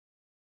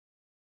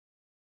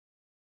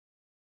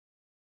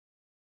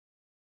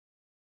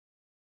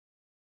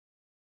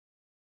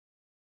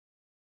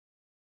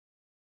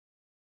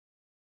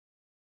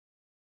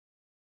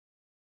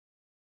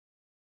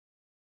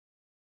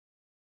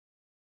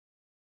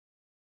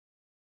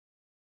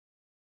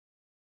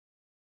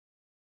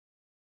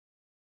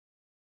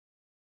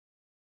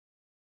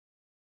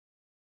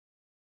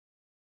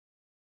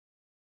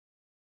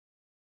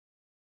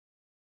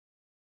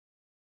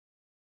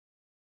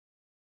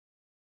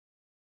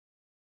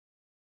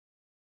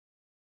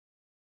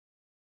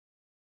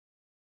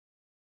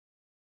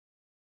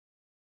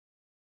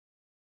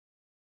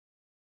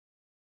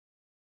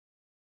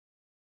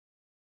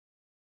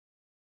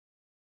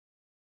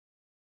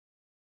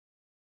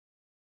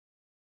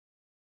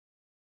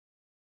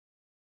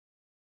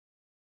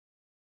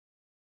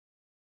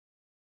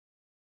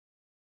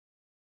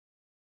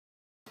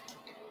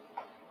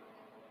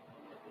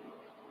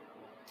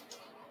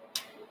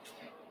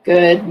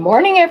Good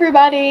morning,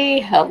 everybody.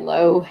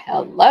 Hello,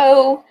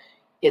 hello.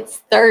 It's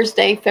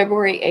Thursday,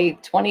 February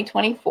 8th,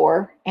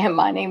 2024, and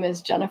my name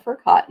is Jennifer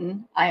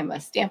Cotton. I am a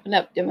Stampin'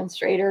 Up!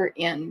 Demonstrator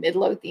in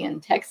Midlothian,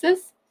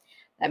 Texas.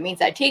 That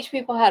means I teach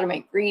people how to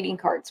make greeting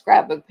cards,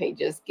 scrapbook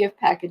pages, gift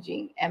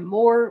packaging, and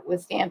more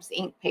with stamps,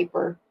 ink,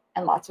 paper,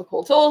 and lots of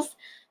cool tools.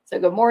 So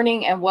good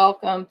morning and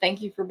welcome.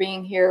 Thank you for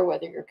being here,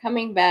 whether you're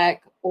coming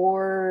back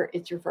or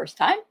it's your first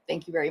time.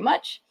 Thank you very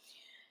much.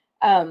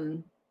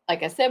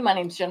 Like I said, my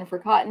name is Jennifer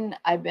Cotton.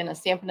 I've been a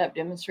Stampin' Up!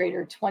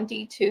 Demonstrator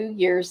 22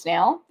 years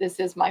now.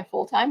 This is my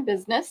full-time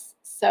business.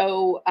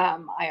 So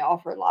I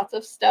offer lots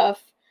of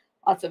stuff,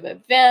 lots of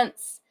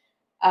events,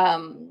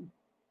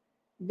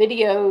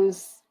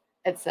 videos,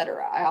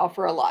 etc. I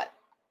offer a lot.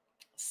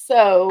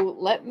 So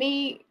let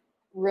me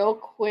real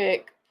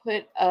quick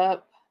put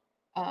up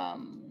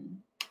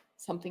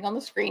something on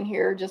the screen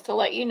here just to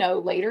let you know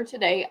later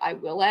today I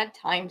will add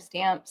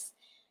timestamps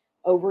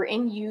over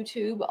in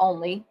YouTube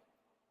only.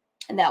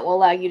 And that will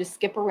allow you to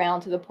skip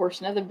around to the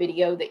portion of the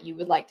video that you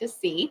would like to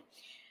see.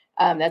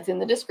 That's in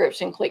the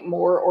description. Click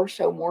more or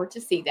show more to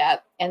see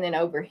that. And then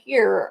over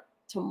here,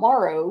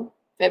 tomorrow,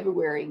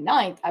 February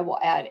 9th, I will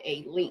add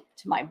a link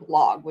to my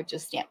blog, which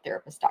is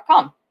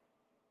stamptherapist.com.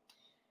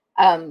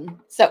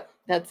 So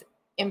that's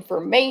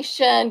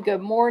information.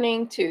 Good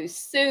morning to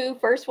Sue.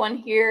 First one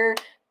here,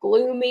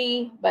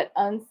 gloomy but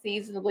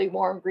unseasonably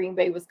warm Green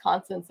Bay,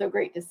 Wisconsin. So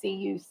great to see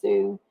you,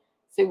 Sue.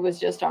 Sue was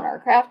just on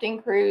our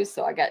crafting cruise,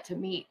 so I got to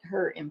meet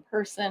her in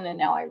person, and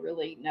now I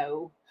really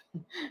know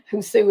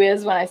who Sue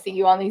is when I see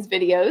you on these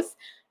videos.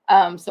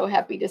 So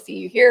happy to see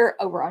you here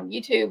over on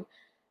YouTube.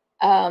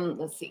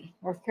 Let's see,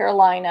 North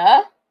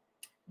Carolina.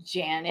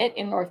 Janet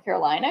in North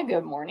Carolina,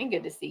 good morning.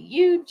 Good to see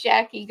you.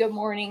 Jackie, good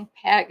morning.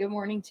 Pat, good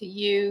morning to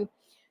you.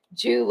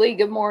 Julie,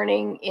 good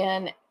morning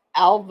in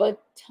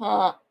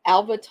Alvaton,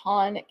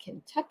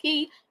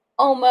 Kentucky.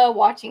 Oma,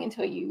 watching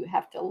until you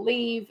have to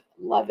leave.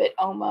 Love it,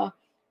 Oma.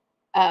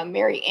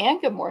 Mary Ann,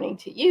 good morning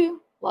to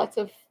you. Lots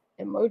of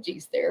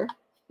emojis there.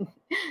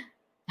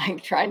 I'm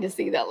trying to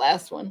see that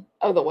last one.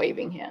 Oh, the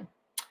waving hand.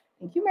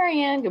 Thank you, Mary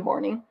Ann. Good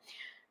morning.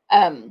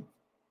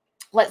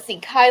 Let's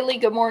see.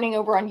 Kylie, good morning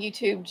over on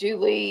YouTube.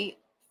 Julie,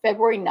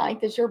 February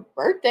 9th is your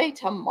birthday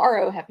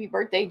tomorrow. Happy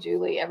birthday,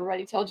 Julie.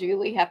 Everybody tell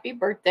Julie happy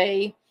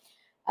birthday.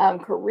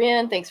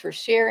 Corinne, thanks for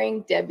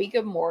sharing. Debbie,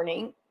 good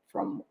morning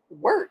from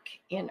work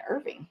in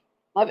Irving.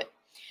 Love it.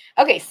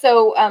 Okay,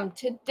 so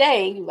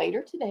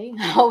later today,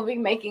 I'll be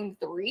making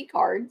 3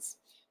 cards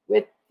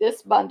with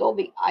this bundle,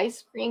 the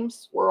Ice Cream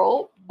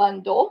Swirl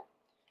Bundle.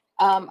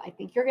 I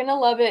think you're going to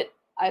love it.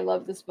 I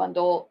love this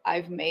bundle.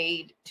 I've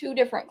made 2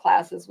 different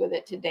classes with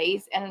it,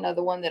 today's and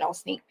another one that I'll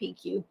sneak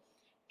peek you.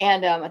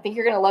 And I think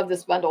you're going to love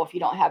this bundle if you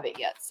don't have it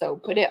yet. So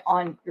put it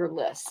on your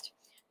list.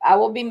 I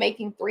will be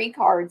making 3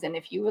 cards, and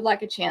if you would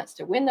like a chance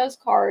to win those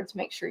cards,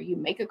 make sure you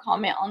make a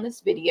comment on this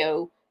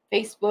video,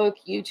 Facebook,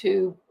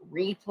 YouTube,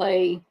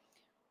 replay.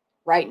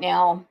 Right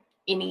now,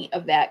 any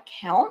of that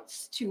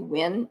counts to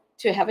win,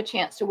 to have a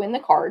chance to win the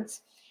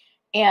cards.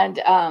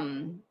 And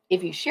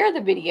if you share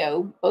the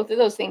video, both of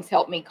those things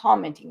help me: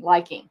 commenting,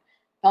 liking,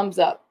 thumbs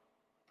up,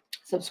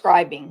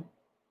 subscribing,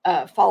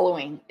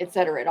 following,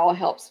 etc. It all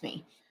helps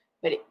me.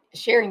 But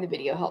sharing the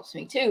video helps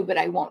me too, but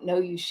I won't know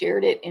you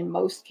shared it in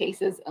most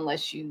cases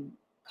unless you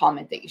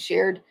comment that you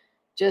shared,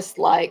 just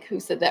like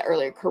who said that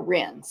earlier,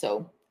 Corinne.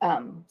 So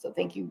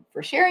thank you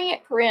for sharing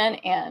it, Corinne,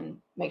 and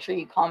make sure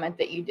you comment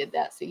that you did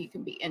that so you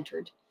can be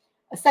entered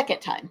a second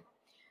time.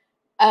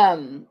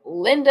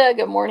 Linda,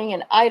 good morning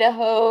in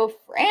Idaho.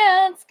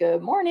 France,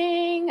 good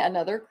morning.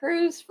 Another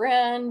cruise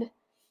friend.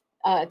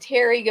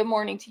 Terry, good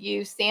morning to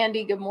you.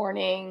 Sandy, good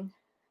morning.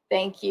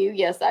 Thank you.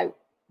 Yes, my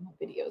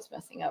video is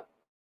messing up.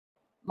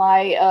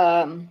 My,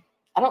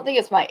 I don't think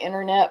it's my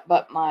internet,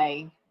 but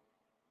I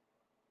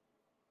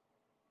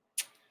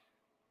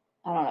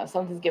don't know,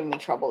 something's giving me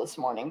trouble this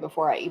morning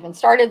before I even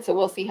started, so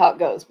we'll see how it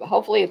goes. But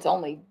hopefully it's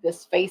only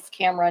this face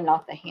camera,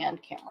 not the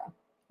hand camera.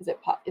 Is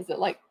it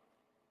like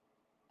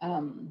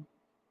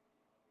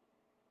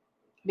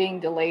being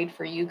delayed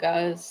for you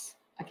guys?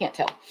 I can't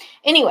tell.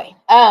 Anyway,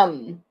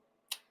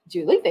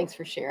 Julie, thanks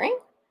for sharing.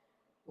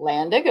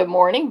 Landa, good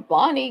morning.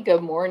 Bonnie,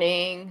 good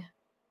morning.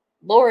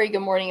 Lori, good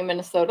morning in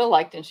Minnesota,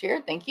 liked and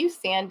shared. Thank you.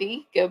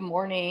 Sandy, good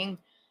morning.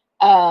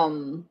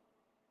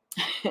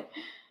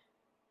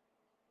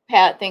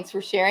 Pat, thanks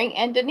for sharing.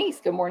 And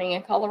Denise, good morning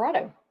in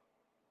Colorado.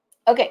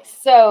 Okay,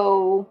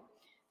 so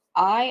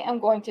I am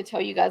going to tell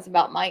you guys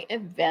about my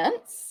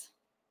events.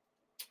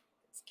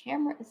 This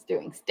camera is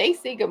doing.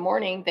 Stacy, good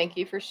morning. Thank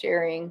you for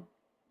sharing.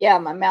 Yeah,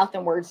 my mouth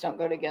and words don't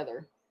go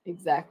together.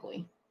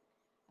 Exactly.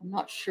 I'm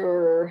not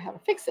sure how to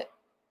fix it.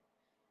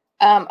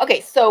 Okay,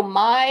 so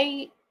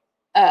I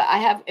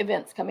have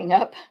events coming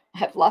up. I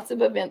have lots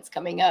of events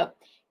coming up.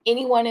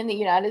 Anyone in the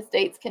United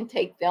States can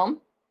take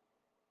them,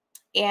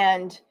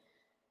 and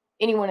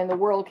anyone in the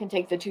world can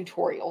take the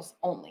tutorials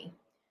only.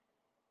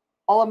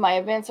 All of my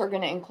events are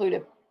going to include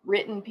a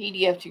written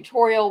PDF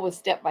tutorial with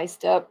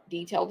step-by-step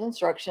detailed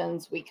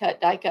instructions. We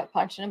cut, die cut,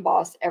 punch, and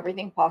emboss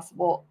everything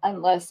possible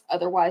unless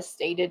otherwise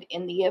stated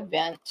in the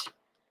event.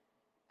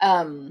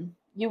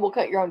 You will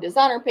cut your own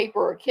designer paper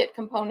or kit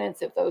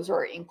components if those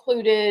are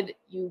included.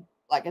 You,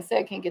 like I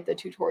said, can get the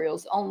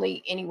tutorials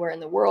only anywhere in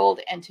the world.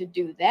 And to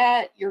do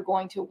that, you're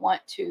going to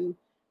want to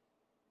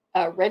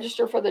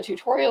register for the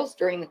tutorials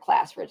during the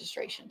class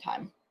registration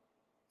time.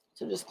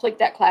 So just click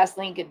that class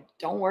link, and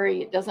don't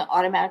worry, it doesn't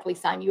automatically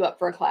sign you up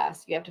for a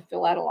class. You have to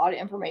fill out a lot of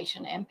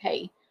information and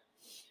pay.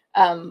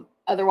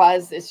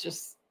 Otherwise, it's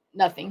just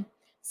nothing.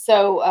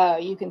 So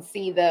you can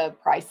see the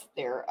price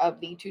there of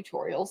the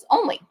tutorials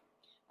only.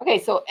 Okay,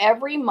 so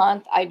every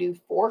month I do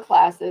 4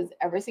 classes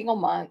every single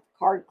month: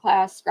 card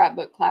class,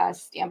 scrapbook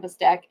class,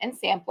 Stamp-A-Stack, and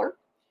sampler.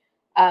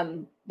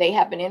 They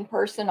happen in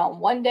person on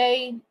one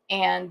day,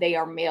 and they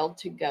are mailed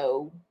to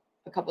go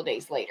a couple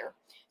days later.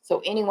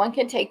 So anyone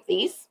can take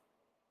these.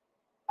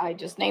 I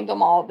just named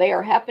them all. They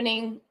are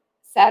happening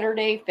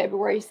Saturday,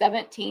 February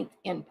 17th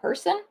in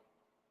person,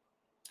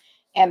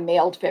 and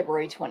mailed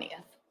February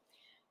 20th.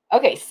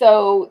 Okay,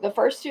 so the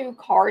first 2,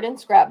 card and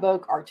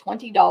scrapbook, are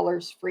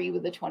 $20 free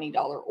with a $20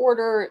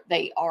 order.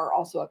 They are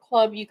also a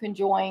club you can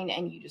join,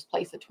 and you just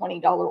place a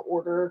 $20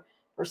 order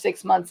for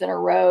 6 months in a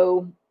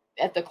row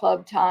at the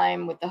club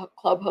time with the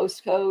club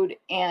host code,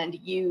 and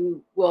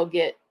you will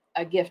get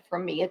a gift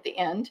from me at the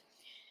end.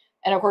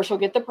 And of course, you'll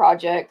get the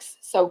projects.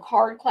 So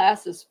card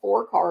class is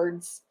 4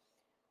 cards.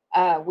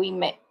 This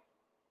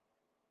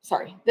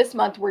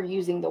month we're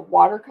using the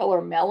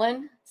watercolor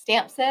melon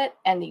stamp set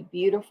and the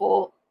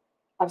beautiful,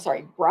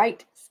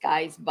 Bright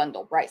Skies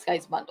bundle.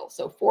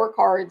 So 4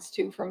 cards,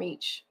 2 from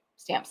each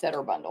stamp set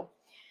or bundle.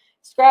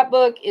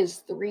 Scrapbook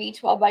is 3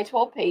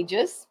 12x12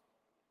 pages.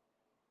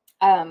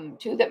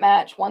 2 that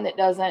match, 1 that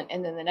doesn't,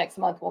 and then the next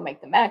month we'll make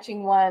the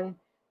matching one,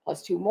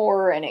 plus 2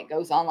 more, and it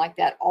goes on like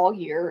that all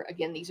year.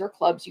 Again, these are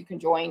clubs you can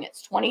join.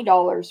 It's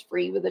 $20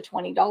 free with a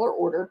 $20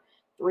 order,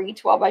 3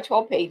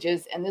 12x12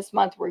 pages, and this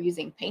month we're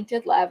using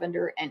Painted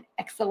Lavender and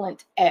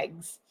Excellent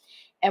Eggs,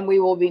 and we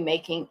will be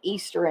making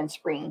Easter and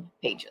spring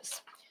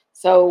pages.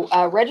 So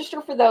register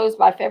for those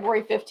by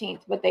February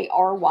 15th, but they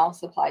are while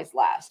supplies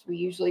last. We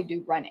usually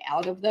do run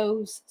out of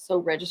those, so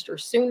register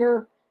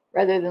sooner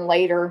rather than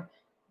later,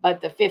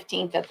 but the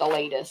 15th at the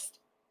latest.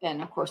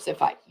 And of course,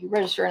 if you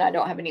register and I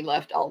don't have any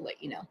left, I'll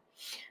let you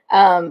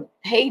know.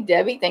 Hey,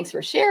 Debbie, thanks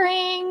for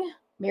sharing.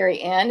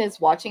 Mary Ann is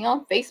watching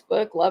on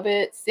Facebook. Love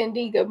it.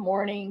 Cindy, good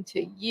morning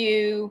to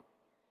you.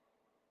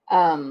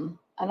 I'm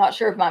not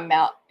sure if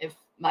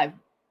my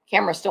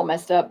camera's still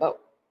messed up, but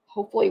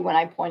hopefully when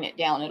I point it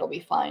down, it'll be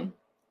fine.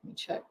 Let me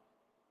check.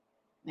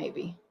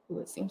 Maybe. Ooh,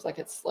 it seems like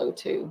it's slow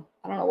too.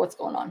 I don't know what's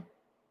going on.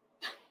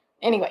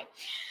 Anyway.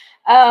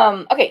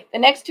 Okay, the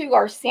next 2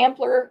 are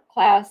sampler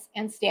class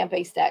and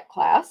Stamp-A-Stack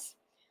class.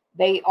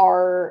 They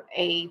are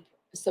a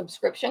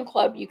subscription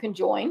club you can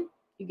join.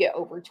 You get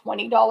over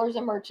 $20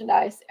 in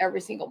merchandise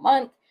every single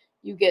month.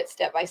 You get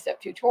step-by-step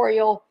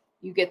tutorial.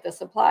 You get the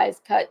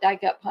supplies cut, die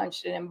cut,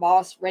 punched, and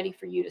embossed, ready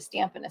for you to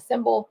stamp and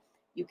assemble.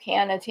 You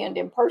can attend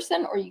in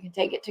person, or you can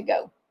take it to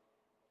go.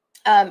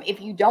 If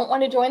you don't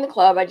want to join the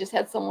club, I just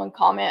had someone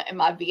comment in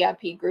my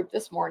VIP group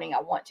this morning,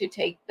 I want to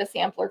take the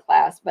sampler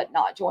class but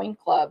not join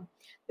club.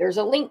 There's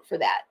a link for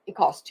that. It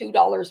costs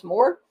 $2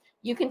 more.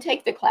 You can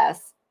take the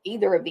class,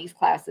 either of these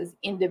classes,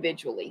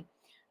 individually.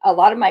 A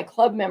lot of my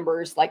club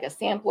members, like a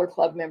sampler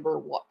club member,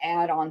 will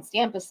add on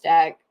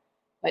Stamp-A-Stack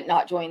but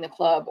not join the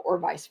club, or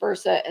vice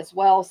versa as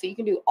well. So you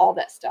can do all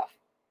that stuff.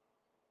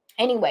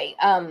 Anyway,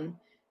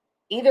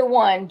 either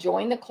one,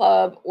 join the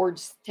club or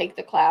just take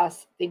the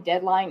class. The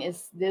deadline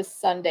is this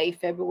Sunday,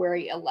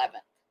 February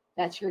 11th.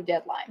 That's your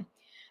deadline.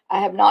 I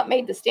have not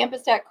made the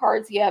Stamp-A-Stack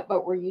cards yet,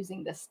 but we're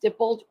using the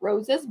Stippled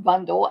Roses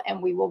bundle, and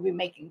we will be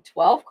making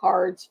 12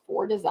 cards,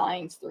 4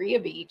 designs, 3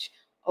 of each,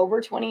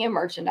 over 20 in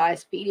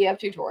merchandise, PDF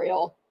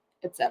tutorial,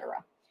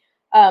 etc.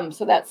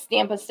 So that's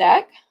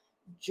Stamp-A-Stack.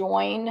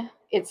 Join.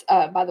 It's,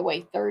 by the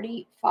way,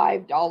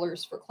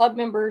 $35 for club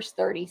members,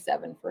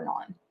 $37 for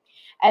non.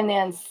 And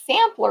then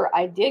sampler,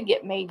 I did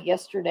get made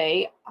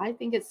yesterday. I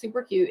think it's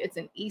super cute. It's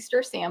an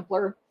Easter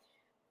sampler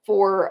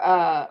for,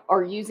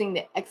 or using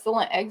the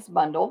Excellent Eggs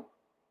bundle.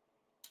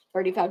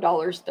 $35,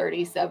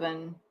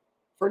 $37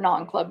 for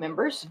non-club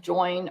members.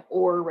 Join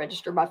or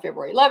register by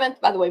February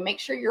 11th. By the way, make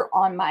sure you're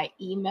on my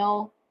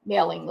email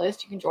mailing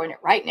list. You can join it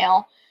right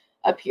now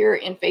up here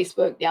in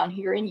Facebook, down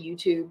here in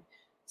YouTube,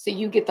 so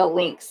you get the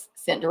links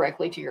sent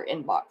directly to your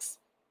inbox.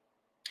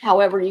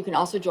 However, you can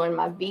also join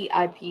my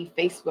VIP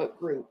Facebook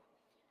group.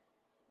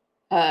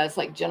 It's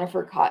like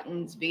Jennifer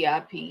Cotton's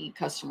VIP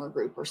customer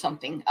group or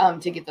something,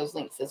 to get those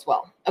links as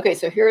well. Okay,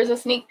 so here is a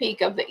sneak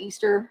peek of the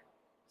Easter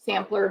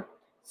sampler.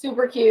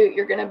 Super cute.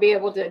 You're going to be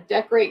able to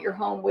decorate your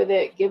home with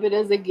it, give it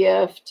as a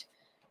gift.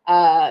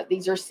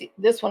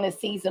 This one is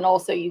seasonal,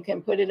 so you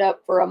can put it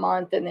up for a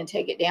month and then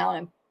take it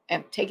down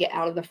and take it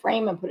out of the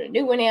frame and put a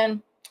new one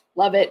in.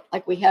 Love it.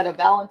 Like we had a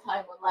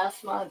Valentine one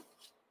last month.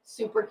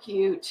 Super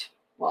cute.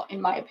 Well,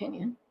 in my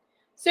opinion,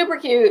 super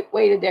cute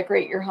way to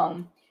decorate your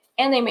home.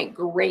 And they make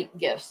great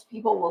gifts.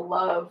 People will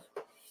love.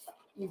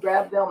 You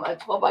grab them a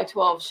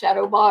 12x12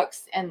 shadow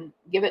box and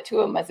give it to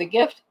them as a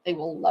gift. They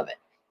will love it.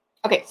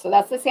 Okay, so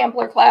that's the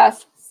sampler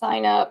class.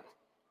 Sign up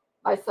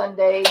by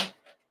Sunday.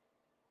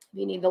 If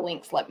you need the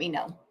links, let me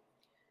know.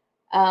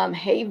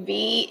 Hey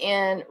V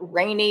in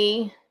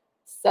rainy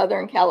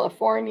Southern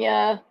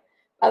California.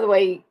 By the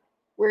way,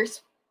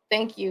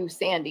 thank you,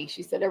 Sandy.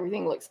 She said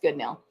everything looks good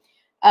now.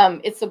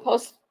 It's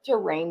supposed to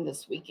rain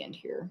this weekend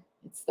here.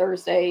 It's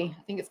Thursday.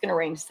 I think it's going to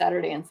rain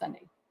Saturday and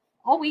Sunday,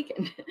 all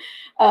weekend.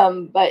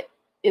 But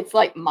it's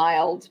like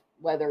mild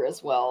weather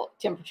as well,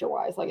 temperature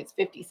wise. Like it's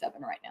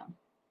 57 right now.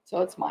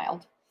 So it's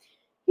mild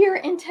here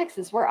in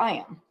Texas where I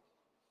am.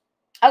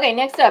 Okay,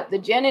 next up, the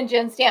Jen and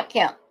Jen Stamp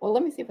Camp. Well,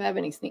 let me see if I have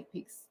any sneak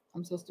peeks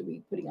I'm supposed to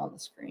be putting on the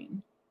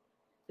screen.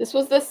 This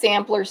was the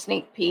sampler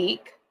sneak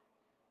peek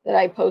that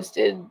I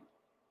posted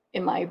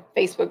in my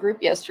Facebook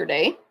group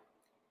yesterday.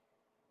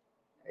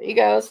 There you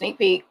go, sneak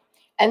peek.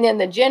 And then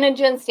the Jen and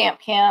Jen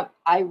Stamp Camp,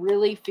 I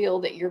really feel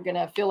that you're going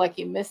to feel like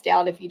you missed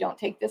out if you don't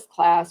take this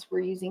class. We're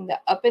using the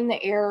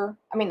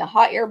the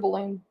hot air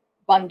balloon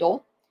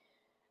bundle,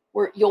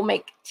 where you'll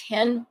make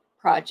 10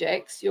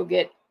 projects. You'll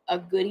get a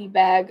goodie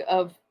bag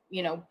of,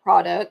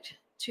 product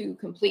to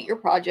complete your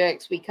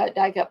projects. We cut,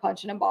 die cut,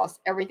 punch, and emboss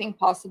everything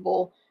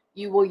possible.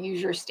 You will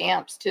use your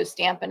stamps to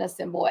stamp and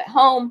assemble at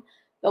home.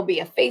 There'll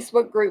be a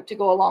Facebook group to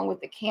go along with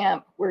the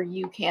camp where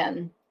you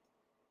can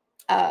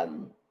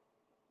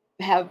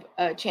have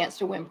a chance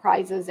to win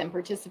prizes and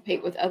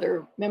participate with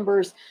other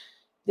members.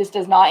 This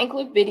does not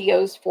include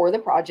videos for the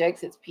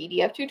projects. It's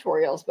PDF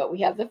tutorials, but we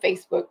have the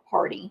Facebook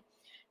party,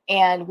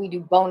 and we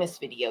do bonus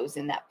videos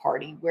in that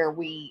party where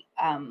we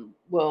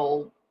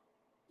will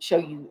show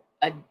you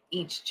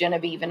each,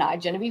 Genevieve and I.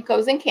 Genevieve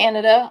goes in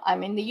Canada,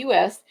 I'm in the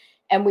US,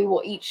 and we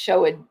will each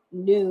show a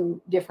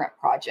new different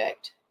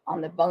project on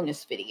the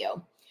bonus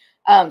video.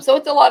 So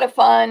it's a lot of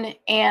fun.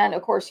 And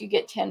of course you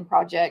get 10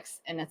 projects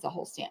and it's a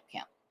whole stamp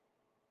camp.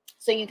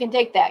 So you can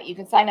take that. You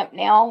can sign up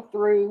now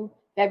through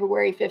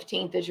February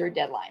 15th is your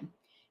deadline.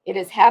 It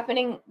is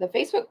happening. The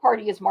Facebook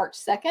party is March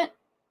 2nd.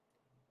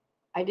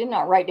 I did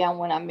not write down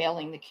when I'm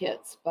mailing the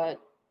kits, but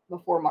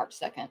before March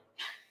 2nd,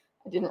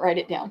 I didn't write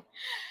it down.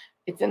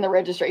 It's in the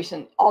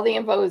registration. All the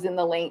info is in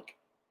the link,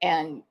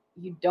 and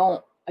you're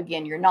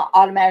not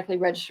automatically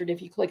registered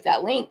if you click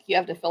that link. You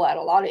have to fill out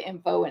a lot of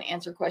info and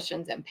answer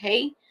questions and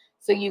pay.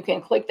 So you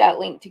can click that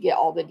link to get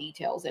all the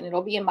details, and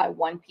it'll be in my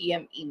 1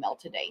 p.m. email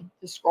today.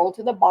 Just scroll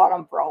to the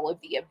bottom for all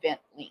of the event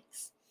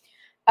links.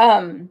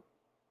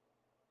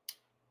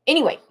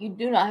 Anyway, you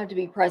do not have to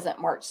be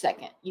present March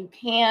 2nd. You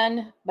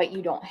can, but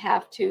you don't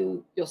have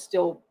to. You'll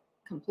still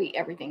complete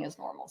everything as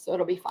normal, so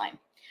it'll be fine.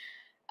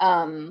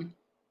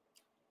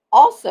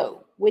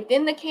 Also,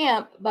 within the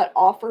camp, but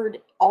offered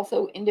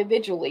also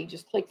individually,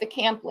 just click the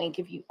camp link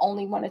if you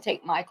only want to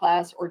take my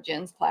class or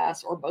Jen's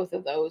class or both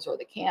of those, or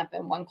the camp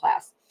in one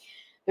class.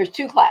 There's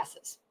 2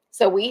 classes.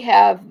 So we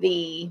have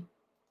I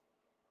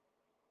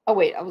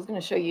was going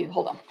to show you,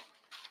 hold on.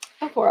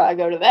 Before I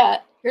go to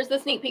that, here's the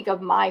sneak peek of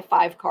my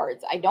 5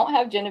 cards. I don't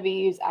have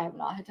Genevieve's. I have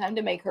not had time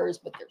to make hers,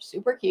 but they're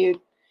super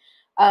cute.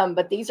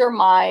 But these are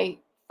my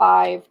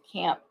 5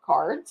 camp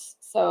cards.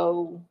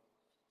 So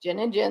Jen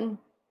and Jen,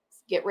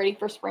 get ready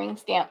for spring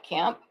stamp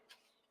camp.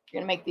 You're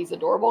going to make these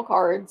adorable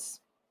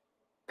cards.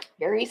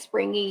 Very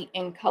springy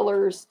in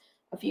colors.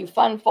 A few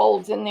fun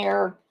folds in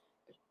there.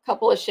 A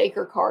couple of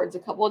shaker cards. A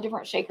couple of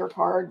different shaker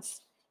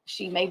cards.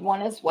 She made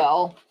one as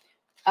well.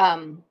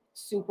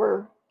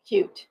 Super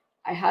cute.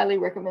 I highly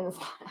recommend this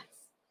class.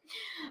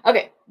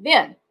 Okay,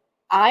 then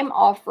I'm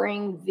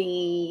offering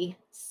the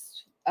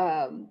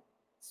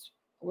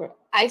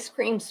Ice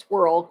Cream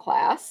Swirl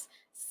class.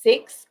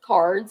 6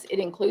 cards. It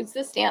includes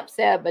the stamp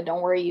set, but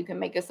don't worry, you can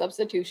make a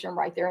substitution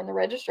right there in the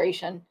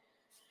registration.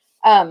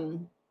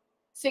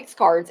 6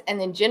 cards. And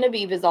then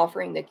Genevieve is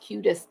offering the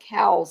Cutest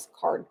Cows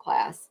card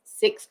class.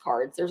 6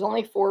 cards. There's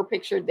only 4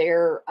 pictured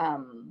there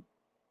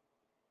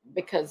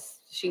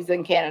because she's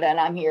in Canada and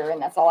I'm here,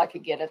 and that's all I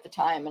could get at the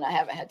time, and I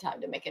haven't had time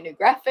to make a new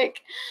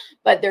graphic.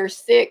 But there's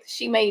 6.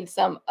 She made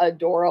some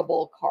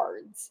adorable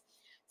cards.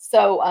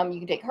 So you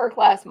can take her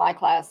class, my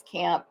class,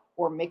 camp,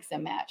 or mix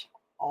and match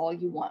all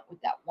you want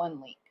with that one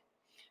link.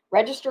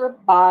 Register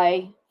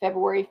by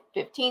February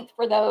 15th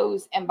for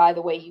those. And by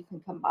the way, you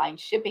can combine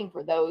shipping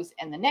for those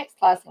and the next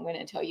class I'm going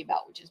to tell you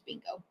about, which is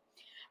bingo.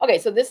 Okay,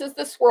 so this is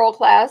the swirl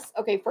class.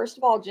 Okay, first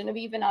of all,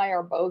 Genevieve and I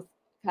are both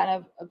kind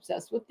of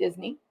obsessed with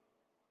Disney.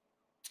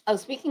 Oh,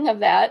 speaking of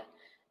that,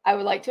 I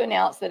would like to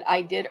announce that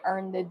I did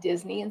earn the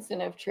Disney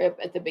incentive trip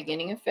at the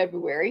beginning of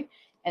February.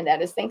 And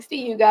that is thanks to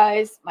you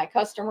guys, my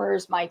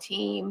customers, my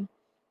team.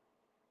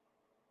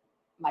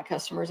 My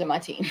customers and my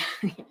team.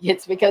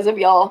 It's because of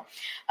y'all.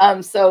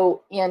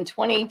 So in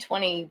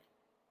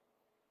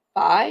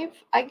 2025,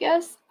 I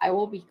guess, I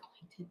will be going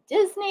to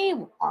Disney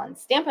on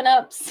Stampin'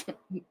 Up's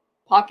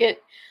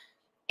Pocket.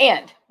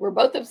 And we're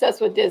both obsessed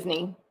with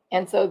Disney.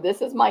 And so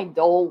this is my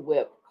Dole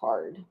Whip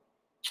card.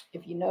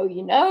 If you know,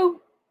 you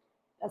know.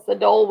 That's the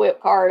Dole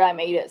Whip card. I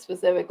made it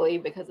specifically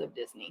because of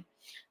Disney.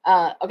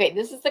 Okay,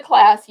 this is the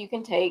class you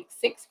can take.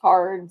 6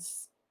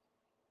 cards.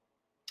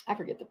 I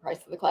forget the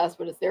price of the class,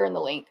 but it's there in the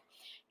link.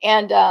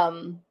 And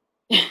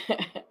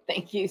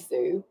thank you,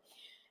 Sue.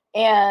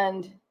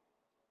 And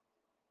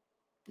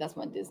that's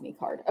my Disney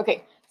card.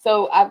 Okay,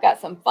 So I've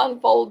got some fun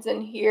folds in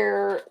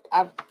here.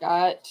 I've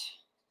got,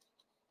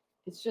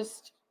 it's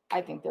just, I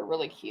think they're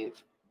really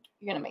cute.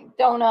 You're going to make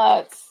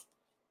donuts,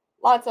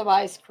 lots of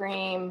ice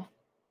cream,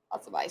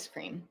 lots of ice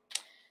cream.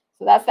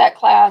 So that's that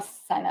class.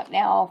 Sign up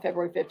now.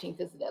 February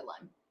 15th is the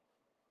deadline.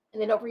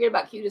 And then don't forget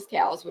about Cutest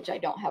Cows, which I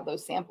don't have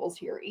those samples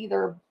here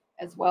either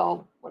as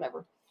well,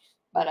 whatever.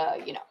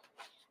 But, you know.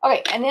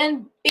 Okay, and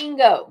then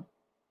bingo.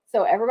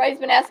 So everybody's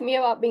been asking me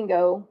about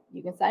bingo.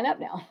 You can sign up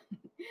now.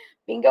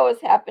 Bingo is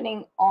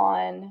happening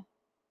on,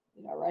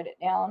 did I write it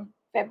down?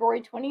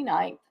 February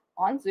 29th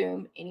on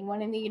Zoom.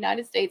 Anyone in the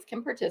United States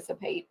can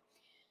participate.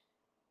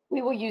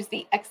 We will use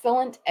the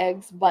Excellent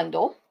Eggs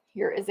bundle.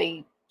 Here is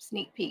a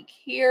sneak peek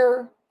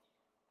here.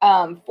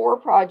 4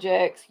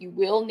 projects. You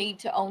will need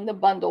to own the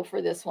bundle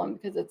for this one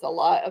because it's a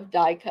lot of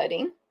die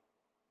cutting.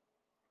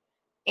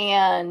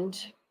 And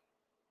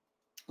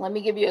let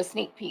me give you a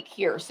sneak peek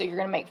here. So you're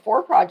going to make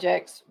 4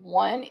 projects.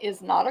 1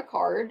 is not a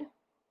card.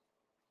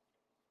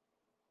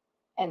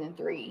 And then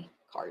 3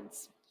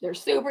 cards. They're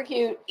super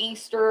cute.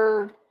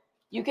 Easter.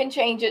 You can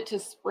change it to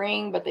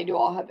spring, but they do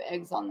all have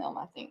eggs on them,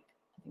 I think.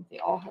 I think they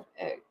all have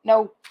eggs.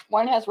 No,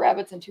 1 has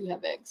rabbits and 2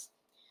 have eggs.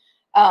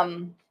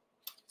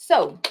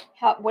 So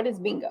what is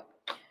bingo?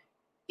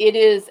 It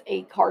is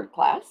a card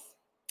class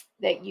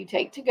that you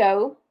take to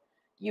go.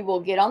 You will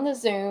get on the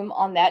Zoom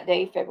on that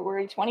day,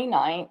 February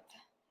 29th,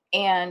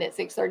 and at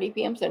 6:30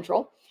 p.m.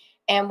 Central,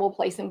 and we'll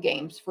play some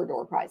games for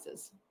door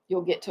prizes.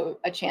 You'll get to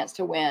a chance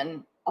to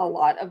win a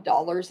lot of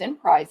dollars in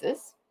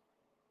prizes.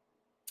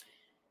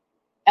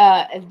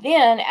 And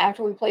then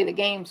after we play the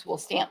games, we'll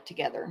stamp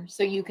together.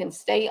 So you can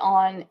stay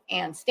on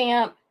and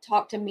stamp,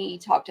 talk to me,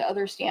 talk to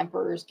other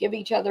stampers, give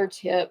each other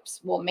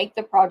tips. We'll make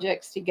the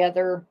projects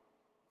together.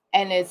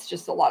 And it's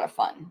just a lot of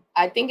fun.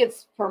 I think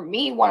it's, for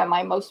me, one of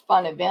my most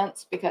fun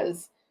events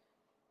because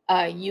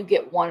you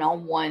get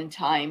one-on-one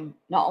time,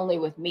 not only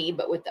with me,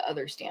 but with the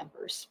other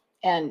stampers.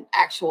 And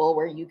actual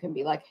where you can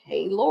be like,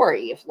 hey,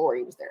 Lori, if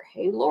Lori was there,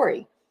 hey,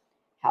 Lori,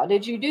 how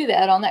did you do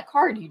that on that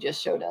card you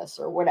just showed us,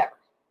 or whatever.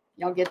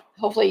 Y'all get,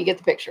 hopefully you get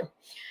the picture.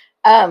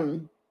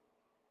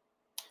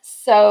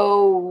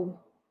 So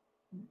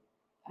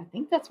I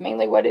think that's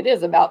mainly what it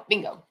is about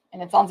bingo,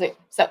 and it's on Zoom.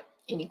 So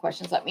any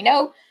questions, let me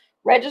know.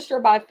 Register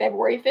by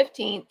February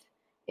 15th.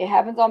 It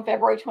happens on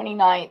February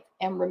 29th.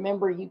 And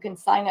remember, you can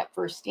sign up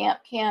for Stamp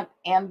Camp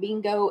and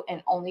bingo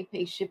and only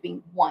pay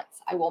shipping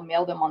once. I will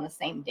mail them on the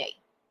same day.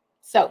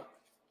 So,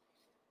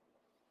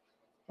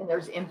 and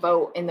there's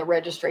info in the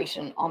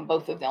registration on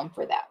both of them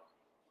for that.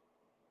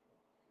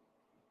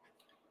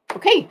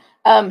 Okay,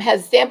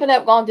 has Stampin'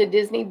 Up gone to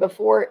Disney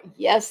before?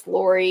 Yes,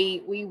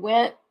 Lori. We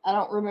went, I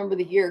don't remember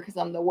the year because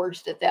I'm the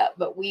worst at that,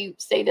 but we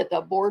stayed at the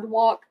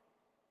Boardwalk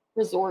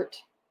Resort.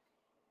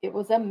 It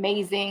was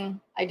amazing.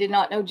 I did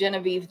not know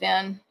Genevieve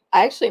then.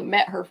 I actually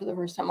met her for the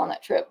first time on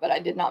that trip, but I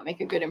did not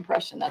make a good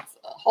impression. That's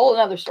a whole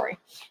other story.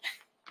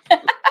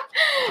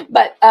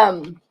 But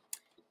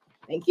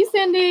thank you,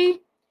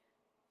 Cindy.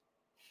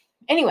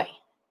 Anyway,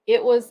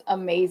 it was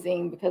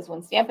amazing because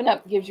when Stampin'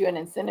 Up gives you an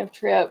incentive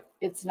trip,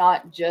 it's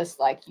not just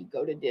like you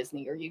go to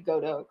Disney or you go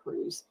to a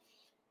cruise.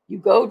 You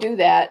go do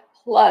that.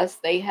 Plus,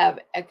 they have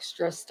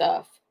extra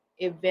stuff,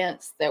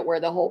 events that where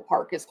the whole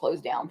park is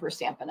closed down for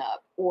Stampin'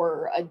 Up,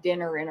 or a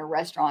dinner in a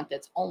restaurant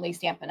that's only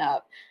Stampin'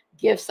 Up,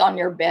 gifts on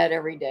your bed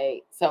every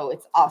day. So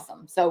it's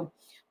awesome. So,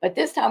 but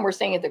this time we're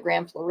staying at the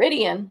Grand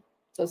Floridian.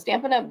 So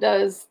Stampin' Up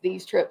does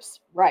these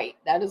trips right.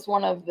 That is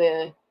one of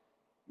the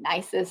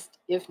nicest,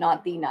 if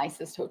not the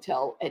nicest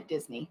hotel at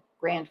Disney,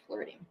 Grand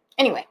Floridian.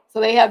 Anyway, so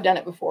they have done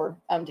it before,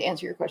 to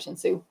answer your question,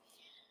 Sue.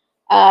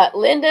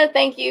 Linda,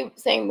 thank you.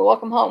 Saying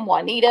welcome home.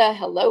 Juanita,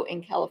 hello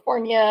in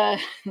California.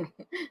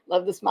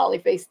 Love the smiley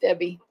face,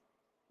 Debbie.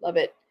 Love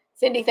it.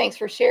 Cindy, thanks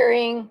for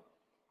sharing.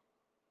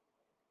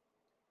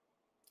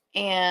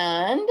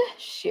 And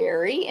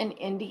Sherry in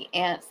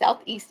Indiana,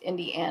 Southeast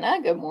Indiana,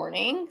 good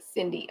morning.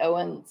 Cindy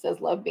Owen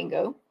says love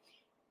bingo.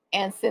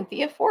 And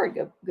Cynthia Ford,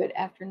 good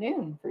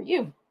afternoon for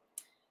you.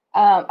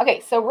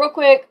 Okay, so real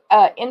quick,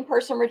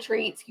 in-person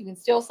retreats, you can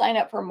still sign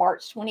up for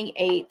March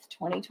 28th,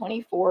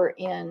 2024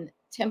 in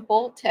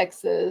Temple,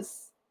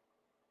 Texas.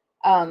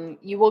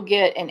 You will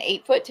get an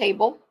 8-foot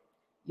table.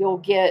 You'll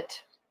get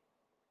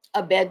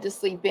a bed to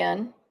sleep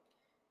in.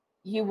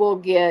 You will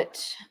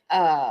get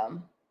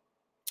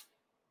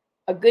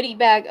a goodie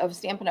bag of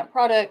Stampin' Up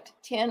product,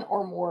 10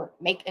 or more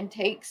make and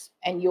takes,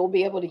 and you'll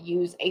be able to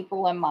use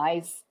April and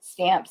Mai's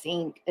stamps,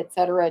 ink,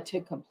 etc.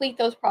 to complete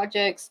those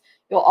projects.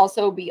 You'll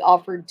also be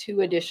offered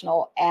 2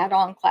 additional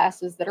add-on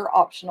classes that are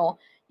optional.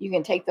 You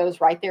can take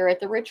those right there at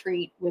the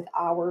retreat with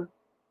our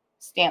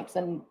stamps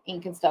and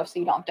ink and stuff, so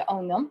you don't have to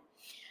own them.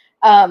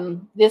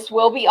 This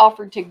will be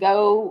offered to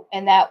go,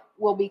 and that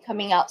will be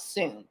coming out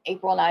soon.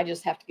 April and I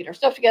just have to get our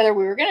stuff together.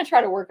 We were going to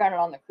try to work on it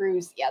on the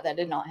cruise. Yeah, that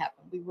did not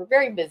happen. We were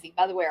very busy.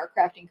 By the way, our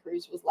crafting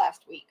cruise was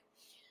last week,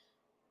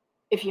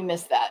 if you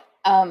missed that.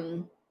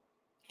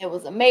 It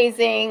was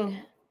amazing.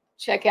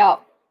 Check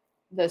out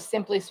the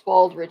Simply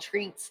Spoiled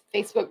Retreats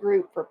Facebook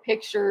group for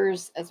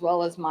pictures, as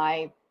well as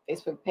my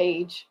Facebook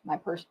page,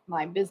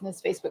 my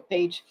business Facebook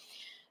page.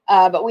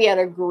 But we had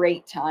a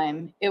great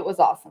time. It was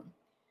awesome.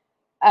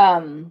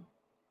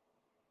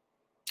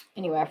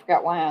 Anyway, I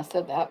forgot why I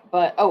said that.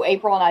 But, oh,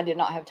 April and I did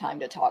not have time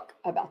to talk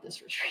about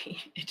this retreat.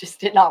 It just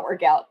did not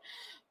work out.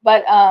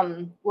 But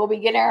we'll be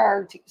getting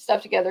our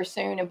stuff together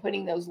soon and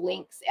putting those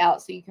links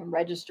out so you can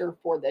register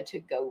for the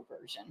to-go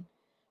version.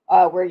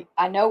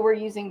 I know we're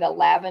using the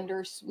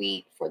lavender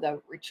suite for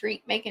the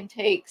retreat make and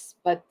takes,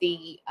 but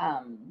the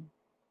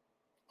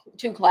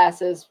 2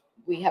 classes,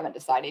 we haven't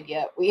decided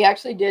yet. We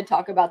actually did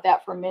talk about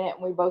that for a minute,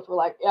 and we both were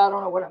like, yeah, I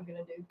don't know what I'm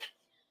going to do.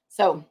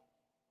 So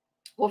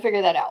we'll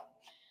figure that out.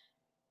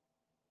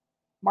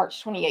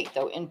 March 28th,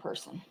 though, in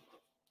person.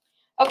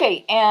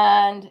 Okay,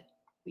 and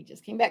we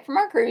just came back from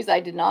our cruise. I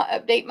did not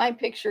update my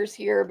pictures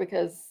here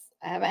because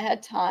I haven't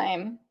had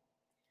time.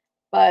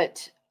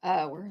 But where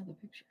are the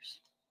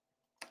pictures?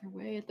 They're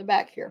way at the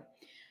back here.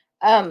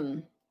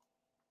 But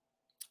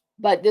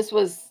this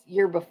was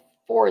year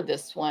before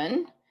this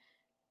one.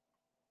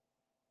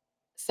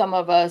 Some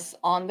of us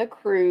on the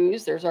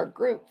cruise. There's our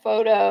group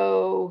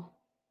photo,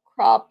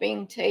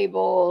 cropping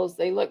tables.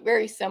 They look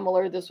very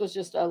similar. This was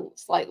just a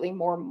slightly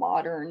more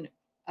modern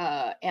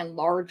and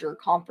larger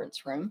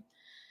conference room.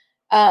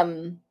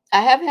 I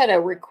have had a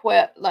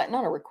request,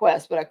 not a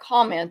request, but a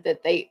comment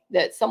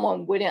that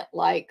someone wouldn't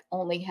like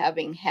only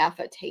having half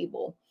a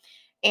table.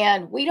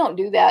 And we don't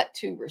do that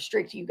to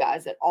restrict you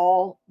guys at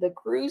all. The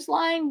cruise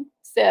line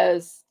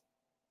says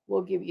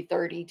we'll give you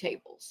 30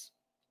 tables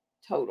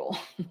total.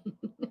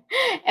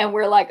 And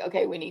we're like,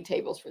 okay, we need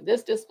tables for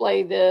this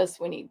display,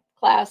 we need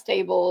class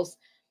tables,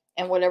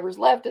 and whatever's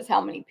left is how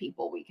many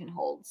people we can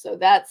hold. So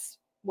that's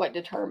what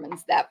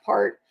determines that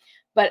part.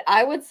 But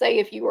I would say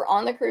if you were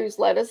on the cruise,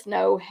 let us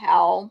know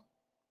how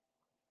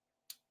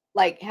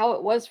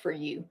it was for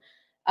you,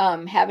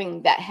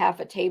 having that half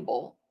a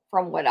table.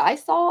 From what I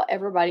saw,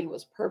 everybody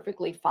was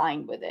perfectly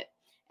fine with it.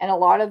 And a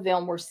lot of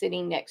them were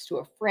sitting next to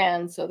a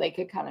friend so they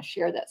could kind of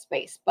share that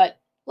space. But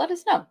let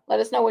us know. Let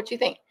us know what you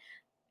think.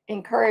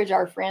 Encourage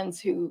our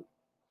friends who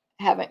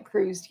haven't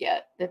cruised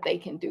yet that they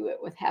can do it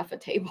with half a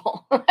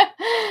table.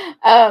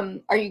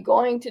 Are you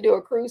going to do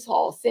a cruise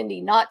haul? Cindy,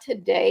 not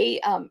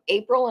today.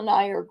 April and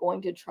I are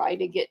going to try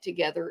to get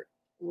together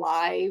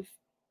live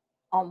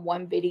on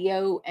one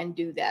video and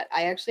do that.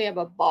 I actually have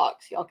a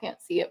box. Y'all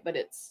can't see it, but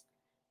it's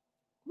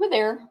over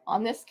there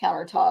on this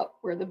countertop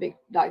where the big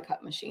die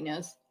cut machine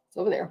is. It's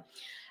over there.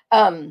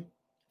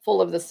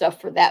 Full of the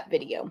stuff for that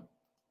video.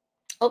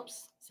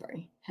 Oops,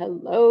 sorry.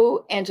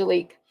 Hello,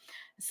 Angelique.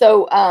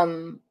 So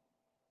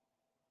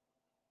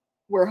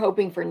we're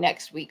hoping for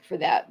next week for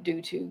that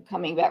due to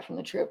coming back from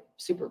the trip,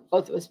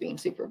 both of us being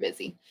super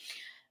busy.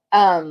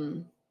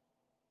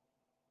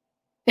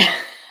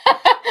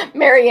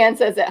 Marianne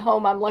says at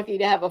home, I'm lucky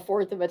to have a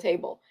fourth of a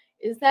table.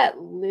 Is that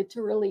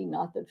literally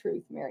not the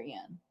truth,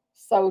 Marianne?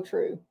 So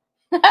true.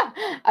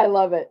 I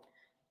love it.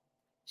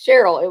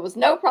 Cheryl, it was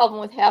no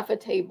problem with half a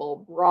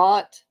table.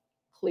 Brought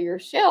clear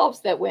shelves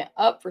that went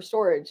up for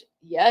storage.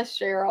 Yes,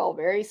 Cheryl,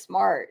 very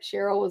smart.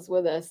 Cheryl was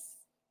with us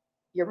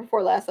year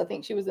before last. I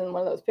think she was in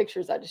one of those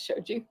pictures I just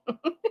showed you.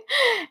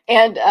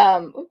 And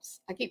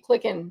oops, I keep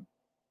clicking.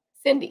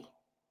 Cindy.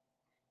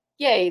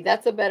 Yay,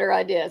 that's a better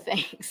idea.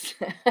 Thanks.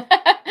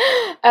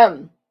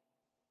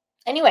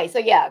 Anyway, so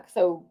yeah,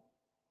 so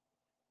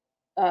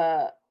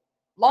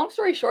long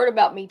story short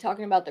about me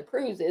talking about the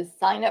cruise is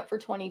sign up for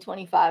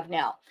 2025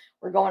 now.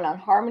 We're going on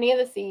Harmony of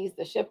the Seas.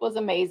 The ship was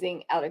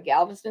amazing out of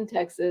Galveston,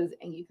 Texas,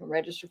 and you can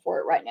register for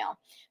it right now.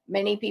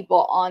 Many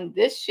people on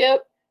this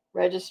ship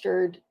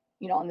registered,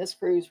 on this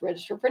cruise,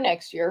 registered for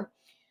next year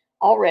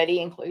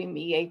already, including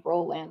me,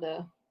 April,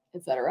 Landa,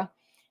 etc.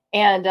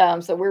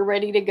 And so we're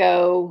ready to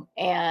go,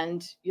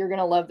 and you're going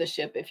to love the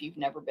ship if you've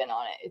never been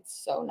on it.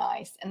 It's so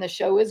nice. And the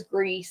show is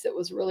Grease. It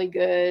was really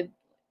good.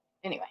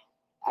 Anyway,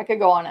 I could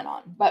go on and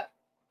on, but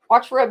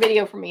watch for a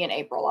video from me in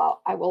April.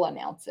 I will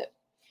announce it.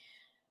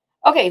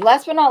 Okay,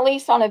 last but not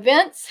least on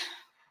events,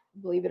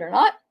 believe it or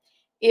not,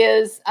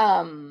 is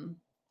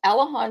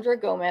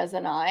Alejandra Gomez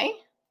and I,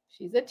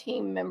 she's a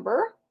team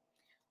member,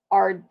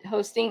 are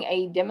hosting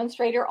a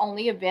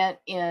demonstrator-only event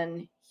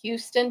in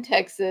Houston,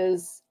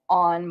 Texas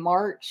on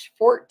March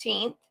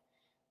 14th.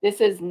 This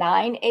is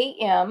 9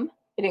 a.m.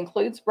 It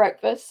includes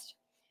breakfast,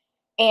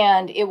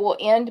 and it will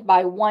end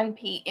by 1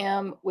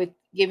 p.m. with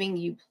giving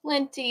you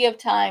plenty of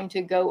time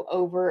to go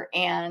over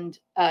and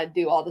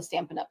do all the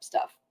Stampin' Up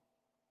stuff.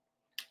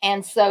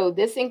 And so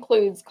this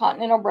includes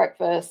continental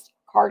breakfast,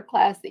 card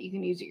class that you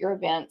can use at your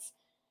events.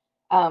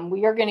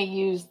 We are going to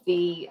use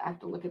I have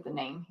to look at the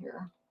name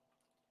here,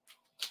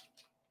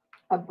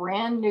 a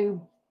brand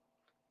new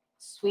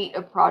suite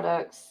of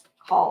products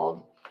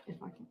called, if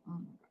I can, oh my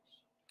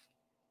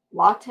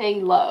gosh,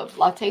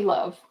 Latte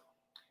Love.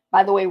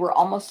 By the way, we're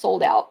almost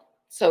sold out.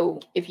 So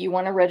if you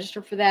want to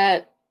register for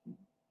that,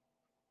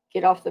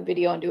 get off the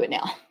video and do it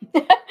now.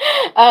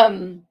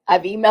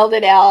 I've emailed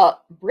it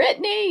out.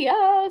 Brittany,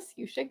 yes,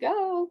 you should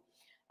go.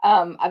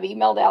 I've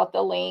emailed out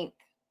the link,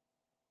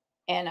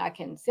 and I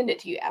can send it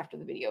to you after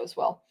the video as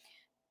well.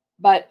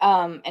 But,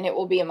 and it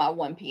will be in my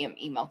 1 p.m.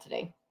 email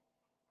today.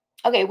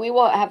 Okay, we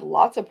will have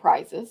lots of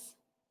prizes.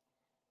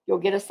 You'll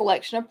get a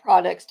selection of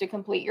products to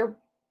complete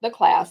the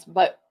class,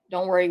 but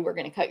don't worry, we're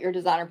going to cut your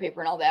designer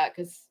paper and all that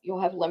because you'll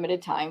have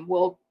limited time.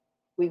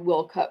 We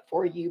will cut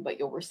for you, but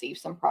you'll receive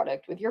some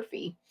product with your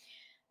fee.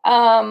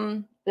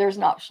 There's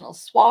an optional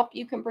swap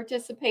you can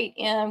participate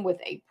in with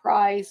a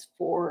prize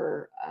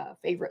for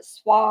favorite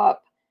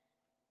swap.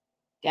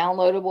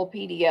 Downloadable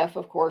PDF,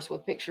 of course,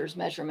 with pictures,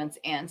 measurements,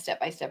 and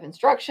step-by-step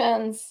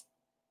instructions,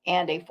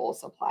 and a full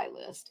supply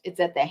list. It's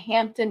at the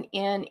Hampton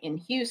Inn in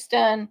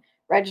Houston.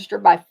 Register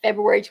by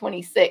February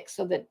 26th,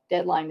 so the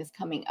deadline is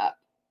coming up.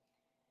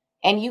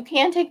 And you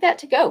can take that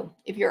to go.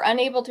 If you're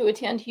unable to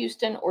attend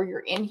Houston, or you're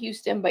in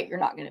Houston, but you're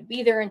not going to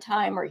be there in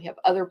time, or you have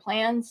other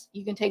plans,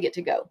 you can take it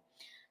to go.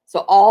 So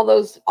all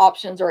those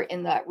options are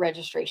in that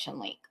registration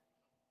link.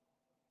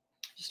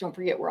 Just don't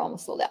forget, we're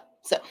almost sold out.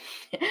 So,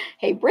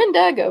 hey,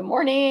 Brenda, good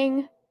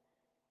morning.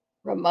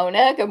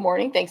 Ramona, good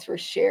morning. Thanks for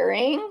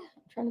sharing.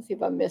 I'm trying to see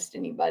if I missed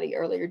anybody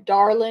earlier.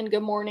 Darlin, good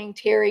morning.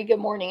 Terry, good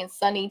morning in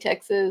sunny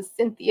Texas.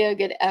 Cynthia,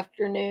 good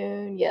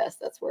afternoon. Yes,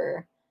 that's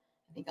where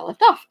I think I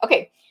left off.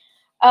 Okay.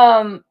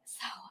 So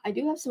I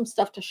do have some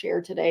stuff to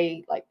share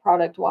today, like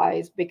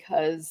product-wise,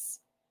 because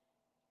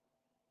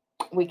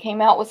we came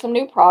out with some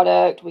new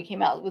product. We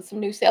came out with some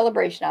new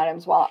celebration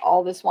items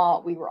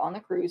while we were on the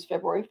cruise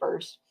February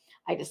 1st.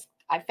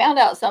 I found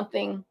out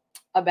something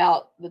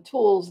about the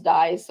tools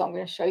dies, so I'm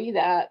going to show you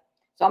that.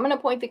 So I'm going to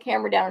point the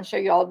camera down and show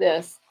you all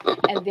this,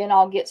 and then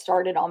I'll get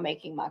started on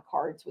making my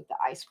cards with the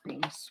Ice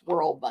Cream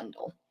Swirl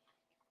Bundle.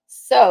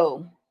 So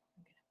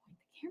I'm going to point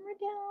the camera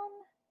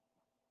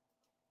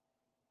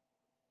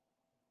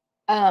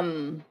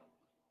down.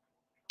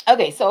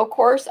 Okay, so of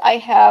course I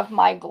have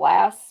my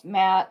glass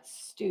mat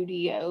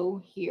studio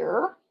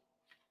here,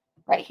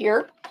 right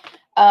here.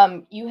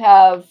 You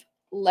have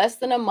less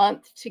than a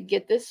month to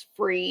get this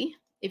free.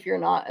 If you're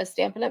not a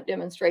Stampin' Up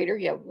demonstrator,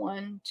 you have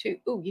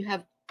you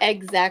have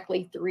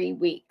exactly 3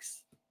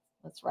 weeks.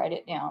 Let's write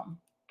it down.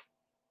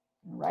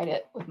 Write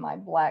it with my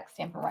black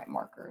Stampin' Right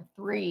marker.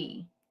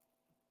 3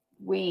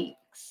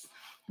 weeks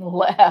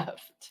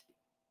left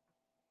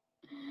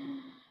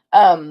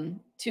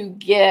to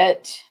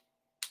get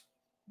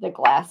the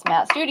Glass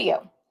Mat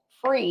Studio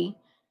free.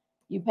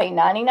 You pay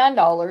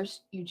 $99.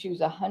 You choose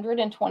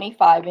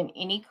 125 in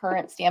any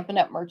current Stampin'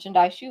 Up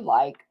merchandise you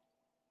like,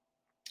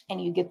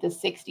 and you get the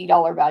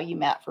 $60 value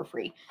mat for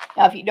free.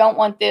 Now, if you don't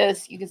want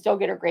this, you can still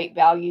get a great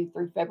value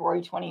through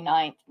February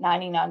 29th,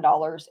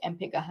 $99, and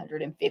pick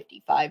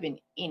 155 in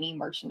any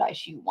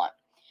merchandise you want.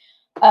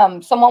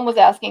 Someone was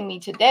asking me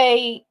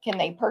today, can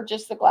they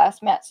purchase the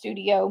Glass Mat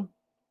Studio?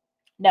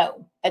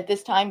 No, at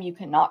this time you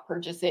cannot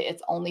purchase it.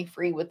 It's only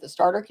free with the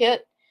starter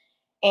kit.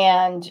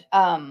 And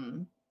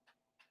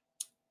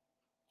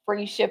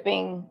free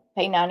shipping,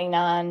 pay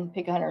 $99,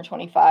 pick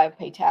 125,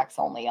 pay tax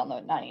only on the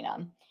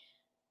 $99.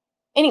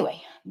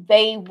 Anyway,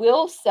 they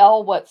will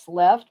sell what's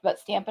left, but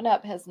Stampin'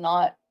 Up has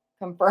not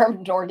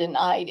confirmed nor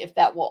denied if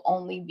that will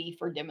only be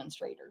for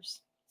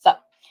demonstrators. So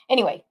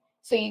anyway,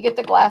 so you get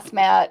the glass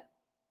mat,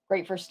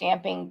 great for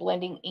stamping,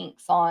 blending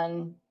inks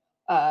on,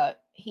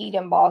 heat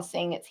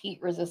embossing. It's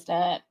heat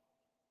resistant,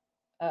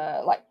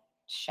 like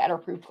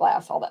shatterproof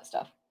glass, all that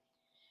stuff.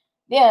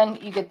 Then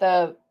you get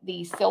the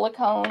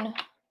silicone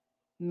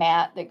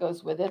mat that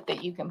goes with it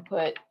that you can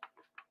put.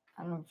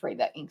 I'm afraid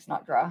that ink's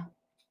not dry.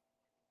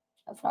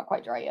 That's not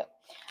quite dry yet.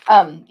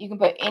 You can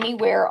put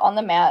anywhere on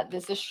the mat.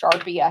 This is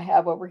Sharpie I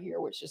have over here,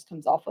 which just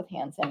comes off with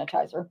hand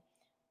sanitizer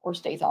or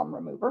stays on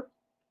remover.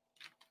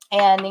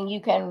 And then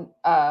you can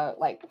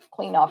like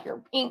clean off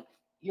your ink,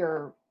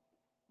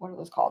 what are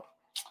those called?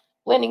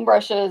 Blending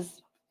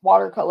brushes,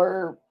 water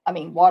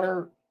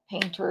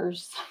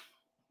painters,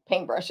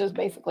 paintbrushes,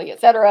 basically,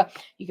 etc.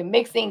 You can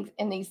mix things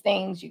in these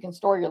things. You can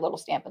store your little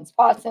Stampin'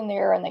 Spots in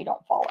there and they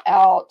don't fall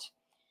out.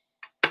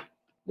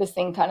 This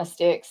thing kind of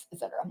sticks,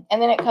 etc.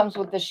 And then it comes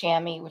with the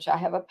chamois, which I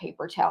have a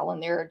paper towel in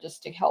there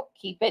just to help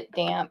keep it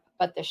damp.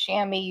 But the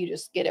chamois, you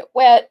just get it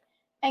wet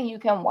and you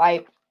can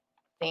wipe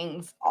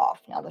things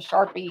off. Now the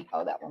Sharpie,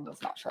 oh, that one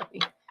was not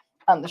Sharpie.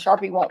 The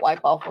Sharpie won't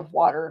wipe off with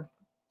water,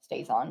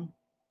 stays on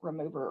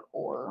remover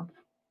or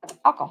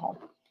alcohol.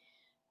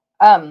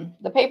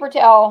 The paper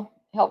towel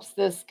helps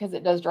this because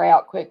it does dry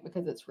out quick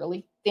because it's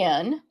really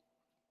thin,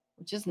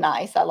 which is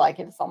nice. I like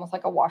it. It's almost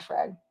like a wash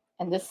rag.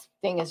 And this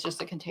thing is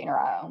just a container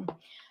I own.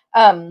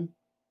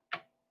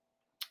 What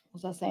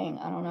was I saying?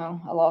 I don't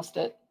know. I lost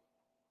it.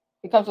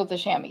 It comes with the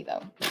chamois,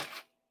 though.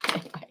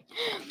 Anyway,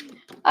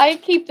 I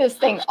keep this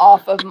thing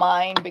off of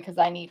mine because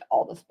I need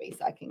all the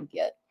space I can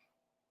get.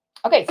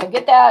 Okay, so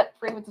get that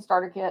free with the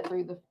starter kit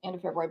through the end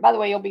of February. By the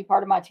way, you'll be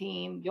part of my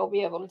team. You'll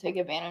be able to take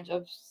advantage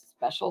of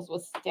specials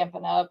with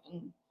Stampin' Up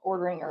and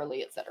ordering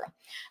early, etc.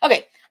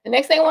 Okay, the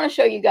next thing I want to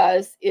show you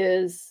guys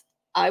is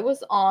I'm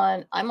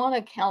on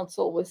a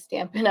council with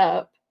Stampin'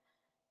 Up.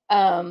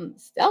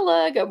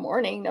 Stella, good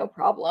morning, no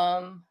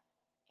problem.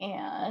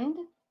 And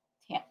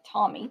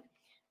Tommy,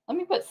 let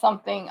me put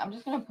something, I'm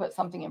just going to put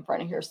something in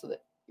front of here so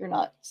that you're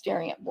not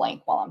staring at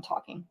blank while I'm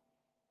talking,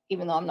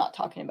 even though I'm not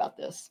talking about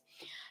this.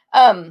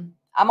 I'm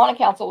on a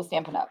council with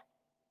Stampin' Up.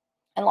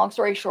 And long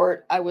story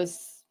short,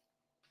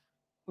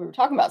 we're we were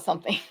talking about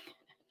something.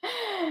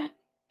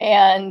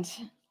 And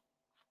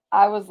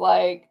I was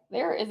like,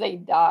 there is a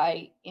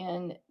die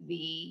in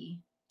the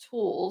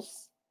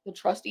tools, the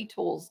Trusty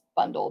tools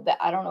bundle that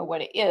I don't know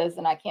what it is,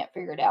 and I can't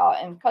figure it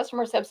out. And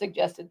customers have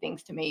suggested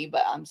things to me,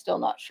 but I'm still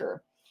not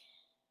sure.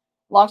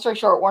 Long story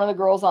short, one of the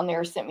girls on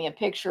there sent me a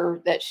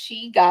picture that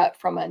she got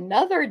from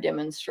another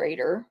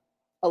demonstrator.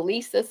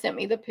 Elisa sent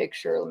me the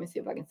picture. Let me see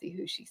if I can see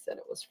who she said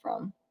it was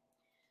from.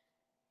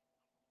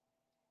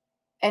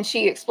 And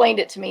she explained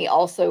it to me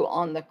also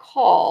on the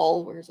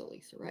call. Where's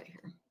Elisa? Right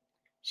here.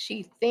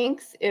 She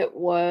thinks it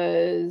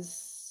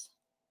was,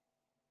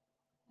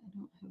 I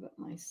don't have it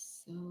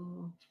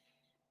myself.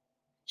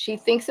 She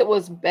thinks it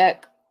was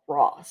Beck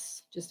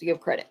Ross, just to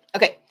give credit.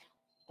 Okay.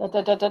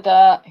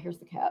 Here's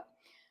the cat.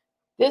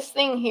 This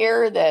thing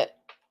here that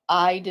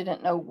I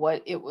didn't know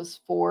what it was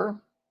for,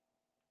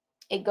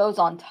 it goes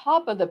on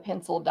top of the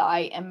pencil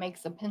die and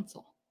makes a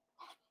pencil.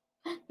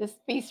 This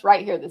piece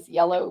right here, this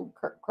yellow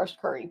crushed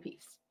curry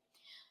piece.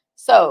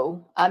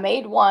 So I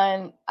made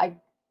one. I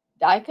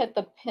die cut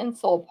the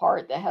pencil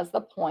part that has the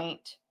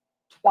point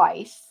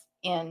twice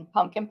in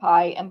pumpkin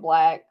pie and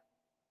black,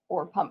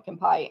 or pumpkin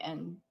pie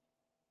and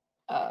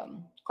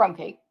crumb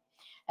cake.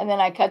 And then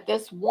I cut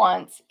this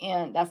once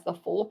in, that's the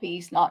full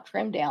piece, not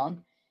trimmed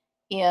down,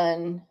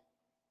 in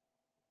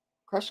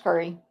crushed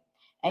curry.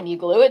 And you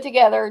glue it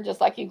together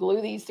just like you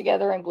glue these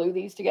together and glue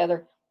these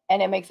together,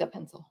 and it makes a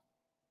pencil.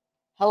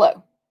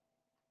 Hello.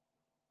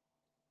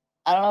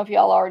 I don't know if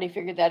y'all already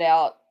figured that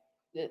out.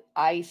 That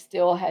I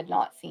still had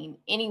not seen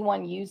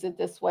anyone use it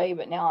this way,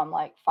 but now I'm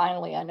like,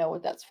 finally, I know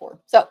what that's for.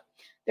 So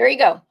there you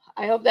go.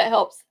 I hope that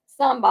helps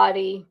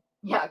somebody.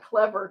 Yeah,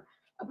 clever.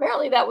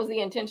 Apparently that was the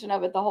intention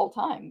of it the whole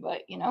time,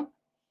 but you know.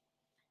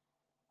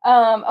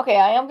 Okay,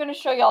 I am going to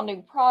show y'all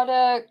new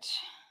product.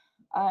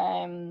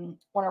 I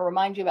want to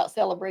remind you about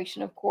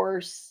Celebration, of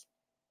course.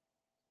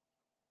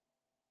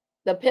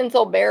 The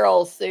pencil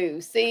barrel,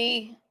 Sue.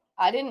 See,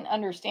 I didn't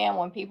understand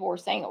when people were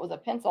saying it was a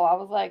pencil. I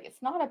was like,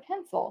 it's not a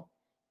pencil.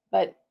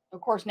 But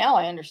of course, now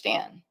I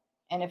understand.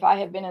 And if I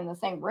had been in the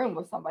same room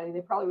with somebody, they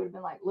probably would have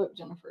been like, look,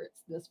 Jennifer,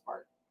 it's this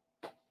part.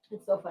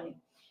 It's so funny.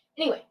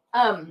 Anyway,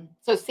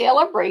 so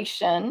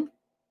Celebration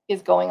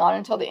is going on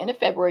until the end of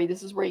February.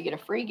 This is where you get a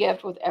free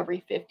gift with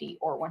every $50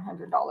 or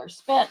 $100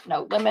 spent.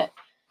 No limit.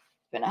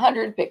 Spend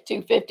 100, pick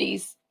two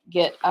 50s,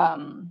 get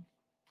one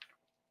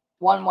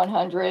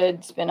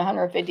 100, spend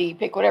 150,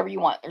 pick whatever you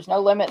want. There's no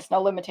limits, no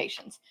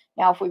limitations.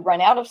 Now, if we run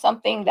out of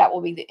something, that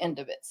will be the end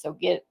of it. So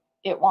get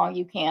it while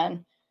you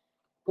can,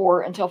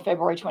 or until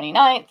February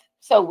 29th.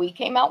 So we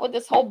came out with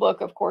this whole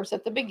book, of course,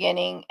 at the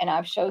beginning, and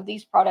I've showed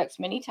these products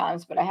many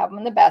times, but I have them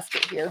in the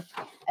basket here.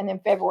 And then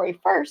February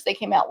 1st, they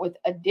came out with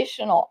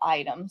additional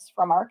items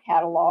from our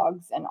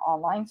catalogs and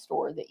online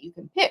store that you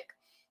can pick.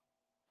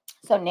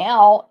 So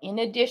now, in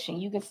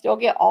addition, you can still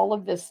get all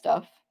of this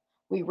stuff.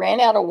 We ran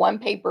out of one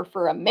paper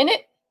for a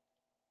minute,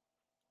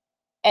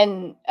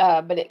 and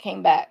but it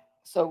came back.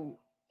 So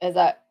as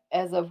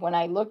of when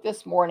I looked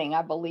this morning,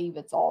 I believe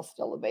it's all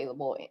still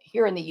available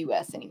here in the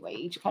US anyway.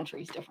 Each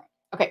country is different.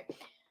 Okay.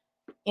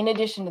 In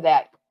addition to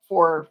that,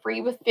 for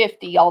free with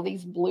 50, all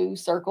these blue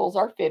circles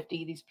are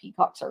 50, these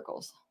peacock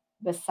circles.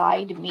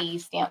 Beside Me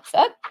stamp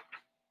set.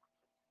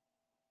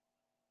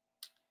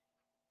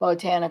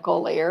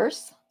 Botanical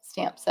Layers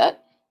stamp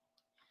set.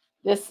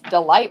 This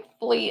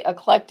Delightfully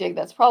Eclectic,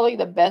 that's probably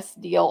the best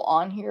deal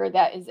on here.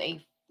 That is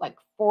a like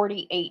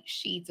 48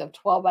 sheets of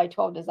 12 by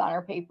 12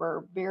 designer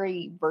paper.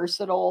 Very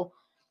versatile.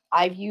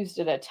 I've used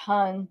it a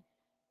ton,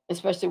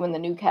 especially when the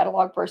new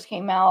catalog first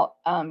came out.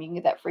 You can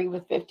get that free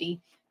with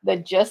 50. The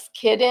Just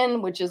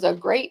Kiddin', which is a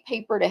great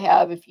paper to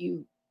have if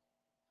you,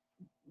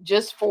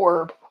 just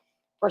for,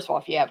 first of all,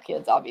 if you have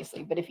kids,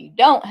 obviously, but if you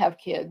don't have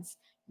kids,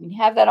 you can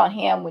have that on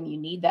hand when you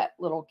need that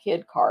little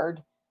kid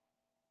card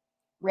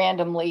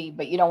randomly,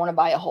 but you don't want to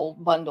buy a whole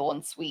bundle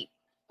and suite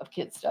of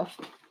kid stuff.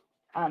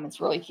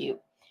 It's really cute.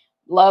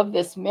 Love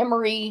this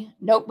memory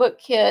notebook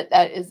kit.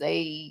 That is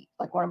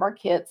like one of our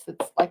kits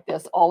that's like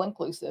this, all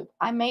inclusive.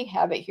 I may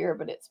have it here,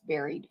 but it's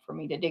buried for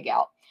me to dig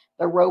out.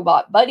 The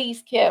Robot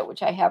Buddies kit,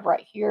 which I have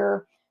right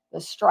here. The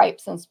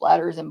Stripes and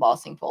Splatters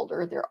embossing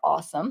folder. They're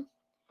awesome.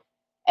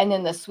 And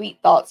then the Sweet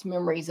Thoughts,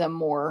 Memories, and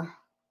More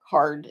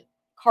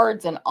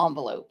cards and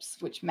envelopes,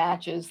 which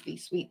matches the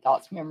Sweet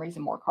Thoughts, Memories,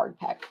 and More card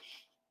pack.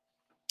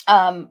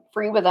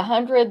 Free with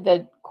 100,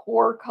 the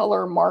core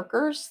color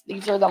markers.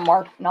 These are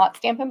the not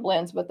Stampin'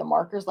 Blends, but the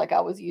markers, like I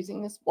was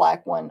using this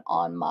black one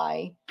on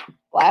my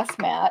glass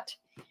mat.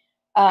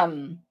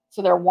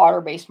 So they're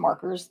water-based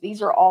markers.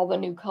 These are all the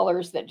new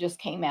colors that just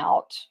came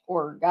out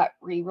or got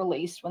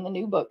re-released when the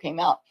new book came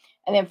out.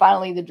 And then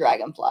finally, the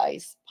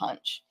Dragonflies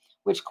punch,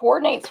 which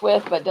coordinates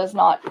with but does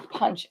not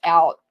punch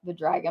out the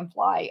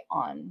dragonfly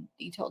on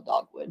detailed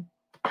dogwood.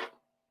 So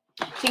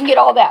you can get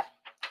all that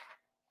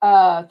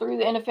through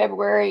the end of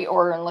February,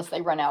 or unless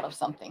they run out of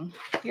something.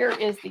 Here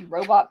is the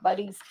Robot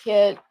Buddies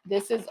kit.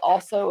 This is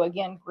also,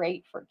 again,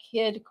 great for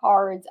kid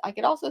cards. I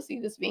could also see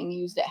this being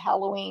used at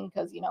Halloween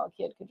because, you know, a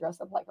kid could dress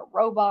up like a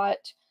robot.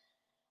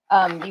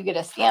 You get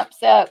a stamp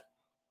set. 1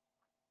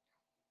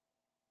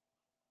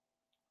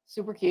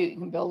 Super cute. You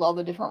can build all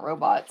the different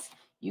robots.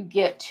 You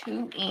get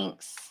 2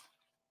 inks,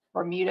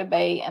 Bermuda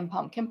Bay and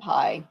Pumpkin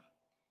Pie.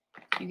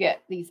 You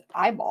get these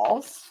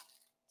eyeballs,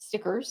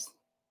 stickers,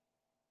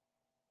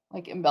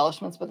 like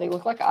embellishments, but they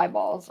look like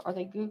eyeballs. Are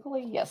they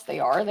googly? Yes, they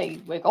are.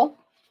 They wiggle.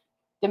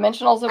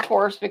 Dimensionals, of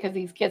course, because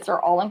these kits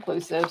are all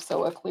inclusive.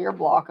 So a clear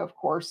block, of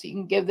course. You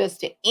can give this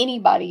to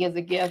anybody as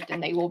a gift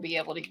and they will be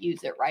able to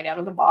use it right out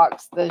of the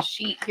box. The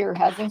sheet here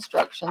has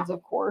instructions,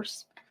 of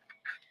course.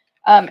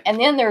 And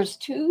then there's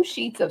 2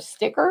 sheets of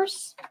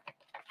stickers.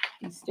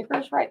 These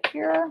stickers right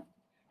here.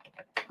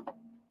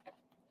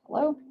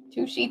 Hello?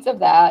 2 sheets of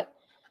that.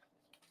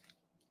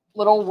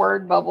 Little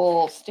word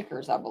bubble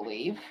stickers, I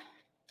believe.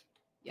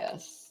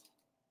 Yes.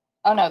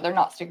 Oh, no, they're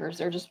not stickers.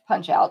 They're just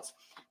punch outs.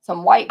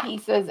 Some white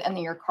pieces, and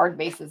then your card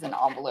bases and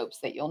envelopes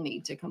that you'll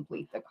need to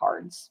complete the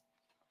cards.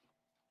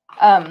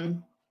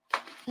 You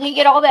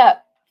get all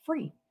that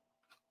free.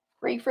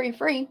 Free, free,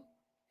 free.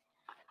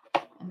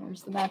 And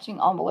there's the matching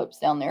envelopes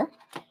down there.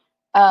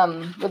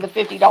 With a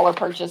 $50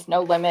 purchase,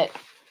 no limit.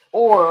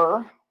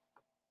 Or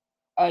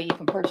you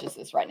can purchase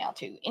this right now,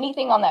 too.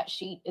 Anything on that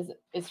sheet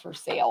is for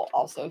sale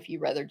also, if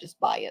you'd rather just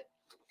buy it.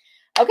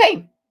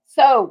 Okay.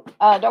 So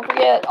don't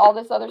forget all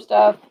this other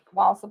stuff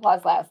while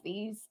supplies last.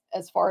 These,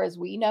 as far as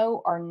we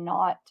know, are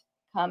not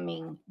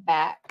coming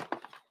back.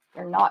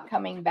 They're not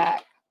coming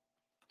back.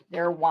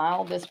 They're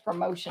while this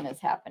promotion is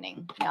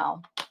happening.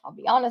 Now, I'll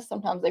be honest,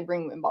 sometimes they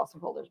bring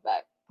embossing folders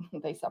back.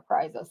 They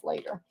surprise us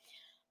later.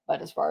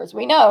 But as far as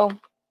we know,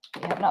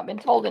 we have not been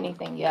told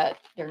anything yet.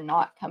 They're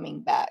not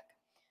coming back.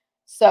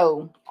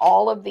 So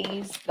all of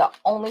these, the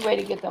only way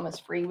to get them is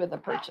free with a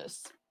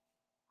purchase.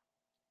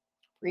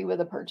 Free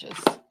with a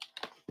purchase.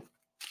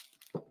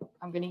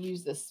 I'm going to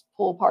use this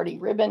pool party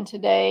ribbon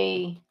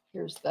today.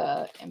 Here's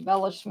the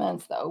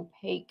embellishments, the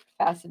opaque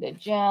faceted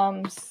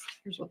gems.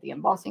 Here's what the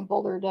embossing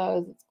folder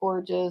does. It's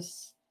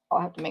gorgeous.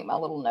 I'll have to make my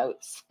little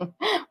notes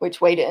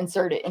which way to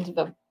insert it into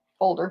the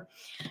folder.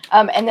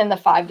 And then the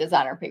 5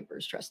 designer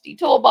papers, Trusty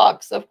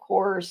toolbox, of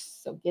course.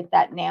 So get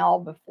that now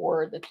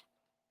before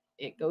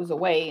it goes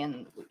away,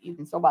 and you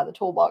can still buy the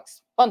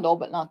toolbox bundle,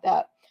 but not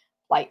that.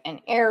 Light and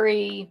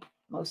airy,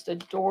 most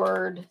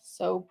adored,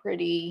 so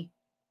pretty.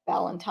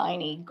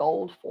 Valentine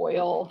gold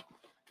foil,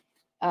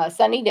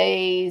 sunny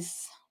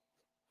days,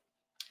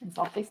 and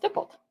softly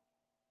stippled.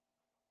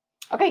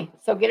 Okay,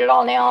 so get it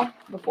all now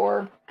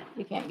before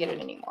you can't get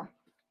it anymore,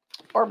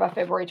 or by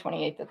February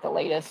 28th at the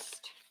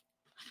latest.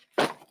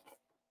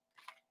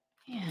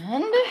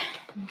 And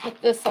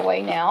put this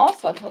away now.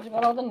 So I told you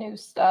about all the new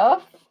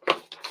stuff.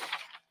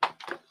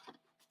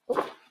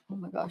 Oh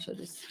my gosh, I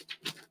just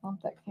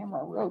bumped that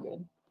camera real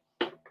good.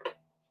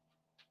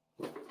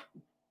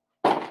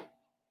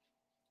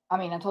 I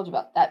mean, I told you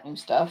about that new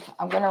stuff.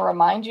 I'm going to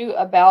remind you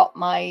about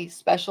my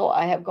special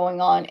I have going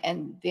on,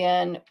 and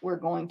then we're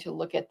going to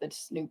look at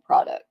this new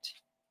product.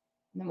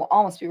 And then we'll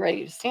almost be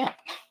ready to stamp.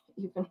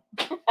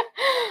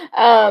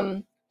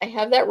 I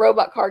have that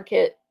robot card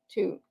kit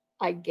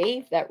I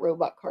gave that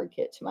robot card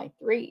kit to my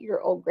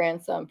 3-year-old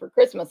grandson for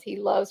Christmas. He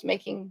loves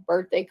making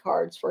birthday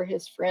cards for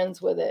his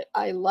friends with it.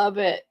 I love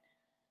it.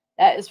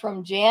 That is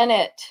from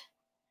Janet.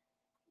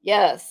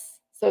 Yes.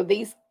 So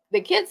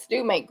the kids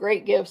do make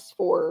great gifts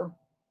for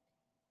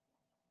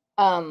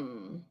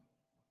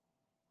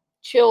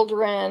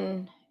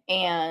children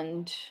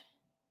and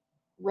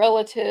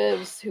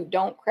relatives who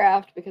don't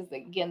craft, because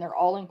again, they're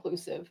all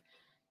inclusive.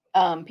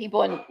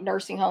 People in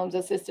nursing homes,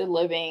 assisted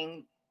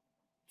living,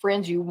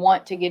 friends you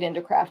want to get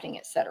into crafting,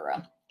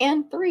 etc.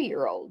 And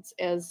 3-year-olds,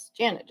 as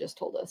Janet just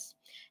told us.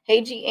 Hey,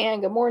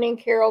 G-Ann, good morning.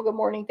 Carol, good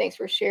morning. Thanks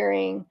for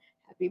sharing.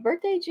 Happy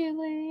birthday,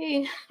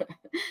 Julie.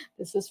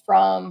 This is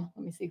from,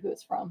 let me see who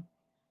it's from.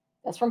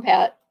 That's from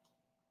Pat.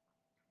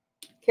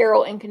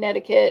 Carol in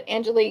Connecticut.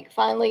 Angelique,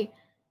 finally,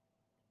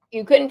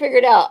 you couldn't figure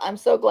it out. I'm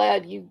so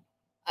glad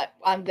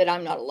that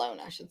I'm not alone,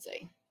 I should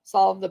say.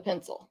 Solve the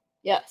pencil.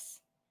 Yes.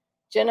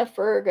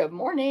 Jennifer, good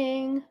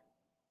morning.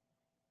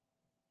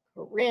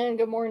 Corinne,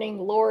 good morning.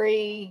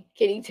 Lori,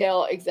 Kitty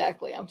Tail,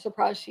 exactly. I'm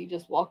surprised she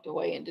just walked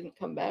away and didn't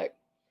come back.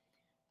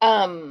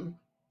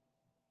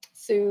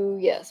 Sue,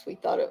 yes, you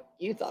thought it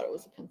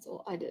was a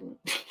pencil. I didn't.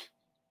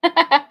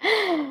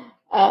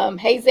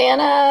 Hey,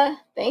 Xana,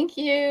 thank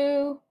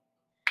you.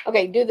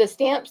 Okay, do the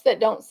stamps that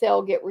don't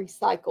sell get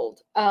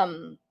recycled?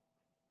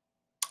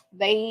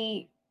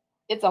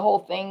 It's a whole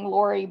thing,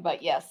 Lori,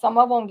 but yes, some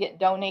of them get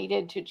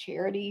donated to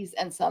charities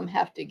and some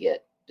have to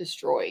get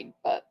destroyed,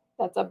 but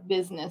that's a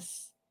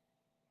business.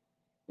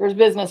 There's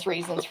business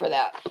reasons for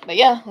that. But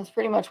yeah, that's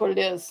pretty much what it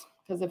is.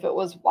 Because if it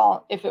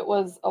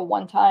was a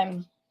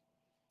one-time,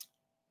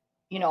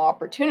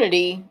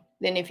 opportunity,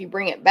 then if you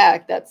bring it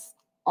back, that's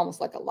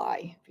almost like a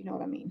lie, if you know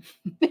what I mean.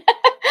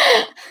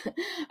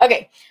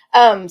 Okay.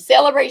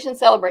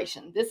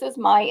 Celebration. This is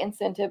my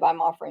incentive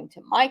I'm offering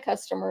to my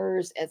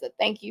customers as a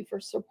thank you for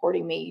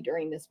supporting me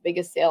during this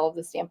biggest sale of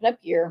the Stampin' Up!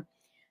 Year.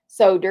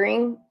 So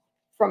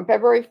from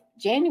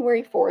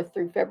January 4th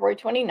through February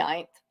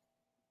 29th,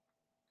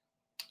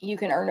 you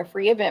can earn a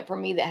free event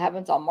from me that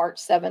happens on March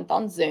 7th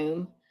on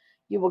Zoom.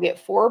 You will get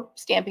 4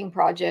 stamping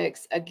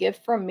projects, a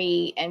gift from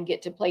me, and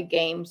get to play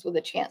games with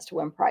a chance to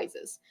win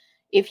prizes.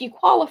 If you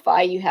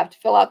qualify, you have to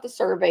fill out the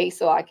survey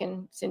so I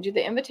can send you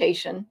the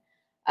invitation.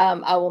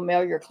 I will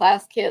mail your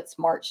class kits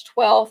March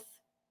 12th.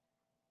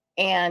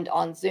 And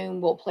on Zoom,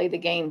 we'll play the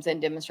games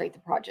and demonstrate the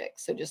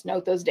projects. So just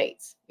note those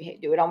dates. We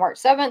do it on March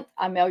 7th.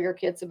 I mail your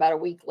kits about a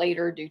week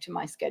later due to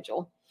my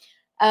schedule.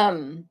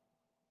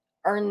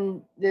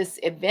 Earn this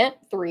event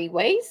 3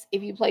 ways.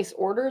 If you place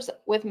orders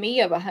with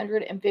me of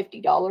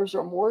 $150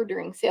 or more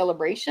during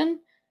celebration,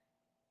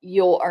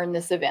 you'll earn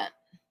this event.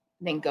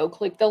 Then go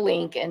click the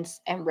link and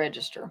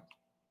register.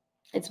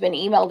 It's been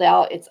emailed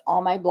out. It's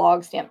on my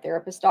blog,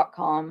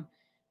 stamptherapist.com,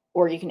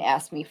 or you can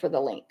ask me for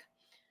the link.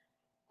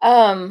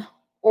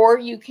 Or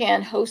you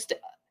can host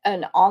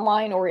an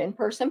online or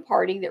in-person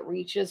party that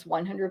reaches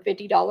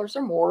 $150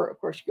 or more. Of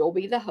course, you'll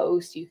be the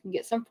host. You can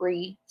get some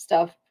free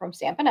stuff from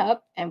Stampin'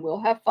 Up, and we'll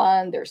have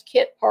fun. There's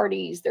kit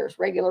parties, there's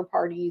regular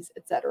parties,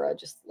 etc.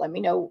 Just let me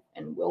know,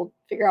 and we'll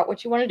figure out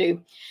what you want to do.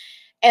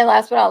 And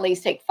last but not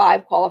least, take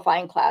 5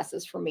 qualifying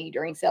classes from me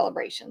during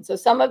celebration. So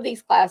some of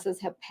these classes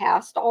have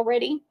passed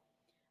already.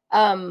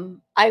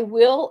 I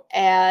will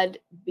add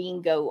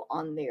bingo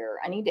on there.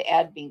 I need to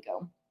add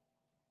bingo.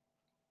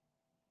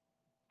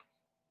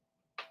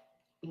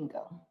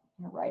 Bingo.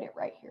 I'm going to write it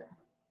right here.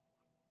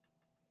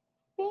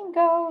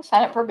 Bingo.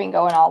 Sign up for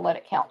bingo and I'll let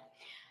it count.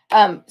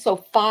 So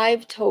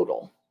 5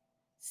 total.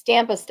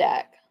 Stamp a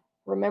stack.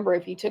 Remember,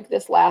 if you took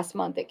this last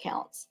month, it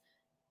counts.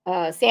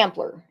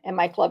 Sampler and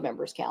my club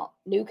members count.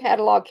 New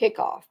catalog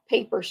kickoff.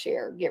 Paper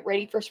share. Get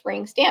ready for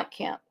spring stamp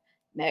camp.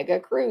 Mega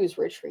cruise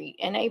retreat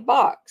in a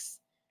box.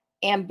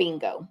 And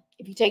bingo.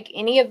 If you take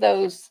any of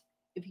those,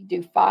 if you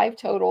do 5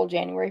 total,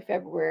 January,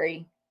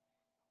 February,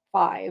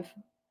 5,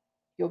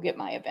 you'll get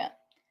my event.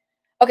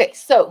 Okay,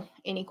 so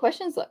any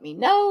questions, let me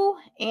know.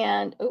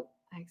 And, oh,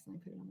 I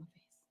accidentally put it on my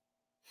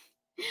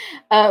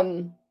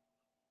face.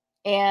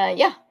 And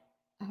yeah,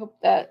 I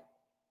hope that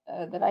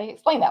that I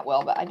explained that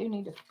well, but I do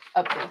need to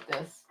update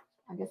this.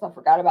 I guess I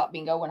forgot about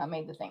bingo when I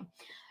made the thing.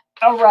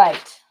 All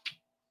right,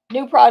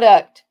 new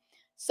product.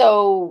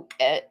 So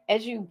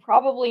as you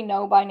probably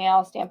know by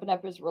now, Stampin'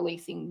 Up! Is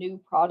releasing new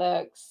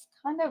products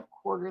kind of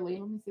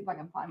quarterly. Let me see if I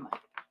can find my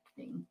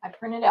thing. I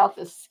printed out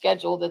this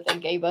schedule that they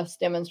gave us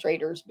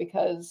demonstrators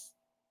because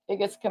it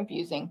gets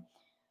confusing.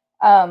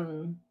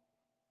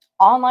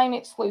 Online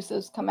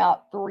exclusives come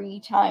out 3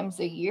 times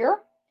a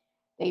year.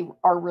 They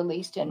are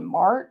released in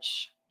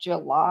March,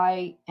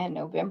 July, and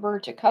November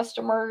to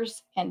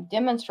customers, and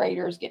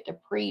demonstrators get to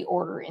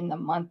pre-order in the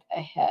month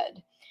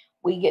ahead.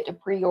 We get to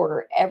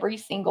pre-order every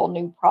single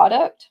new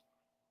product,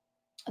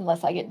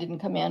 unless it didn't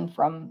come in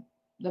from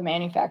the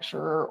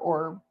manufacturer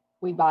or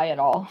we buy it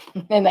all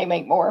and they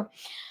make more.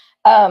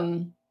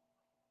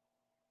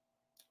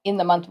 In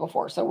the month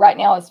before. So right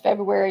now it's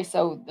February,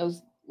 so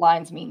those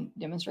lines mean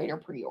demonstrator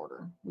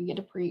pre-order. We get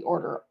to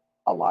pre-order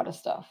a lot of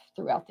stuff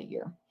throughout the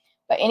year.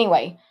 But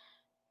anyway,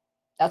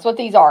 that's what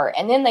these are.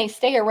 And then they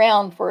stay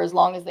around for as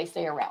long as they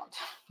stay around.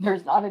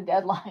 There's not a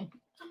deadline.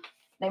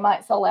 They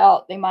might sell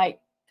out, they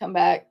might come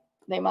back,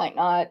 they might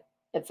not,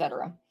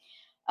 etc.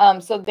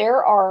 So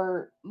there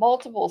are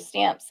multiple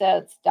stamp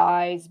sets,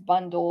 dies,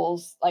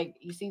 bundles. Like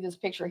you see this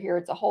picture here,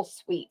 it's a whole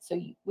suite.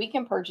 So we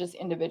can purchase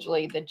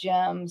individually the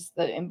gems,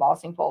 the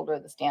embossing folder,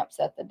 the stamp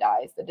set, the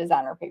dies, the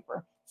designer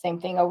paper. Same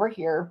thing over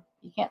here.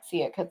 You can't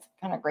see it because it's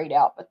kind of grayed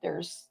out, but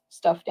there's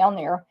stuff down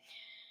there.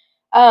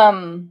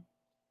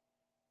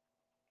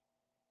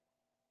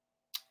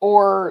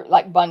 Or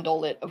like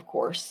bundle it, of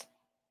course.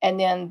 And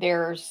then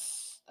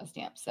there's a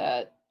stamp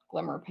set,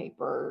 glimmer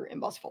paper,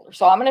 emboss folder.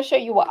 So I'm going to show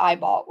you what I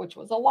bought, which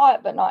was a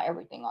lot, but not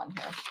everything on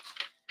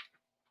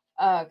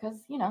here. Because,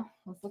 you know,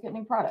 let's look at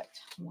new product.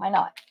 Why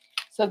not?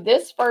 So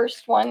this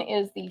first one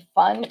is the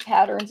Fun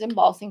Patterns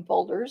embossing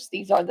folders.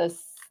 These are the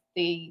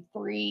 3,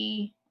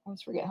 I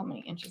always forget how many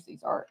inches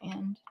these are.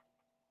 And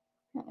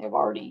I've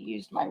already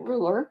used my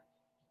ruler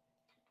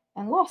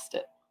and lost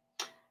it.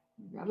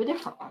 Grab a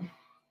different one.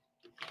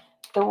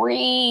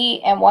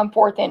 3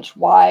 1/4 inch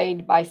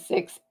wide by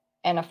 6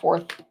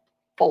 1/4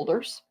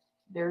 folders.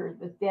 They're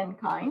the thin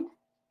kind.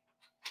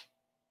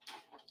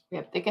 We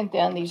have thick and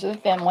thin. These are the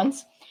thin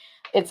ones.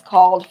 It's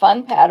called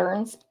Fun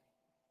Patterns.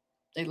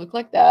 They look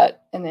like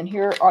that. And then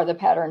here are the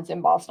patterns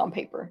embossed on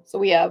paper. So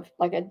we have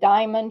like a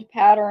diamond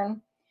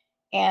pattern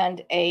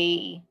and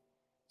a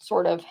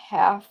sort of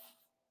half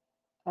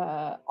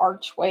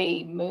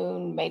archway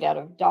moon made out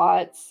of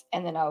dots,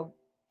 and then a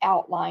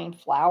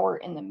outlined flower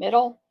in the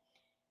middle.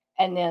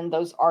 And then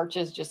those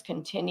arches just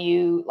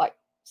continue like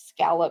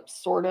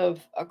scallops sort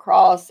of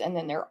across, and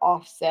then they're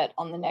offset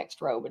on the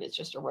next row, but it's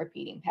just a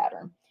repeating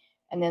pattern.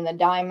 And then the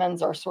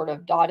diamonds are sort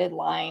of dotted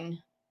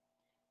line,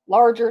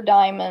 larger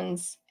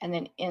diamonds, and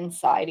then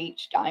inside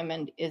each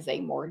diamond is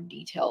a more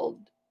detailed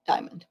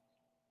diamond.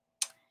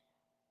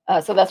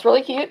 So that's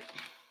really cute.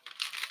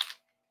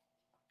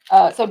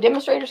 So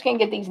demonstrators can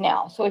get these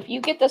now. So if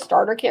you get the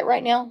starter kit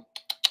right now,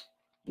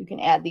 you can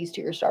add these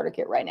to your starter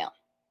kit right now.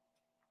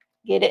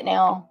 Get it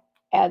now,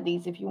 add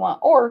these if you want,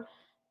 or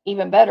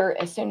even better,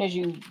 as soon as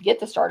you get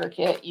the starter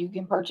kit, you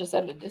can purchase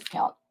at a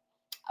discount.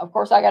 Of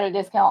course, I got a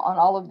discount on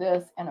all of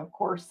this. And of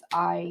course,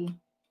 I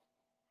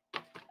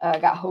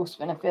got host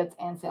benefits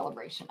and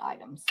celebration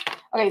items.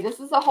 Okay, this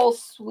is a whole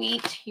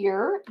suite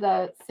here.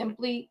 The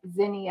Simply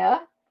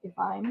Zinnia, if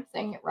I'm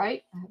saying it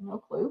right. I have no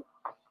clue.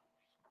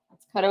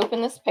 Let's cut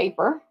open this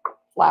paper.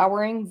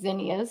 Flowering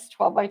Zinnias,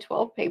 12 by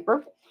 12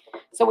 paper.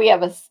 So we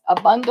have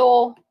a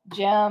bundle,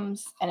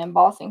 gems, an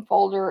embossing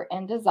folder,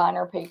 and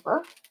designer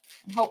paper.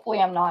 And hopefully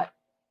I'm not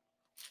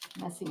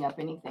messing up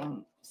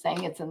anything,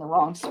 saying it's in the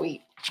wrong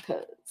suite,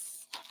 because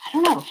I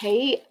don't know.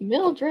 Hey,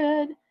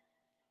 Mildred.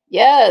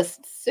 Yes,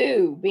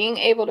 Sue, being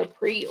able to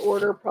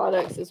pre-order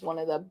products is one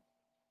of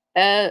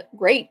the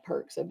great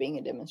perks of being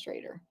a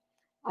demonstrator.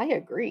 I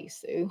agree,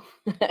 Sue.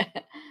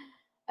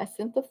 I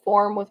sent the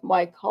form with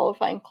my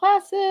qualifying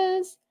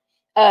classes.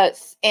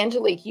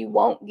 Angelique, you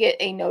won't get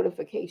a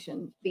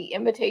notification. The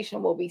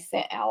invitation will be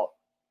sent out.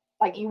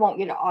 Like, you won't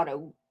get an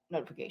auto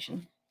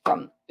notification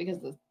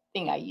because the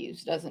thing I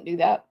use doesn't do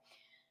that.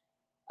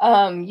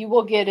 You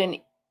will get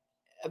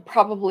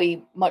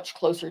probably much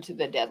closer to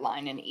the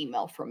deadline an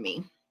email from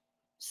me.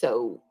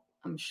 So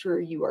I'm sure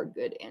you are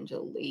good,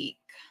 Angelique.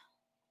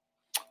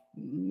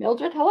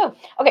 Mildred, hello.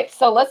 Okay,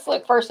 so let's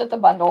look first at the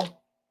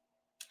bundle.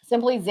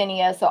 Simply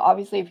Zinnia. So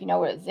obviously, if you know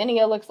what a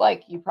zinnia looks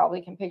like, you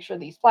probably can picture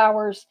these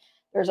flowers.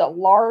 There's a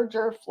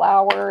larger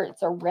flower.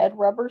 It's a red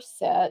rubber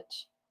set.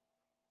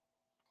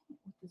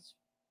 This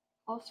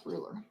floss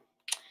ruler.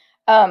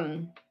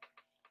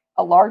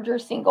 A larger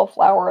single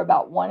flower,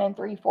 about 1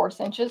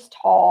 3/4 inches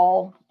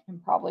tall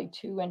and probably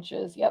 2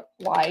 inches,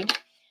 wide.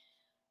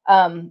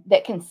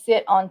 That can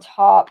sit on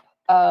top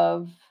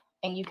of,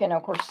 and you can,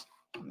 of course,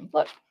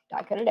 look,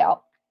 die cut it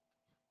out.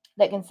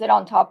 That can sit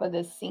on top of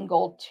this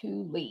single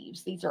 2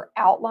 leaves. These are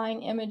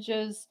outline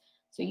images,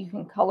 so you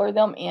can color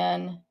them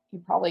in. You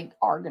probably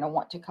are going to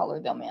want to color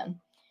them in.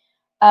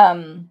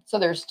 So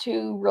there's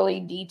 2 really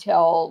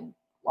detailed,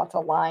 lots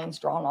of lines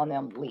drawn on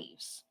them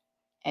leaves,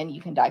 and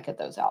you can die cut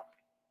those out.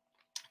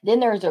 Then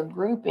there's a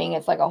grouping.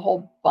 It's like a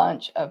whole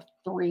bunch of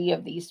 3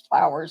 of these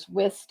flowers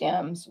with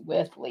stems,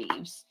 with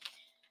leaves.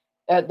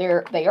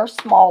 They are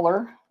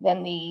smaller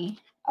than the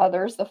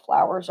others. The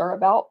flowers are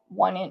about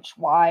 1 inch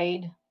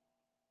wide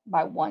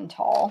by 1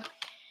 tall.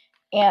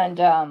 And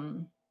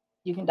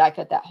you can die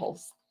cut that whole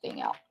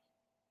thing out.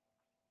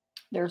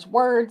 There's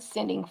words,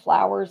 sending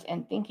flowers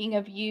and thinking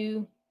of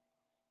you.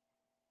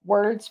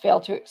 Words fail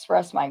to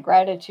express my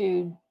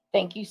gratitude.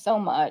 Thank you so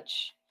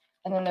much.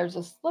 And then there's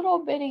this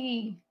little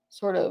bitty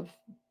sort of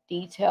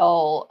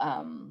detail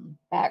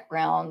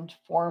background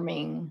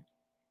forming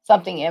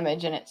something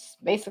image. And it's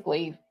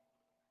basically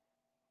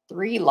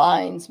 3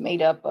 lines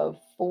made up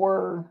of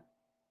 4,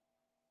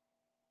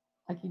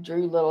 like you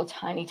drew little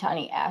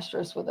tiny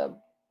asterisks with a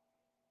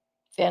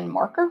thin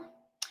marker.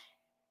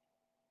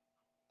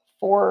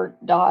 4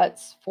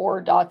 dots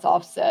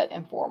offset,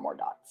 and 4 more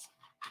dots.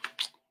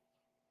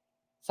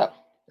 So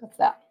that's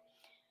that.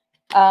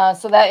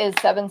 So that is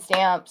 7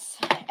 stamps.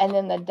 And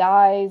then the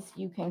dies,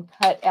 you can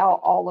cut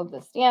out all of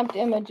the stamped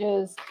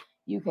images.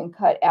 You can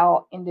cut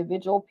out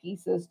individual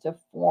pieces to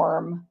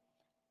form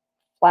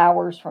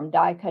flowers from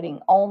die cutting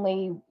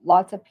only.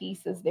 Lots of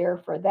pieces there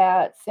for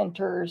that.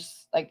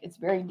 Centers, like, it's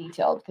very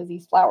detailed because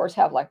these flowers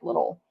have like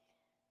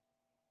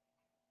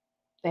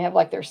they have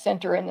like their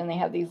center, and then they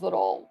have these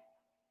little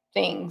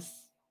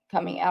things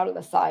coming out of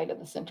the side of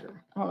the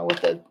center. I don't know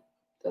what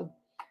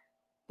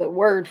the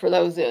word for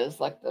those is,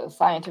 like the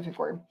scientific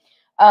word.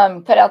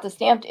 Cut out the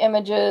stamped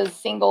images,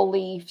 single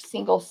leaf,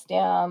 single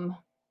stem.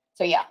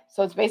 So yeah,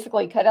 so it's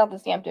basically cut out the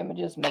stamped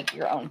images, make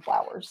your own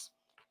flowers.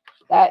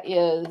 That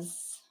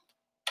is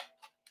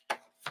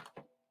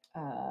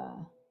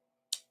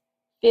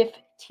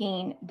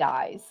 15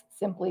 dies,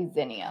 Simply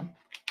Zinnia.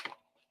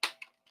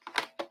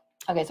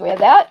 Okay, so we have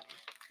that.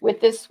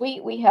 With this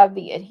suite, we have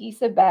the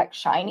adhesive back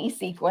shiny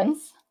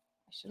sequins.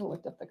 I should have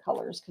looked up the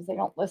colors because they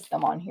don't list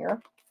them on here.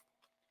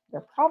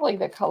 They're probably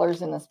the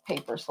colors in this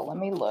paper, so let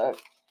me look.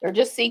 They're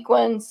just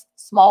sequins,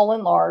 small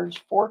and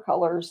large, 4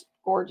 colors,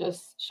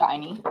 gorgeous,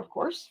 shiny, of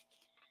course.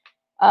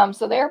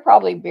 So they're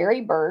probably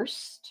Berry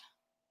Burst,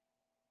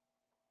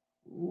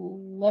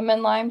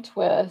 Lemon Lime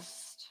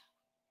Twist,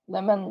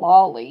 Lemon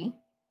Lolly,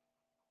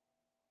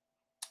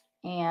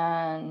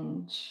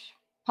 and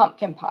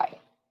Pumpkin Pie.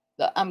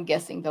 I'm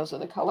guessing those are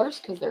the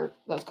colors because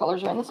those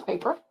colors are in this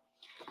paper.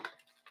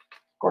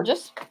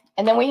 Gorgeous.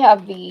 And then we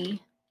have the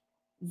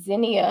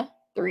Zinnia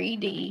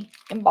 3D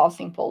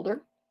embossing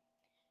folder.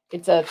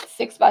 It's a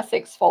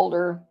 6x6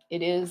 folder.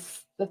 It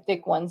is the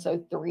thick one, so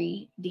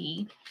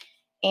 3D.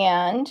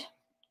 And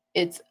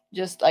it's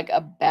just like a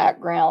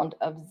background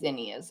of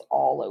zinnias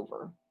all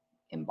over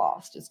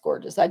embossed. It's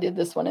gorgeous. I did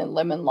this one in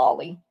Lemon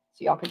Lolly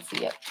so y'all could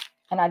see it.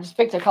 And I just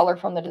picked a color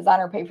from the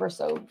designer paper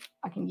so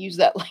I can use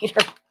that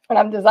later when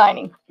I'm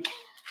designing.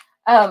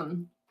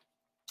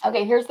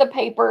 Okay, here's the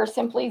paper.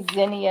 Simply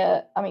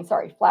Zinnia,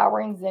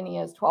 Flowering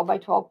Zinnias, 12 by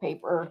 12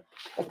 paper.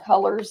 The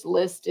colors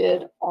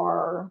listed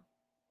are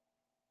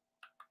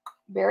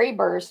Berry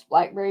Burst,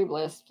 Blackberry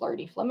Bliss,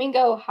 Flirty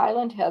Flamingo,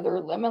 Highland Heather,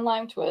 Lemon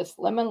Lime Twist,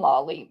 Lemon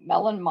Lolly,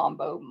 Melon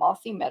Mambo,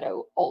 Mossy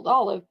Meadow, Old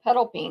Olive,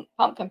 Petal Pink,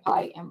 Pumpkin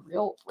Pie, and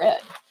Real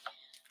Red.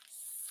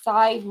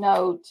 Side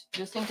note,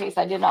 just in case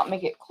I did not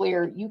make it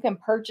clear, you can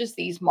purchase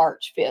these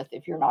March 5th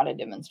if you're not a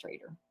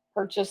demonstrator.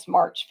 Purchase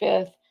March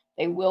 5th.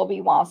 They will be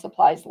while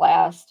supplies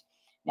last.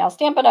 Now,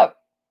 Stampin' Up!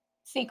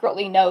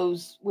 Secretly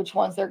knows which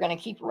ones they're going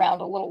to keep around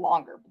a little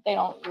longer, but they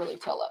don't really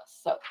tell us.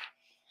 So,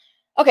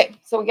 okay,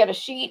 so we got a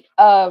sheet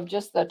of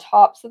just the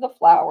tops of the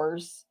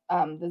flowers,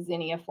 the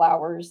zinnia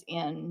flowers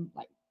in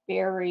like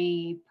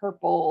berry,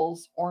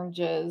 purples,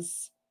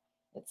 oranges,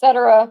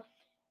 etc.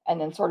 And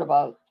then sort of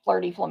a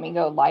Flirty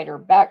Flamingo lighter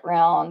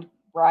background,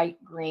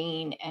 bright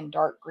green and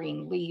dark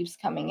green leaves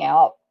coming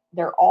out.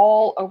 They're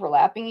all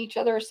overlapping each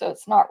other, so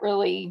it's not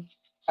really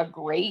a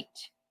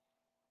great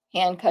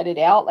hand cut it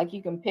out. Like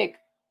you can pick,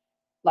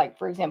 like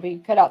for example, you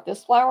cut out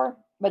this flower,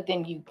 but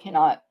then you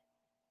cannot,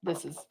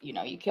 this is, you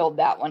know, you killed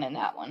that one and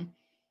that one.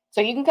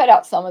 So you can cut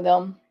out some of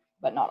them,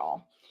 but not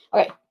all.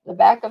 Okay, the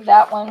back of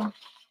that one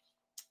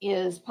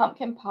is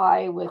pumpkin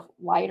pie with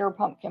lighter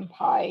pumpkin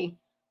pie.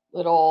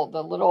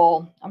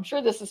 I'm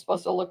sure this is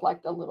supposed to look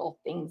like the little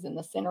things in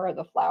the center of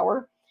the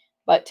flower,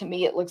 but to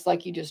me it looks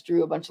like you just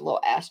drew a bunch of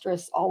little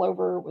asterisks all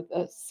over with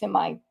a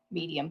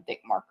semi-medium thick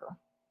marker,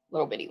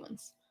 little bitty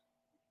ones.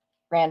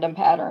 Random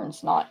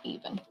patterns, not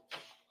even.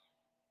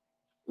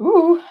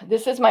 Ooh,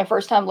 this is my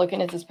first time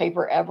looking at this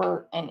paper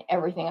ever, and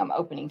everything I'm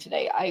opening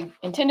today. I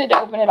intended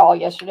to open it all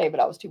yesterday, but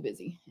I was too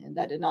busy, and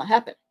that did not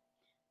happen.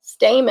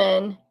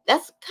 Stamen,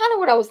 that's kind of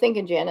what I was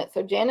thinking, Janet.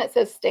 So Janet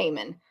says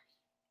stamen.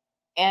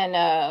 And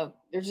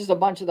there's just a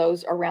bunch of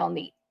those around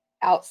the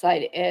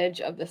outside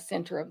edge of the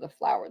center of the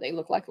flower. They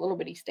look like little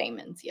bitty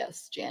stamens.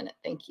 Yes, Janet,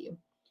 thank you.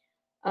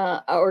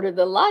 I ordered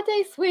the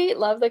latte suite.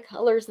 Love the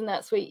colors in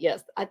that suite.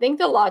 Yes, I think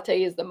the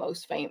latte is the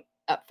most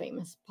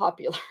famous,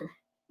 popular.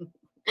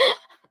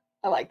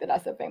 I like that I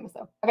said famous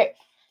though. Okay,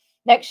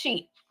 next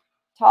sheet.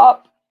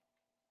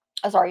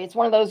 It's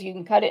one of those you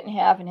can cut it in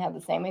half and have the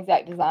same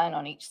exact design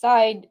on each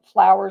side.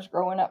 Flowers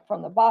growing up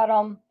from the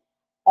bottom.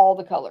 All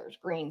the colors,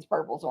 greens,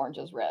 purples,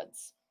 oranges,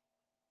 reds.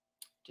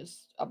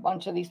 Just a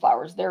bunch of these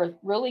flowers. They're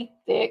really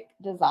thick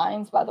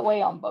designs, by the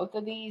way, on both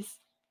of these.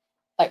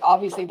 Like,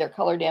 obviously, they're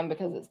colored in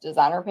because it's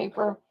designer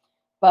paper.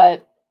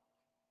 But,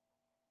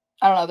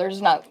 I don't know,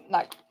 there's not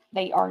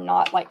they are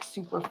not like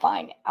super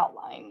fine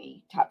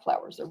outline-y type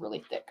flowers. They're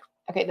really thick.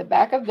 Okay, the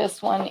back of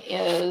this one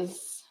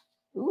is,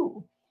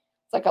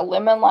 it's like a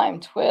lemon lime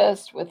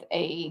twist with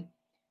a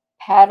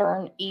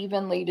pattern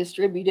evenly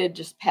distributed,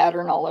 just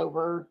pattern all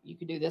over. You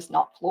could do this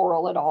not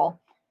floral at all.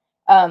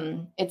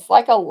 It's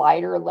like a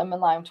lighter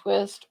lemon lime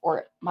twist, or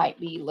it might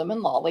be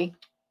lemon lolly,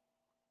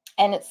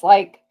 and it's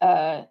like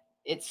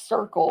it's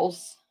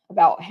circles,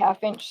 about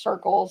 1/2-inch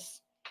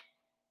circles,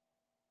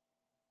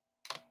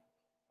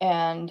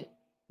 and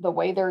the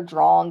way they're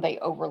drawn, they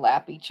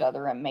overlap each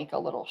other and make a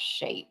little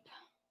shape.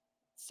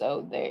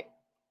 So they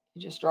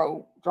just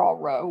draw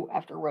row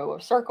after row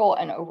of circle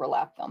and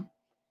overlap them.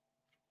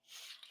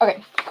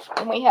 Okay,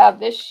 then we have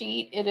this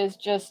sheet. It is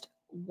just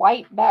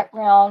white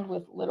background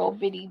with little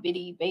bitty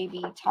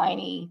baby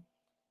tiny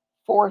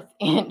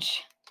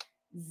 1/4-inch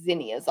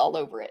zinnias all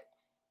over it.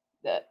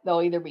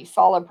 They'll either be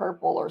solid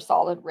purple or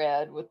solid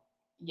red with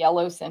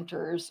yellow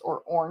centers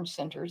or orange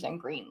centers and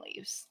green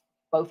leaves.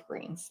 Both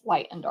greens,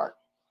 light and dark.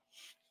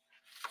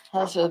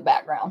 That's just the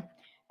background.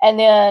 And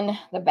then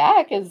the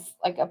back is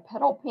like a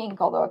petal pink,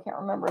 although I can't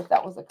remember if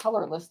that was a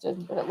color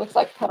listed, but it looks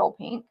like petal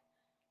pink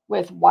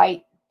with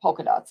white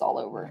polka dots all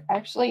over.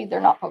 Actually, they're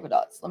not polka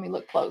dots. Let me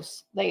look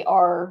close. They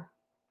are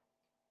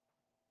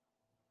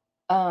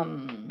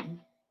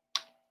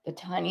the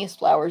tiniest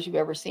flowers you've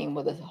ever seen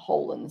with a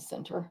hole in the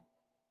center,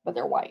 but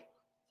they're white.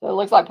 So it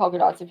looks like polka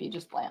dots if you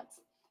just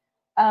glance.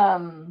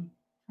 I'm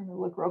gonna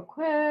look real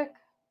quick.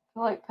 I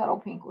feel like petal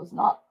pink was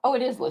not. Oh,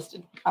 it is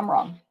listed. I'm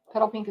wrong.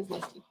 Petal pink is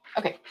listed.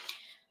 Okay.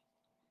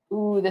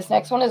 Ooh, this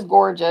next one is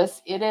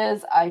gorgeous. It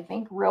is, I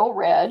think, real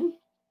red.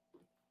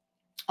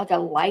 Like a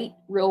light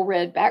real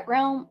red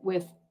background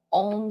with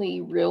only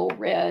real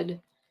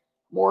red,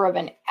 more of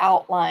an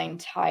outline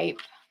type.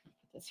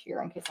 Put this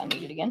here in case I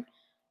need it again,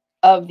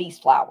 of these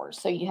flowers.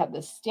 So you have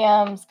the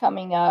stems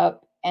coming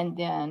up and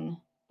then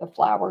the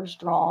flowers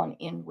drawn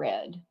in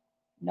red.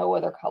 No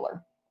other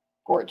color.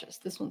 Gorgeous.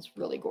 This one's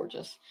really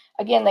gorgeous.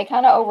 Again, they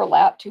kind of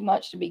overlap too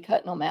much to be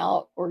cutting them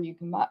out, or you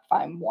can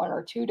find 1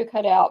 or 2 to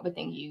cut out, but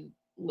then you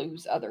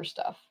lose other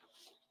stuff.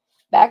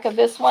 Back of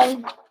this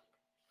one,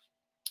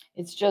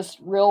 it's just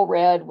real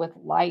red with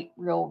light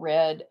real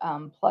red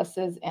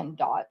pluses and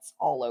dots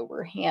all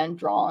over, hand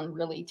drawn,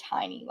 really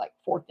tiny, like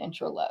 1/4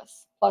 inch or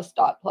less. Plus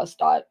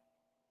dot,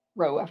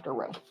 row after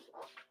row.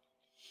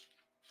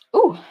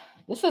 Ooh,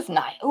 this is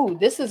nice. Ooh,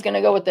 this is going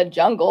to go with the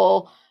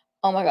jungle.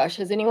 Oh my gosh,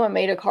 has anyone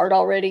made a card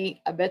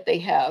already? I bet they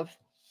have.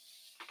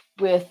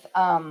 With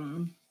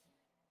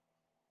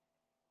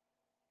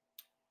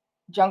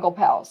Jungle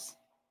Pals.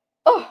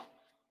 Oh,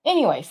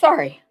 anyway,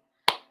 sorry.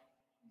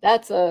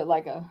 That's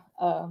like a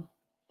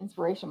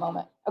inspiration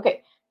moment.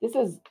 Okay, this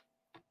is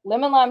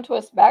lemon lime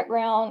twist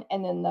background,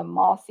 and then the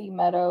mossy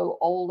meadow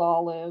old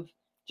olive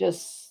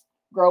just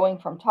growing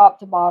from top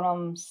to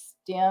bottom,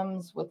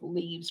 stems with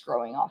leaves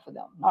growing off of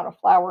them. Not a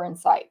flower in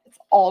sight. It's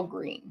all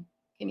green.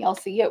 Can y'all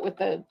see it with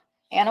the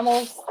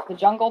animals, the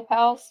jungle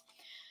pals?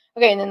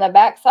 Okay, and then the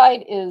back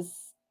side is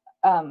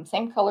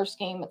same color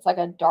scheme. It's like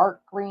a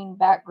dark green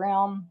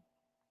background,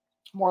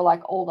 more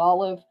like old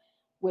olive,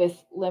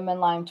 with lemon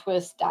lime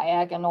twist,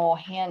 diagonal,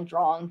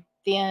 hand-drawn,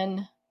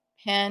 thin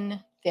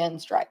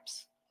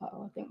stripes.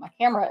 Oh, I think my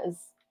camera is,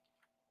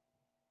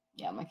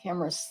 yeah, my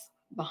camera's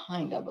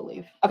behind, I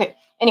believe. Okay,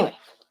 anyway,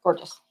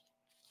 gorgeous.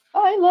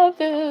 I love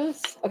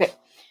this. Okay,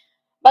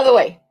 by the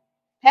way,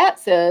 Pat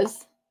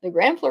says the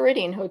Grand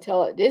Floridian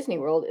Hotel at Disney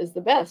World is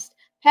the best.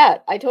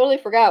 Pat, I totally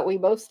forgot we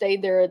both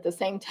stayed there at the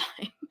same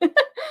time.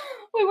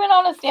 We went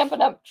on a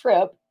Stampin' Up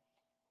trip,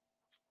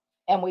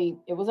 and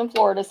it was in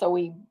Florida, so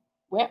we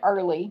went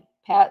early.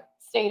 Pat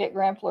stayed at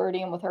Grand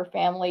Floridian with her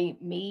family.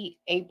 Me,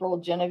 April,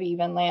 Genevieve,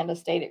 and Landa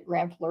stayed at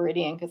Grand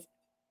Floridian because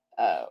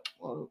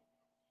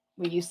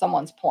we used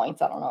someone's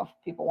points. I don't know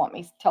if people want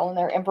me telling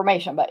their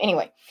information, but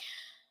anyway.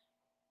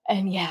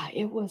 And yeah,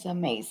 it was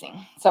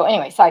amazing. So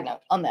anyway, side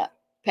note on that.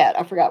 Pat,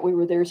 I forgot we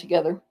were there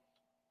together.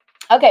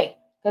 Okay,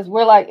 because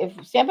we're like,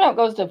 if Stampin' Up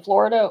goes to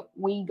Florida,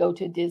 we go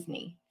to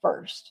Disney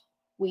first.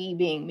 We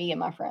being me and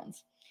my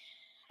friends.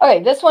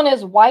 Okay, this one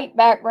is white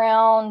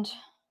background,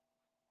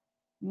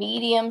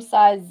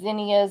 medium-sized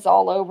zinnias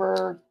all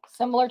over,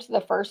 similar to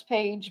the first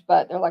page,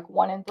 but they're like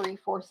 1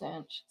 3/4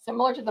 inch.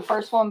 Similar to the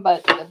first one,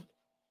 but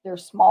they're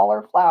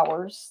smaller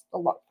flowers.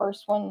 The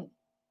first one,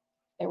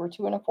 they were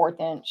 2 1/4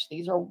 inch.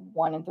 These are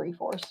 1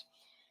 3/4.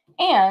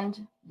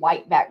 And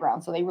white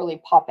background, so they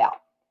really pop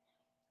out.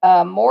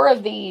 More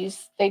of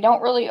these, they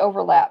don't really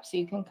overlap, so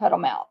you can cut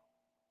them out.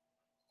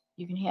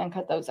 You can hand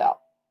cut those out.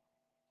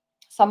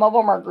 Some of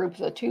them are groups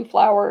of 2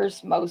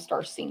 flowers. Most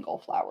are single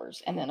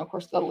flowers. And then, of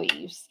course, the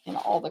leaves in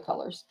all the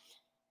colors.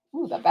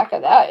 Ooh, the back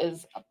of that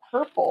is a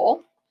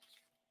purple.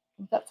 I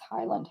think that's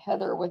Highland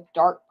Heather with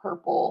dark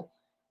purple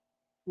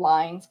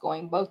lines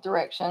going both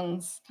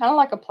directions. Kind of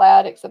like a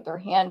plaid, except they're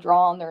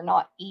hand-drawn. They're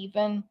not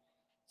even,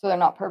 so they're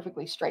not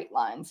perfectly straight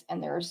lines.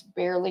 And there's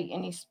barely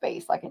any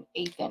space, like an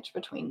 1/8 inch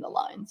between the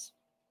lines.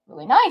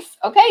 Really nice.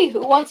 Okay,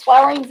 who wants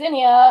flowering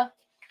zinnia?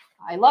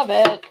 I love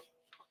it.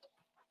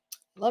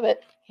 Love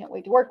it. Can't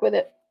wait to work with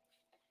it.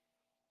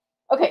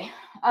 Okay,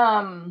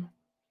 so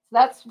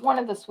that's one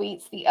of the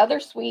suites. The other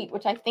suite,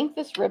 which I think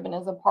this ribbon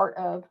is a part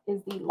of,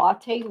 is the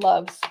Latte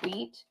Love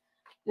suite.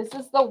 This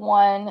is the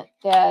one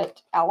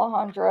that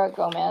Alejandra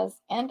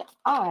Gomez and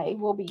I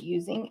will be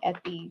using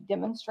at the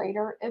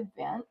demonstrator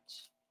event.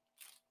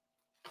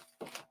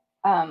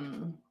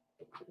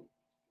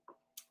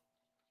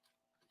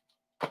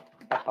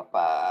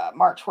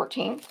 March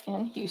 14th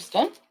in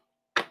Houston.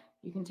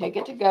 You can take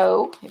it to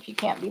go if you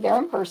can't be there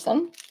in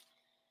person.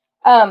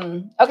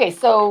 Okay,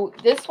 so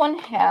this one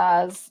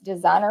has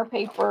designer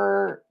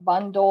paper,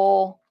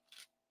 bundle,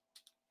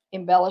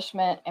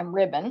 embellishment, and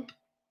ribbon.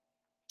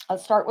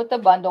 Let's start with the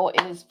bundle.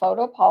 It is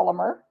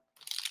photopolymer.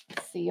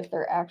 Let's see if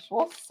they're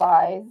actual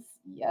size.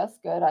 Yes,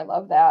 good. I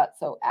love that.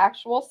 So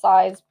actual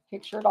size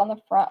pictured on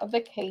the front of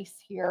the case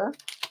here.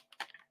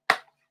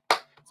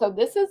 So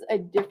this is a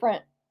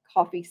different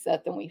coffee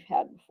set than we've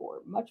had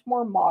before. Much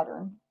more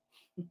modern.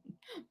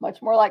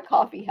 Much more like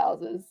coffee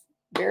houses.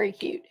 Very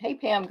cute. Hey,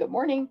 Pam. Good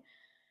morning.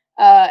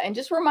 And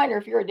just a reminder,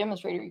 if you're a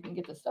demonstrator, you can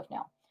get this stuff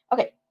now.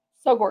 Okay,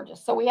 so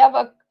gorgeous. So we have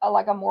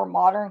a more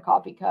modern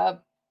coffee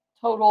cup,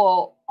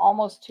 total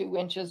almost 2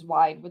 inches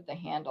wide with the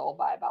handle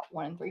by about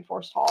 1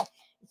 3/4 tall.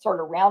 It's sort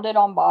of rounded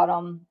on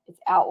bottom. It's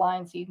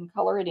outlined so you can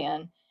color it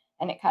in,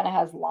 and it kind of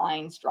has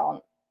lines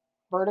drawn,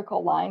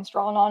 vertical lines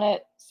drawn on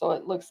it, so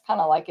it looks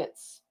kind of like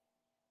it's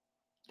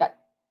got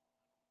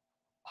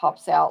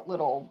pops out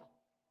little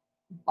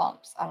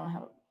bumps. I don't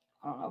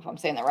know if I'm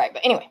saying that right,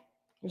 but anyway,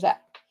 there's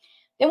that.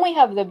 Then we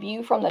have the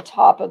view from the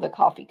top of the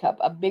coffee cup,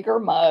 a bigger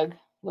mug,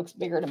 looks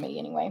bigger to me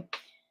anyway.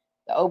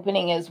 The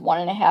opening is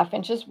 1 1/2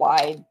 inches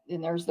wide,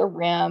 and there's the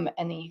rim,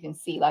 and then you can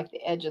see like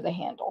the edge of the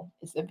handle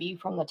is the view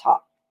from the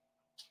top.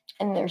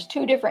 And there's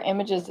 2 different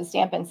images to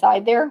stamp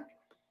inside there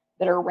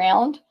that are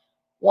round.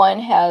 One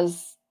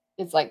has,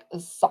 it's like a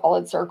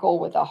solid circle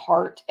with a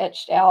heart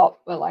etched out,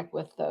 but like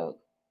with the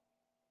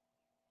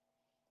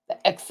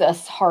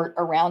excess heart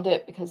around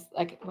it, because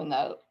like when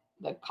the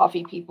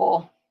coffee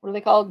people, what are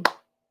they called?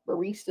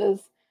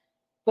 Baristas,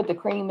 put the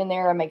cream in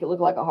there and make it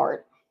look like a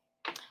heart,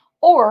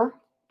 or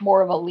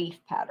more of a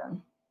leaf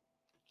pattern.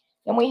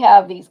 Then we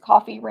have these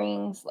coffee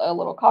rings, a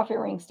little coffee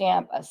ring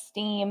stamp, a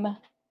steam,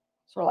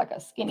 sort of like a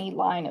skinny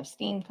line of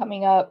steam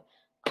coming up,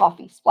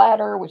 coffee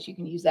splatter, which you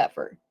can use that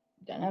for,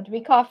 doesn't have to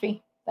be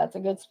coffee. That's a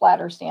good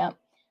splatter stamp.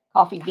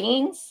 Coffee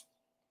beans.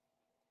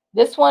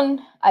 This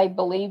one, I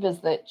believe,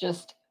 is that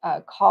just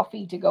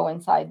coffee to go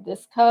inside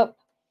this cup,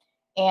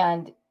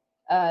 and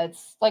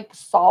it's like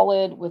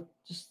solid with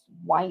just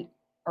white,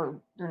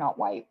 or they're not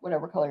white,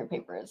 whatever color your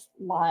paper is,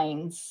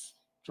 lines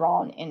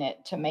drawn in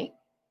it to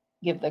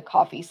give the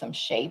coffee some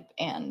shape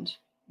and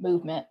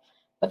movement,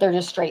 but they're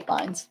just straight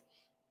lines.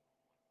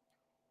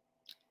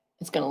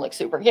 It's going to look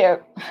super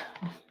cute.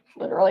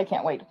 Literally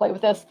can't wait to play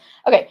with this.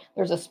 Okay,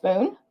 there's a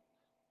spoon,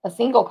 a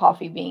single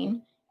coffee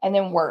bean, and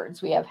then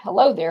words. We have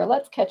hello there.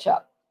 Let's catch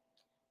up.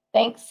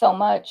 Thanks so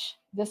much.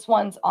 This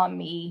one's on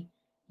me.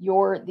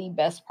 You're the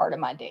best part of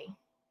my day.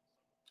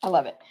 I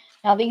love it.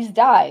 Now these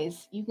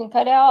dies, you can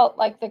cut out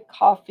like the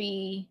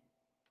coffee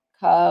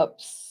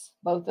cups,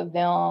 both of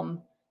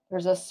them.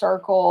 There's a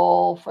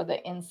circle for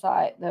the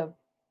inside, the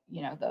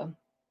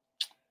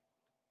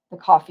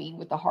coffee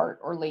with the heart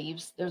or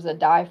leaves. There's a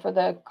die for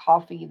the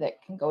coffee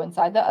that can go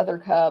inside the other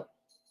cup.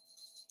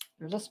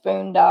 There's a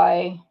spoon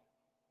die,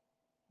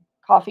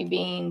 coffee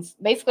beans,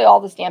 basically all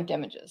the stamped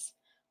images.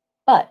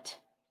 But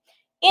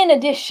in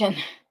addition,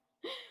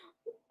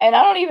 and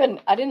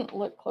I didn't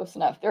look close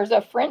enough. There's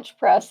a French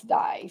press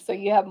die. So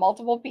you have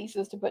multiple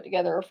pieces to put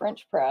together a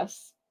French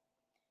press.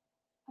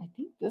 I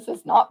think this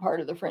is not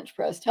part of the French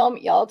press.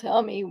 Y'all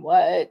tell me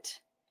what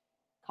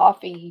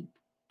coffee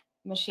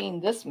machine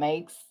this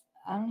makes.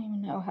 I don't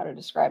even know how to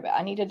describe it.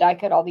 I need to die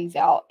cut all these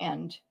out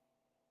and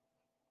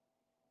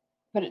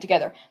put it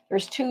together.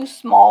 There's 2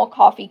 small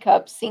coffee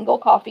cups, single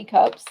coffee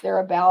cups. They're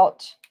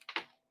about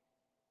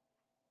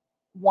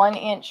 1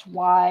 inch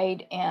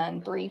wide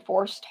and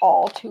 3/4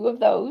 tall. 2 of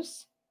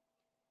those.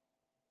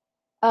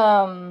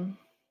 I'm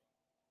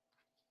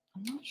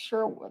not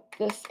sure what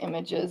this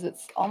image is.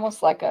 It's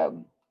almost like a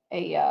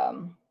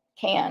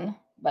can,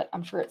 but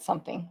I'm sure it's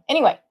something.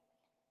 Anyway,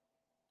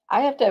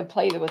 I have to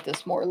play with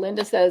this more.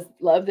 Linda says,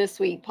 love this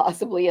week,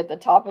 possibly at the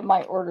top of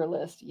my order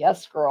list.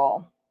 Yes,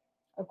 girl.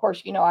 Of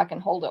course, you know I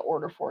can hold an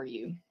order for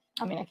you.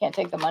 I mean, I can't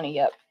take the money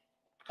yet.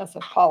 That's a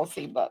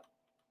policy, but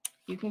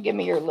you can give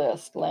me your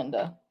list,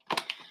 Linda.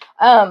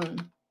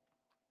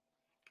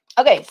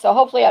 Okay, so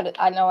hopefully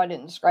I know I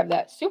didn't describe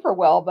that super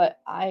well, but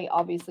I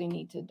obviously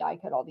need to die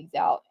cut all these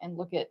out and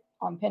look at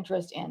on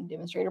Pinterest and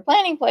Demonstrator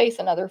Planning Place,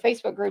 another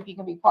Facebook group you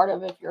can be part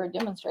of if you're a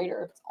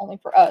demonstrator. It's only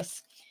for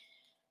us.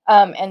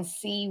 And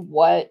see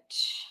what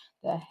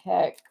the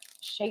heck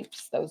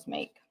shapes those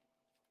make.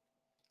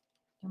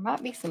 There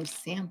might be some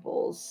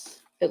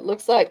samples. It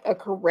looks like a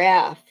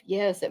carafe.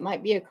 Yes, it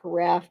might be a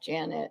carafe,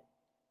 Janet.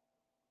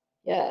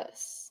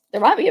 Yes.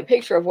 There might be a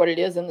picture of what it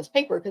is in this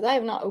paper because I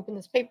have not opened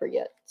this paper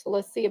yet. So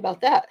let's see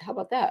about that. How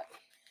about that?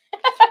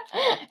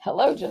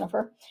 Hello,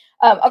 Jennifer.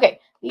 Okay,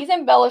 these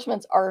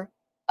embellishments are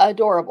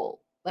adorable.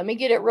 Let me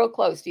get it real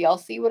close. Do y'all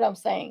see what I'm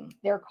saying?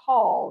 They're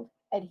called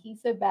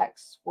Adhesive Backed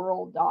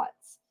Swirl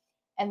Dots.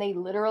 And they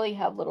literally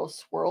have little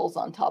swirls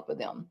on top of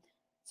them.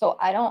 So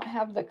I don't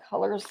have the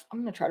colors.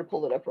 I'm going to try to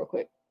pull it up real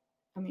quick.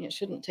 I mean, it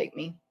shouldn't take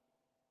me.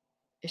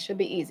 It should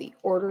be easy.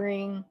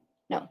 Ordering.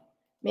 No.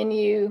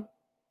 Menu.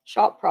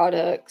 Shop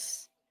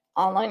products.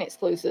 Online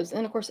exclusives.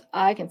 And of course,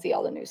 I can see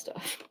all the new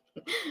stuff.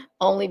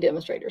 Only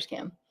demonstrators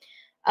can.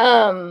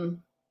 Let's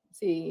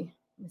see.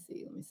 Let me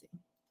see.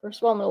 First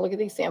of all, I'm going to look at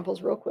these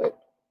samples real quick.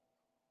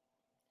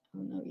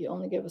 Oh, no, you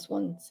only gave us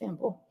one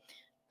sample.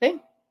 Okay.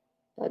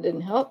 That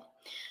didn't help.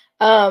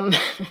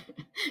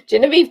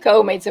 Genevieve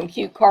Co made some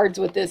cute cards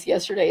with this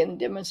yesterday in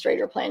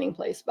Demonstrator Planning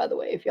Place, by the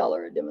way, if y'all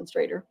are a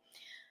demonstrator.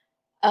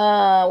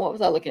 What was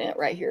I looking at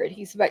right here?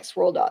 Adhesive Backed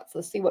Swirl Dots.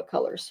 Let's see what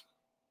colors.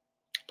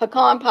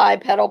 Pecan pie,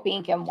 petal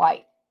pink, and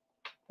white.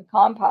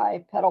 Pecan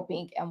pie, petal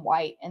pink, and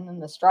white. And then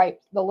the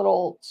stripe, the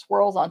little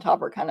swirls on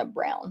top are kind of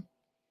brown.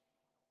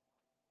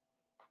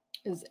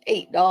 Is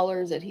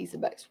 $8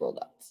 Adhesive Backed Swirl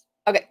Dots.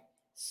 Okay,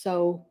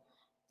 so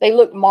they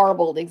look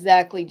marbled,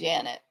 exactly,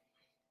 Janet.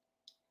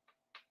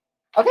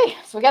 Okay,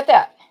 so we got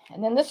that.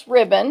 And then this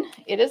ribbon,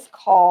 it is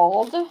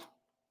called, to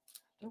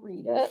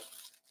read it,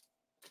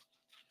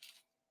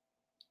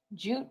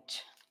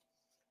 Jute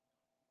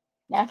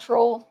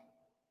Natural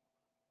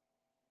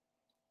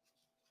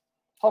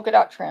Polka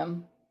Dot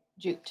Trim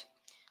Jute.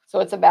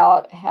 So it's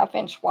about 1/2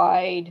 inch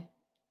wide.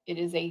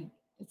 It's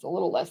a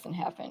little less than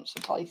 1/2 inch,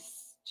 so probably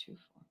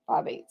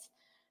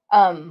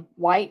 5/8.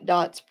 White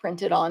dots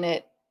printed on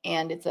it,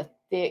 and it's a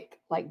thick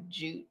like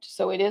jute.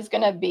 So it is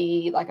going to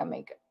be like a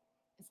makeup.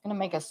 It's going to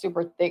make a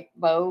super thick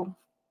bow.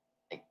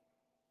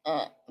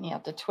 You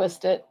have to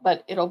twist it,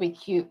 but it'll be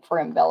cute for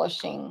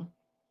embellishing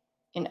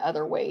in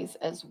other ways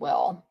as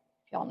well,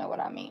 if y'all know what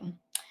I mean.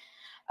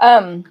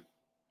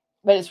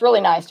 But it's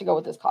really nice to go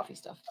with this coffee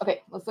stuff.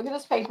 Okay, let's look at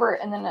this paper,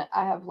 and then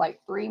I have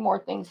like 3 more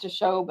things to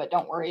show, but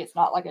don't worry, it's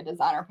not like a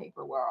designer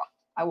paper where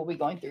I will be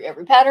going through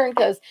every pattern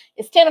because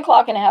it's 10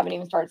 o'clock and I haven't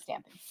even started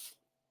stamping.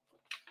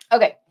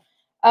 Okay,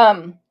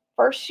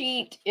 first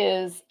sheet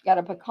is got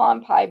a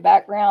pecan pie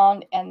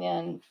background, and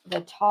then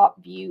the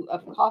top view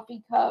of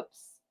coffee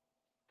cups.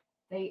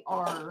 They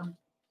are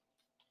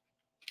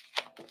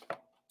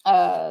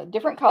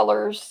different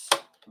colors.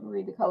 Let me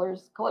read the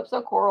colors.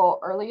 Calypso Coral,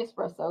 Early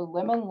Espresso,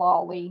 Lemon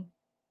Lolly,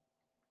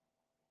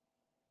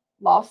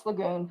 Lost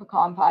Lagoon,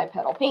 Pecan Pie,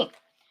 Petal Pink.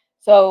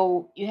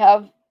 So you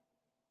have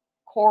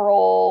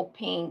coral,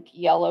 pink,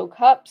 yellow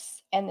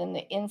cups, and then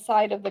the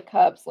inside of the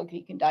cups, look,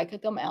 you can die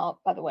cut them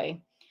out, by the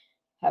way,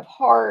 have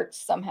hearts,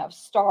 some have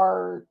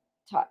star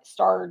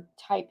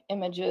type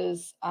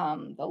images,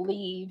 the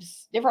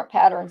leaves, different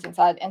patterns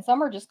inside, and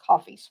some are just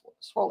coffee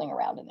swirling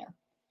around in there.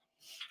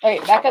 Okay,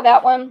 back of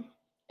that one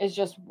is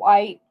just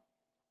white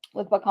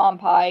with pecan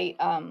pie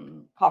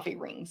coffee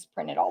rings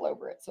printed all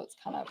over it. So it's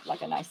kind of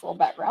like a nice little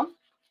background.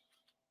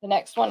 The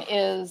next one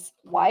is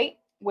white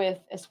with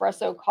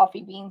espresso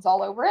coffee beans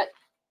all over it.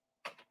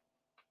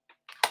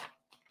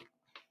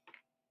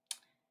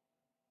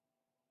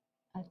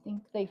 I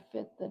think they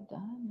fit the die.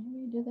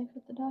 Maybe, do they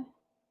fit the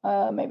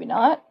die? Maybe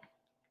not.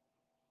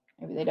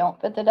 Maybe they don't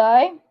fit the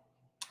die.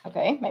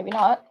 Okay, maybe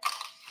not.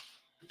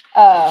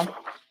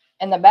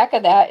 And the back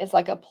of that is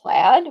like a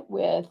plaid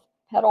with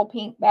petal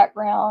pink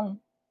background.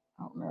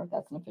 I don't remember if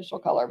that's an official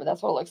color, but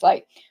that's what it looks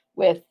like,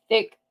 with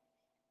thick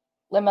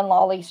lemon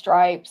lolly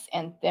stripes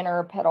and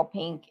thinner petal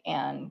pink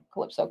and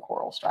calypso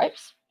coral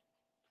stripes.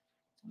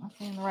 Am I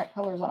saying the right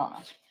colors? I don't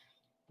know.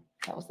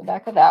 That was the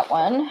back of that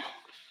one.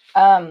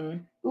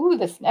 Ooh,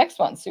 this next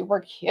one's super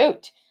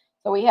cute.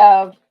 So we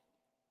have,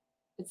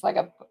 it's like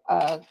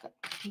a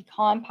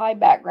pecan pie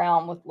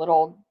background with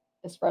little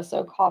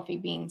espresso coffee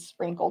beans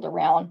sprinkled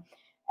around.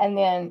 And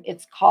then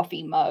it's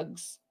coffee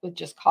mugs with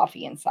just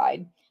coffee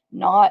inside.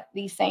 Not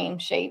the same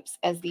shapes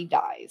as the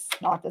dies.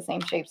 Not the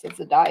same shapes as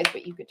the dies,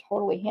 but you could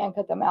totally hand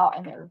cut them out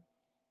and they're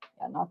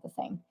not the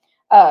same.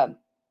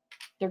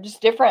 They're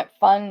just different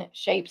fun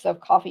shapes of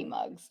coffee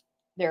mugs.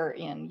 They're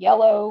in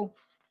yellow,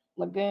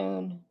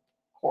 lagoon,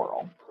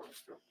 coral.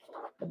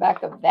 The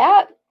back of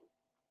that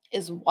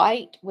is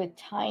white with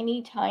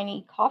tiny,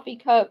 tiny coffee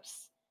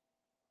cups,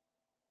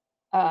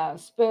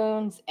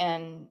 spoons,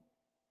 and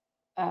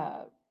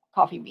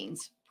coffee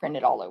beans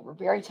printed all over.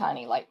 Very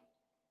tiny, like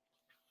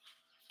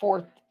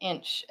 1/4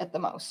 inch at the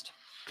most.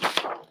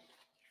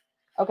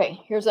 Okay,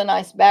 here's a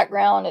nice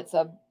background. It's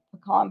a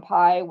pecan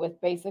pie with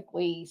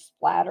basically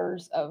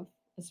splatters of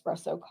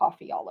espresso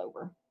coffee all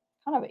over.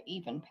 Kind of an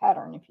even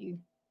pattern if you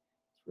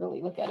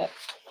really look at it.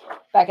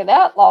 Back of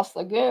that, Lost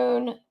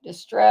Lagoon,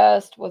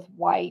 distressed with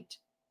white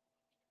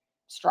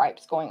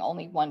stripes going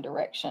only one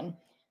direction.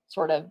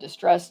 Sort of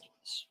distressed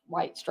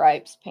white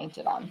stripes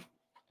painted on.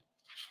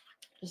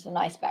 Just a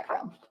nice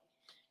background.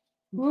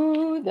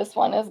 Ooh, this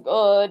one is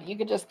good. You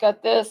could just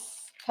cut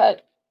this,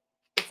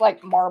 it's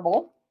like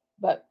marble,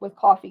 but with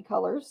coffee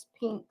colors,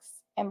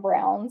 pinks and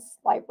browns,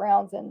 light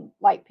browns and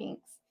light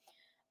pinks.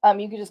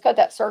 You could just cut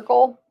that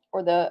circle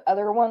or the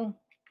other one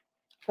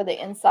for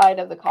the inside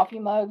of the coffee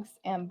mugs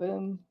and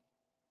boom,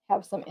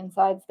 have some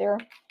insides there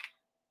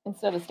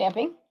instead of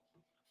stamping.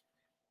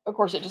 Of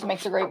course, it just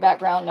makes a great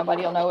background.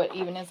 Nobody will know it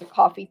even is a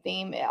coffee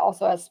theme. It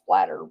also has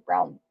splatter,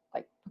 brown,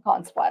 like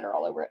pecan splatter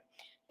all over it.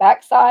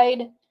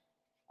 Backside,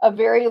 a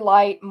very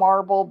light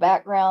marble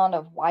background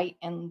of white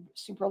and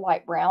super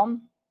light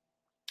brown.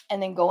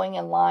 And then going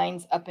in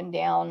lines up and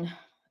down.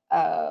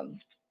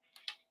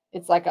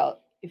 It's like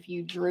if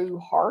you drew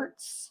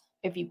hearts,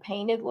 if you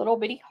painted little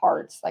bitty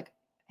hearts, like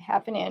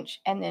 1/2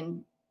 inch, and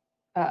then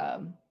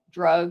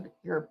drug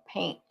your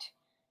paint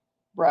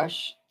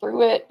brush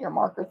through it, your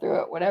marker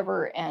through it,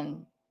 whatever,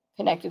 and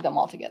connected them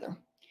all together.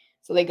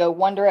 So they go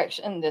one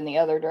direction, then the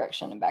other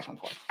direction, and back and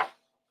forth.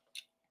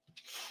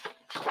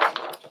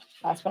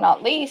 Last but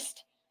not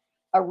least,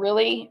 a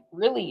really,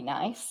 really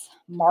nice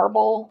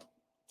marble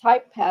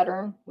type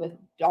pattern with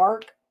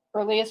dark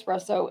early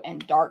espresso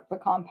and dark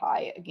pecan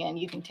pie. Again,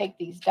 you can take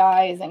these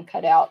dies and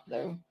cut out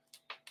the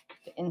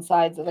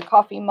insides of the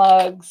coffee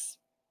mugs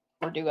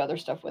or do other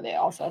stuff with it.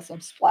 Also has some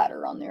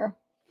splatter on there.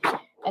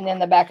 And then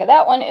the back of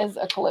that one is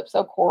a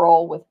calypso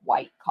coral with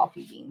white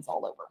coffee beans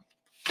all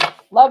over.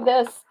 Love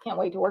this. Can't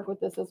wait to work with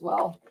this as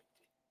well.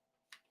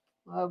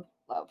 Love,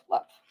 love,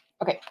 love.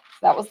 Okay, so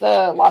that was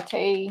the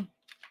Latte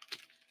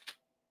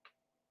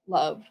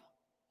Love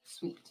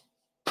Sweet.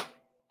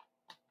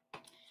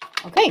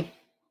 Okay,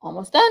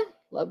 almost done.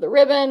 Love the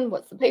ribbon.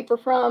 What's the paper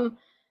from?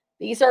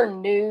 These are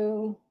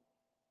new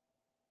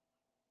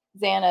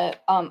Xana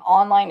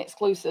online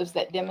exclusives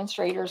that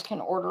demonstrators can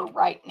order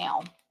right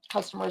now.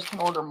 Customers can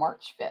order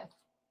March 5th.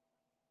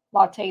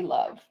 Latte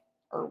Love.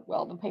 Or,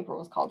 well, the paper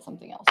was called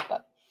something else.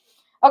 But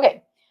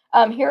okay,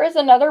 here is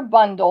another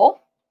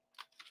bundle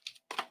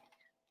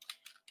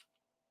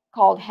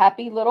called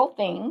Happy Little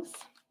Things.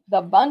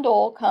 The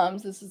bundle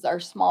comes, this is our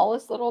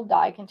smallest little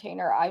die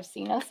container I've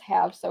seen us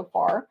have so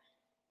far.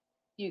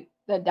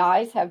 The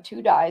dies have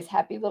 2 dies,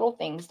 Happy Little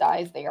Things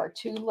dies. They are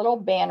 2 little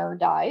banner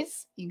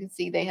dies. You can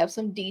see they have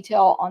some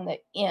detail on the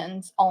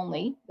ends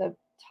only. The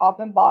top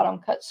and bottom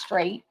cut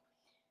straight.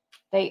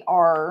 They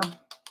are,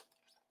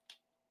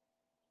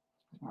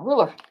 my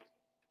ruler,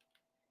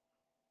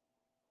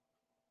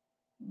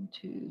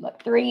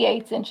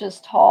 3/8 inches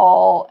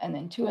tall, and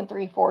then 2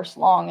 3/4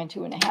 long and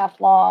 2 1/2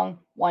 long.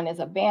 One is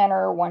a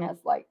banner, one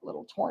has like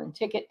little torn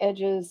ticket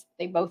edges.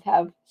 They both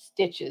have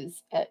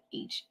stitches at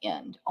each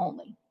end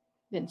only,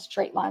 then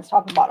straight lines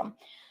top and bottom.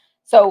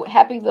 So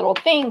Happy Little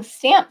Things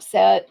stamp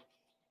set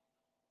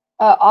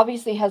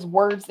obviously has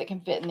words that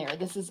can fit in there.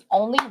 This is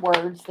only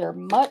words. They're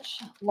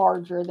much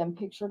larger than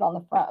pictured on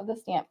the front of the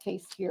stamp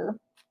case here.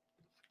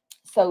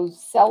 So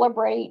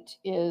Celebrate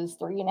is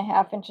 3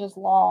 1/2 inches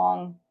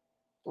long,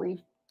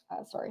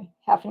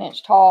 1/2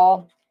 inch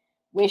tall.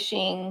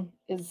 Wishing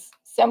is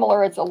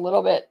similar. It's a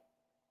little bit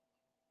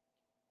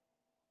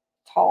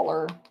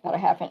taller, about a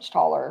 ½ inch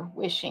taller,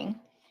 wishing.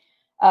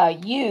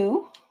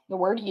 You, the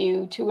word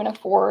you, 2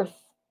 1/4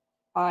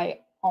 by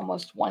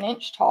almost 1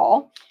 inch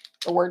tall.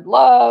 The word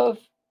love,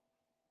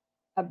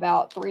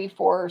 about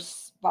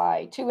 3/4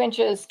 by 2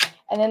 inches.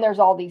 And then there's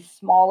all these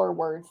smaller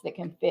words that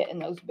can fit in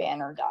those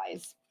banner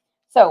dies.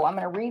 So I'm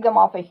going to read them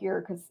off of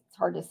here because it's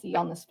hard to see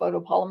on this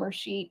photopolymer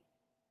sheet.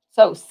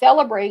 So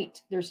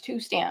celebrate, there's 2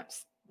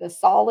 stamps. The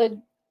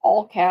solid,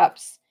 all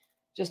caps,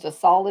 just a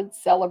solid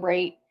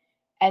celebrate,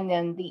 and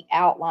then the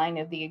outline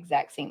of the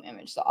exact same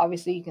image. So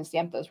obviously you can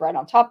stamp those right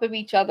on top of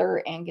each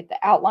other and get the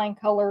outline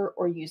color,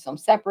 or use them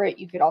separate.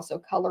 You could also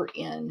color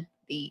in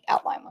the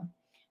outline one.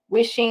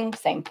 Wishing,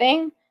 same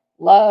thing.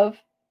 Love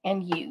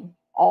and you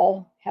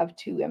all have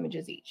 2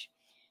 images each.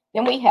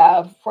 Then we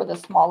have, for the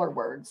smaller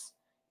words,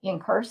 in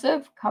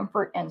cursive,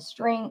 comfort and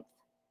strength,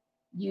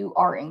 you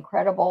are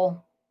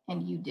incredible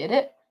and you did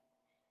it.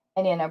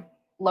 And in a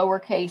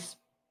lowercase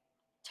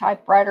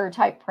typewriter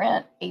type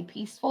print, a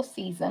peaceful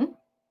season.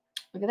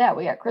 Look at that.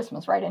 We got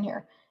Christmas right in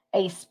here.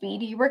 A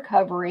speedy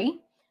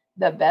recovery,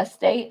 the best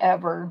day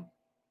ever,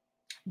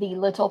 the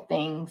little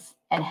things,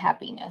 and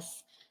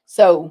happiness.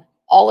 So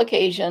all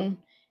occasion.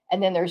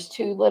 And then there's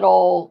 2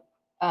 little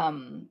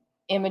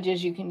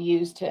images you can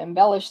use to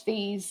embellish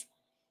these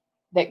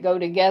that go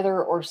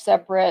together or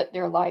separate.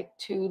 They're like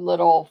 2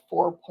 little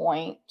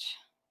 4-point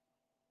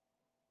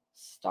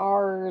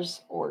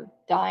stars or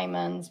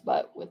diamonds,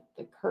 but with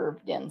the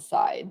curved in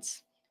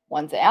sides.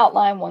 One's an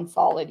outline, one's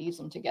solid. Use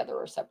them together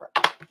or separate.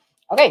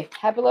 Okay,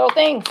 happy little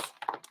things.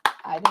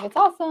 I think it's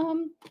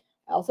awesome.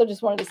 I also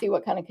just wanted to see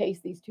what kind of case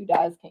these 2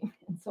 dies came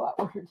in, so I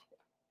ordered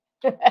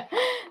it.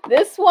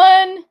 This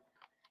one,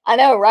 I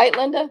know, right,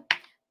 Linda?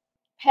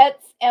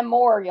 Pets and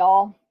more,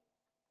 y'all.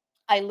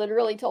 I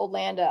literally told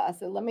Landa, I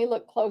said, let me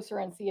look closer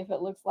and see if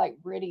it looks like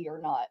Britty or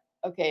not.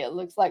 Okay, it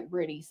looks like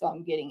Britty, so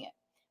I'm getting it.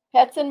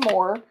 Pets and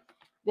more.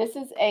 This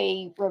is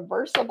a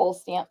reversible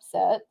stamp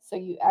set, so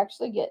you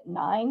actually get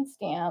 9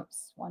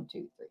 stamps. 1,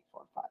 2, 3,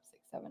 4, 5,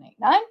 6, 7, 8,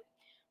 9.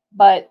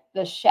 But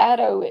the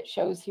shadow it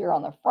shows here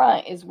on the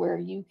front is where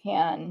you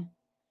can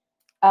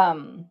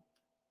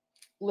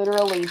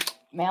literally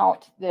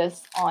mount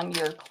this on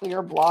your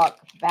clear block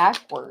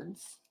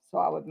backwards. So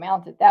I would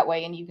mount it that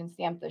way, and you can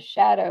stamp the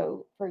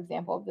shadow, for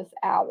example, of this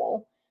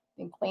owl,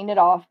 and clean it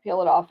off,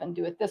 peel it off, and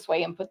do it this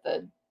way and put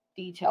the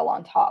detail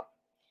on top.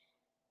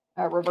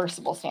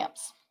 Reversible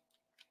stamps.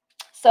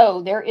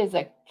 So there is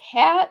a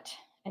cat,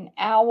 an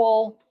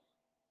owl,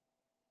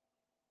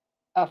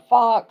 a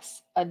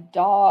fox, a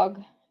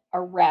dog, a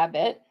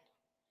rabbit.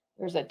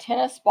 There's a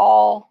tennis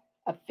ball,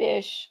 a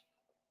fish,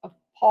 a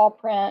paw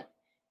print,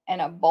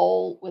 and a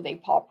bowl with a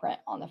paw print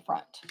on the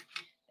front.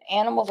 The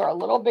animals are a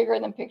little bigger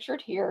than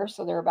pictured here,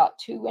 so they're about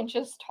 2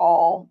 inches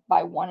tall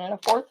by 1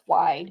 1/4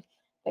 wide.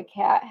 The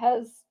cat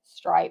has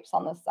stripes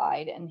on the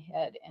side and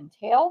head and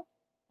tail,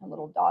 and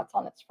little dots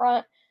on its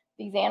front.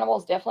 These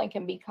animals definitely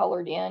can be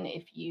colored in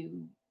if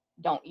you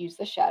don't use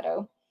the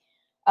shadow.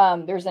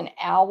 There's an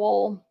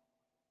owl.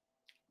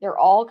 They're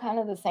all kind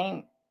of the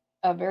same,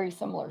 a very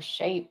similar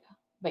shape,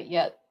 but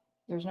yet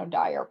there's no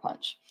die or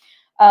punch.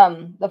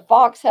 The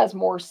fox has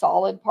more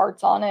solid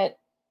parts on it,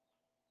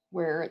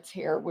 where its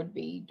hair would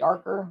be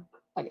darker,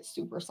 like it's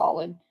super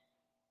solid.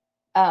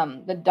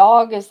 The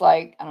dog is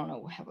like, I don't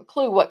know, have a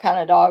clue what kind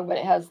of dog, but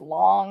it has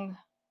long,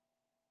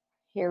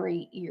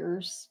 hairy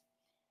ears.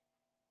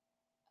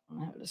 I don't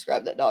know how to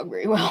describe that dog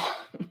very well.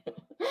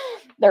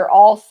 They're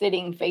all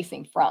sitting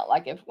facing front,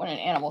 like when an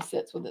animal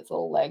sits with its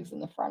little legs in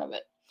the front of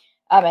it.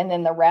 And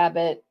then the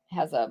rabbit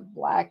has a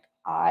black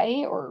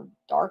eye or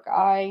dark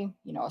eye,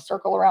 you know, a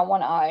circle around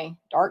one eye,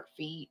 dark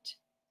feet,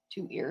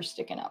 2 ears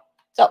sticking up.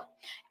 So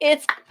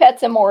it's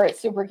Pets and More. It's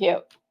super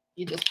cute.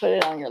 You just put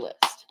it on your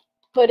list.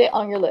 Put it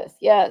on your list.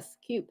 Yes,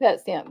 cute pet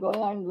stamp going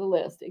on the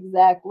list.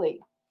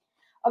 Exactly.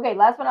 Okay,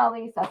 last but not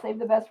least, I saved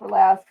the best for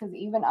last because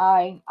even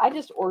I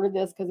just ordered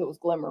this because it was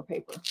glimmer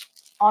paper.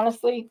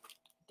 Honestly,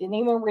 didn't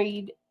even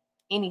read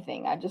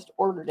anything. I just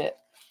ordered it.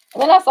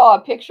 And then I saw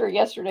a picture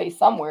yesterday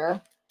somewhere.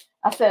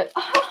 I said,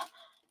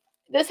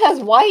 this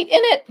has white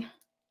in it.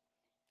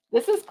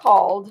 This is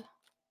called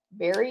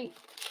Berry.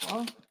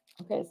 Well,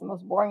 okay, it's the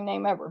most boring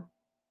name ever.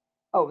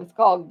 Oh, it's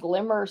called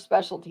Glimmer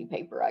Specialty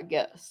Paper, I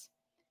guess.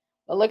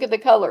 But look at the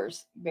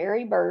colors.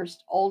 Berry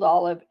Burst, Old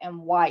Olive, and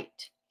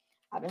White.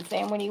 I've been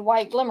saying we need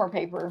white glimmer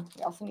paper.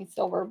 We also need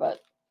silver, but,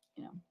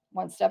 you know,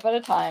 one step at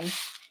a time.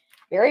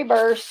 Berry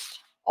Burst,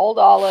 Old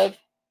Olive,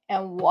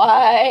 and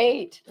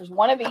White. There's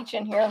one of each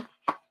in here.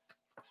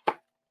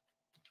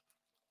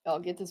 Y'all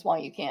get this while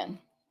you can.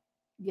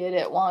 Get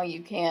it while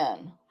you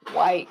can.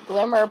 White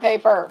glimmer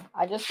paper.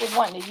 I just was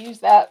wanting to use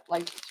that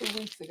like 2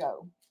 weeks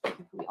ago.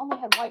 We only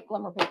had white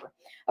glimmer paper.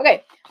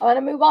 Okay, I'm going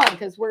to move on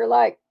because we're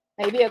like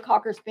maybe a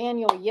Cocker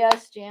Spaniel.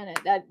 Yes, Janet,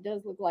 that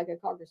does look like a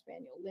Cocker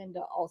Spaniel.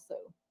 Linda also.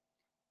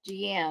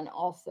 Jeanne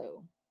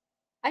also.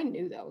 I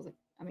knew that was,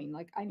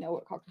 I know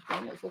what Cocker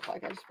Spaniels look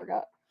like. I just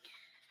forgot.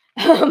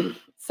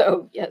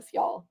 So, yes,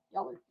 y'all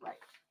are right.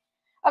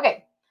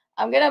 Okay,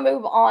 I'm going to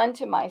move on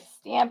to my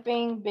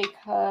stamping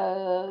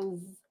because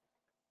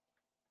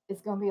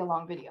it's going to be a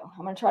long video.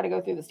 I'm going to try to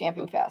go through the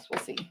stamping fast. We'll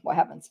see what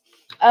happens.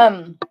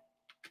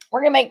 We're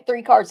going to make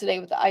 3 cards today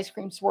with the Ice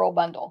Cream Swirl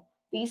Bundle.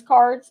 These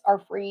cards are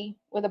free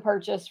with a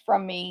purchase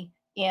from me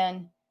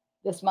in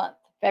this month,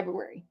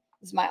 February.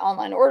 This is my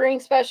online ordering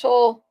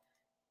special.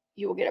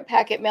 You will get a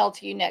packet mailed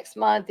to you next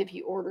month if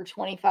you order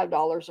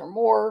 $25 or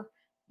more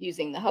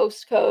using the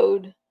host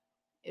code.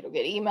 It'll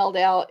get emailed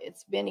out.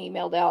 It's been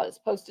emailed out. It's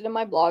posted in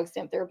my blog,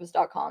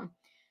 stamptherapist.com.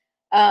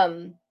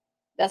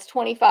 That's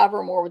 25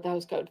 or more with the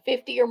host code.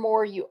 50 or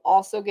more, you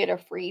also get a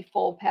free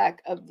full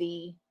pack of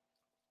the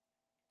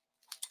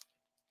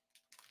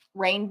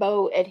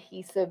Rainbow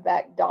Adhesive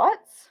Backed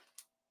Dots.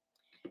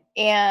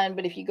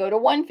 But if you go to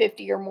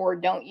 150 or more,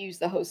 don't use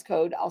the host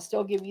code. I'll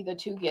still give you the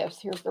 2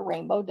 gifts. Here's the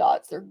rainbow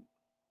dots. They're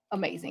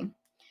amazing.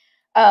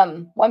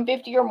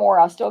 150 or more,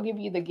 I'll still give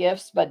you the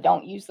gifts, but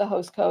don't use the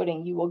host code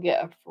and you will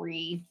get a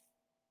free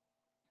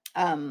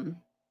 $15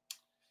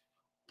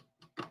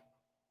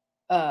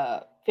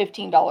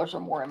 or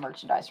more in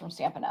merchandise from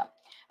Stampin' Up.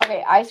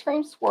 Okay, Ice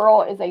Cream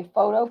Swirl is a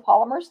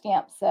photopolymer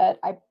stamp set.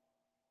 I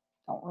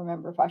don't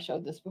remember if I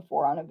showed this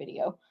before on a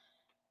video.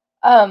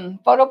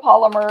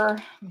 Photopolymer,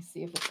 let me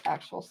see if it's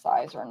actual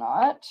size or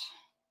not.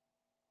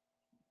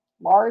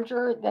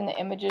 Larger than the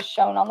images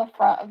shown on the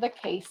front of the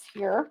case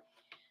here.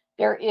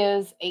 There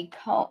is a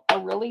cone, a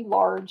really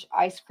large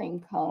ice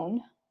cream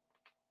cone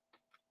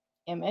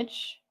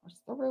image.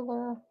 Where's the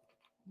ruler?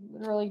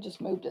 Literally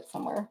just moved it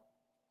somewhere.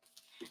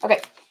 Okay.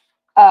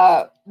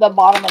 The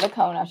bottom of the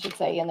cone, I should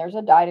say, and there's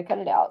a die to cut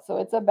it out. So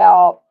it's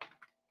about,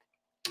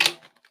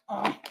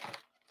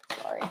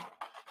 sorry,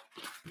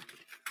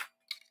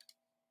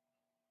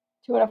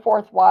 2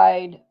 1/4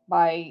 wide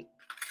by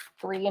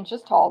 3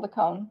 inches tall, the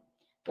cone.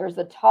 There's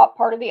the top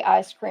part of the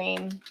ice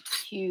cream,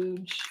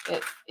 huge.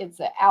 It's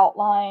an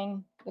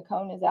outline. The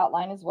cone is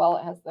outlined as well.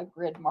 It has the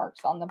grid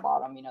marks on the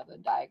bottom, you know, the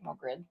diagonal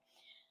grid.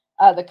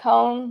 The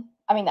cone,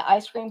 the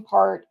ice cream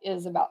part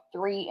is about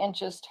 3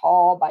 inches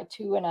tall by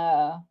 2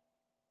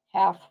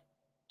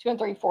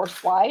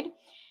 3/4 wide,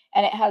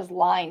 and it has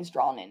lines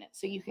drawn in it.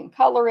 So you can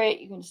color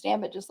it, you can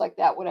stamp it just like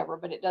that, whatever,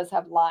 but it does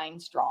have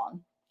lines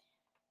drawn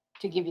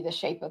to give you the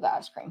shape of the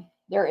ice cream.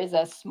 There is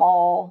a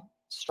small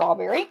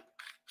strawberry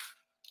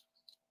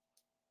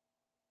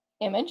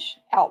image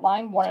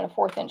outline, 1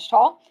 1/4 inch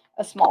tall,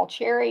 a small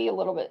cherry, a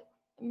little bit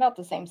about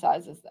the same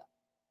size as the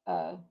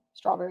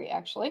strawberry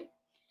actually,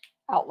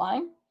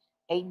 outline,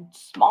 a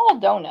small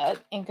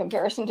donut in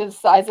comparison to the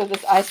size of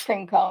this ice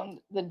cream cone.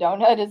 The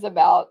donut is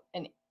about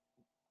 1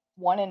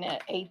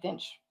 1/8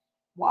 inch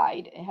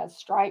wide. It has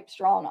stripes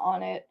drawn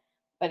on it,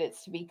 but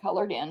it's to be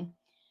colored in.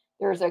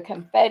 There's a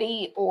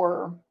confetti,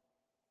 or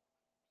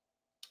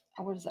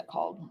what is that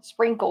called?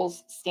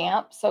 Sprinkles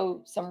stamp.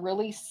 So some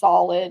really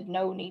solid,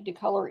 no need to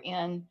color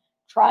in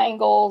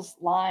triangles,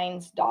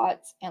 lines,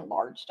 dots, and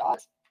large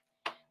dots.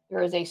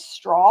 There is a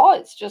straw.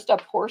 It's just a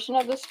portion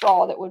of the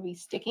straw that would be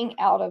sticking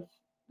out of,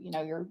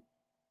 your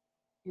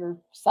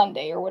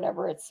sundae or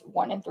whatever. It's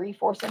 1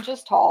 3/4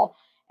 inches tall,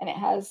 and it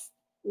has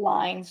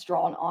lines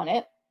drawn on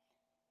it.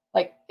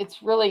 Like,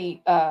 it's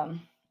really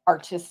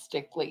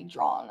artistically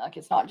drawn. Like,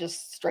 it's not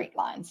just straight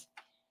lines.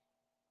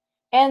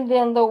 And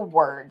then the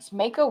words: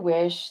 make a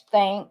wish,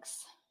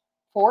 thanks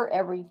for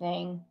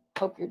everything,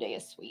 hope your day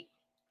is sweet.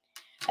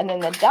 And then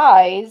the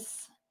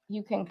dies,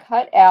 you can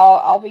cut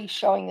out, I'll be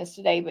showing this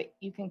today, but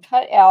you can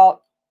cut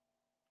out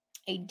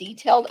a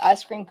detailed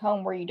ice cream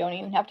cone where you don't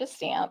even have to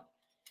stamp.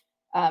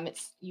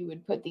 You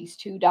would put these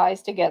 2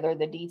 dies together,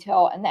 the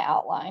detail and the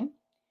outline.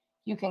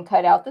 You can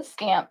cut out the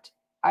stamped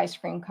ice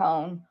cream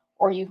cone,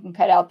 or you can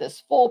cut out this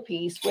full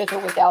piece with or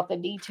without the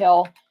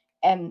detail,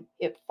 and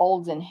it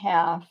folds in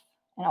half.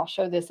 And I'll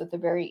show this at the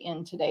very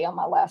end today on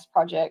my last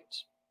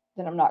project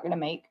that I'm not going to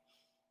make.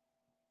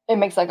 It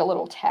makes like a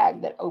little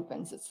tag that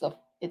opens.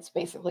 It's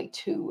basically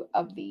 2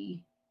 of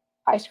the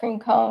ice cream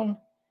cone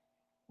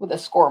with a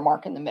score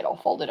mark in the middle,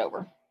 folded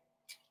over.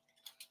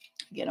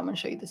 Again, I'm going to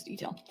show you this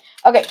detail.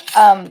 Okay,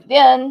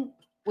 then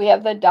we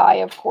have the die,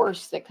 of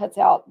course, that cuts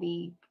out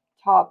the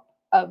top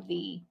of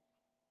the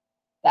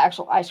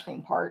actual ice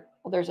cream part.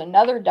 Well, there's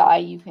another die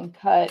you can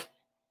cut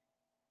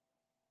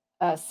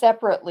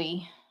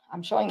separately.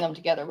 I'm showing them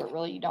together, but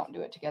really you don't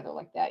do it together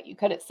like that. You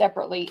cut it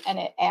separately, and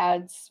it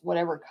adds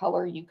whatever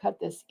color you cut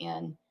this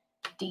in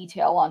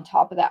detail on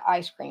top of that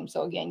ice cream.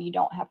 So again, you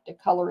don't have to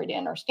color it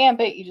in or stamp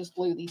it. You just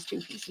glue these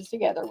 2 pieces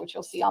together, which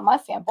you'll see on my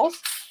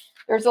samples.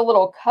 There's a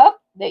little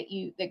cup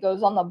that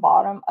goes on the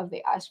bottom of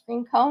the ice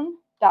cream cone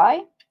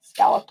die,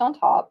 scalloped on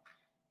top,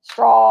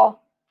 straw,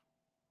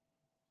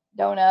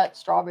 donut,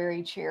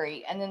 strawberry,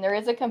 cherry. And then there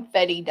is a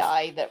confetti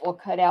die that will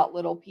cut out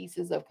little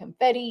pieces of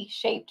confetti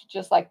shaped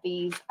just like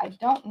these. I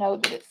don't know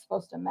that it's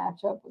supposed to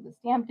match up with the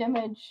stamped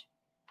image.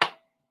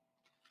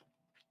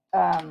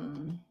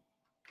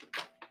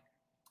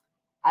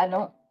 I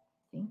don't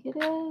think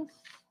it is,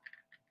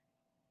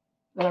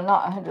 but I'm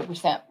not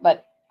 100%.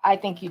 But I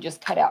think you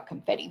just cut out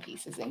confetti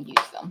pieces and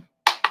use them.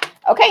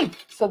 Okay,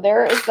 so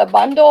there is the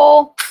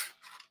bundle.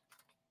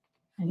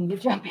 I need to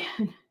jump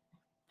in.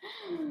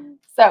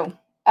 So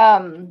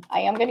I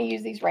am going to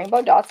use these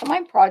rainbow dots on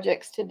my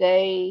projects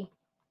today.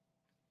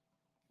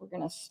 We're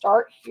going to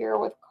start here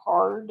with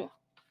card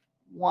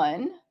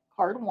one.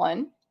 Card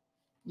one.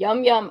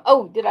 Yum, yum.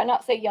 Oh, did I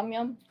not say yum,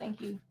 yum?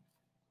 Thank you.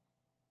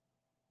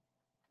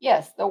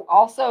 Yes, though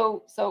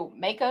also, so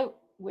make a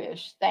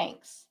wish.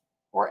 Thanks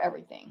for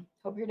everything.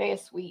 Hope your day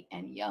is sweet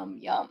and yum,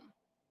 yum.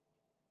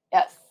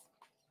 Yes.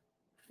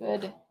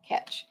 Good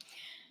catch.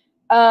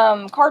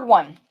 Card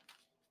one.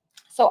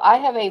 So I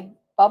have a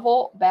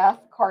bubble bath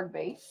card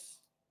base.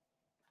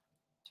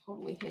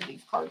 Totally hid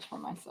these cards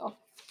from myself.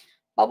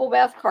 Bubble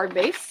bath card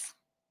base.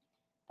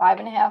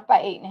 5.5 by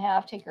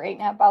 8.5. Take your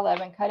 8.5 by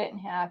 11, cut it in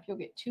half. You'll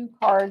get 2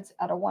 cards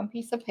out of 1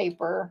 piece of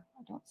paper.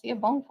 I don't see a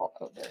bone fall.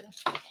 Oh, there it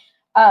is.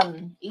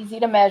 Easy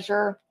to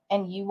measure,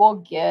 and you will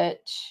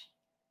get,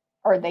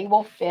 or they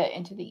will fit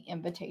into the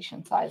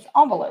invitation size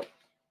envelope,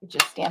 which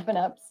is Stampin'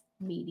 Up's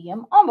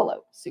medium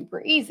envelope.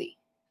 Super easy.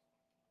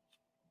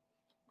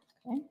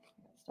 Okay,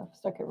 stuff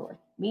stuck everywhere.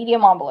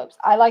 Medium envelopes.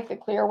 I like the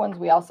clear ones.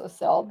 We also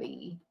sell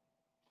the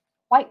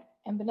white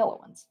and vanilla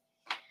ones.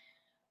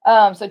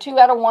 So 2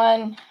 out of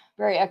 1,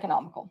 very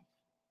economical.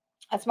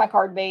 That's my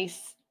card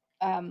base.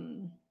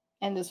 And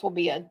this will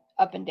be a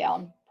up and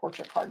down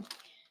portrait card.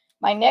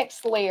 My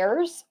next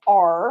layers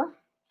are,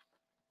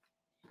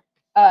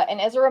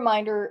 and as a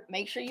reminder,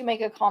 make sure you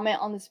make a comment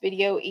on this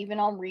video, even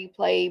on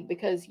replay,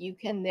 because you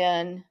can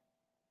then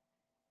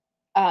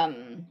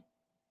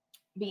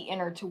be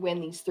entered to win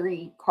these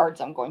 3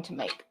 cards I'm going to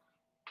make.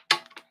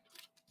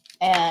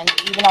 And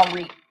even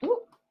on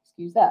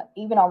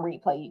even on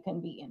replay, you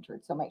can be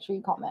entered. So make sure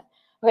you comment.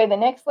 Okay, the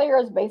next layer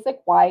is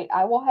basic white.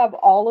 I will have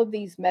all of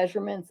these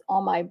measurements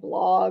on my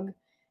blog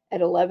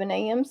at 11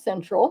 a.m.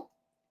 Central.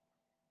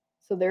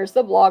 So there's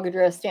the blog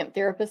address,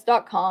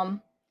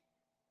 stamptherapist.com.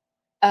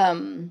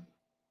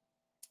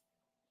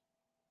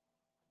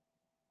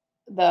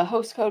 The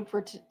host code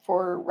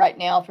for right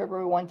now,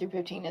 February 1 through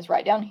 15, is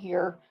right down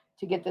here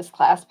to get this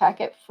class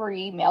packet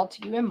free, mailed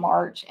to you in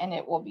March, and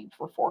it will be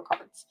for 4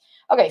 cards.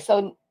 Okay,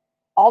 so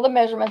all the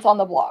measurements on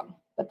the blog,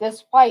 but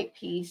this white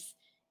piece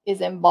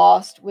is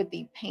embossed with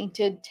the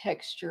painted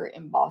texture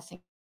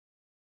embossing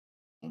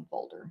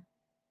folder.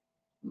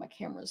 My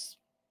camera's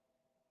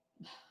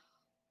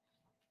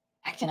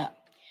acting up.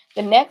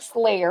 The next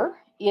layer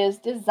is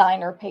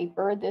designer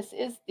paper. This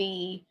is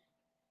the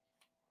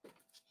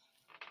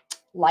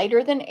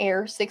lighter than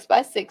air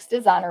 6x6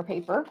 designer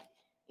paper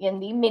in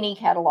the mini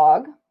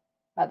catalog.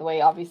 By the way,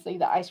 obviously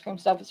the ice cream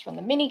stuff is from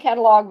the mini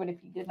catalog, but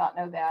if you did not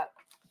know that,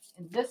 it's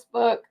in this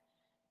book.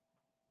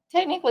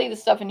 Technically, the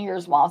stuff in here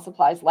is while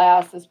supplies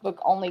last. This book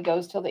only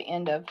goes till the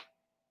end of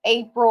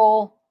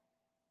April.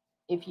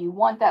 If you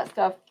want that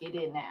stuff, get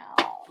in now.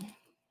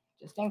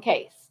 Just in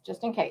case.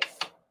 Just in case.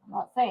 I'm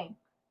not saying.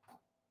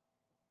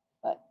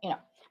 But, you know.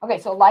 Okay,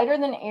 so lighter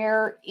than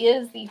air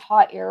is the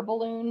hot air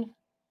balloon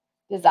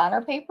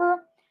designer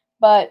paper.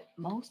 But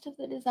most of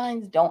the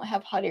designs don't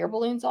have hot air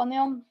balloons on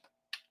them.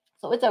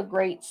 So it's a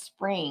great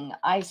spring,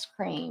 ice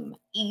cream,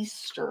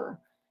 Easter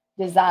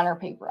designer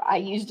paper. I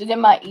used it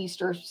in my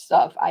Easter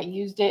stuff. I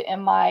used it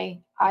in my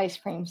ice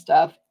cream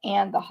stuff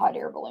and the hot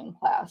air balloon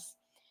class.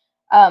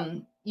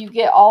 You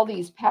get all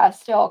these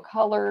pastel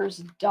colors,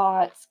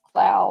 dots,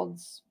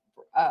 clouds,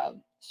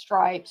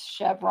 stripes,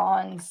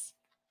 chevrons,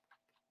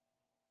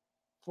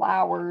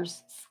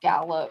 flowers,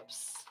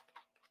 scallops.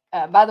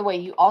 By the way,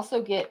 you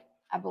also get,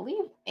 I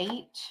believe,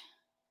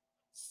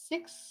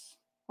 6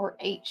 or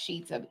 8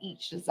 sheets of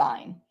each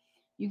design.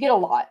 You get a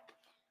lot.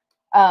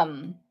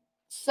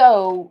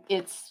 So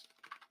it's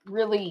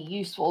really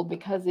useful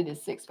because it is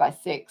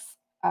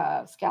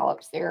 6x6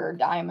 scallops there,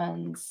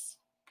 diamonds,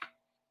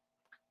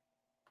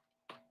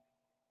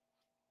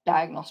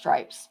 diagonal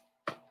stripes.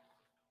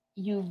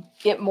 You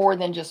get more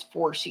than just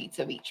 4 sheets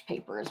of each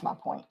paper is my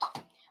point.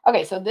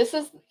 Okay, so this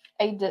is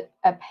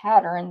a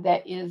pattern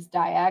that is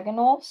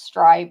diagonal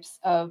stripes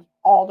of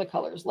all the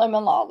colors.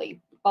 Lemon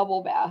lolly,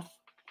 bubble bath,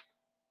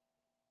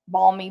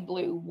 balmy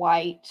blue,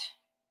 white,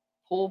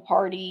 pool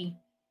party,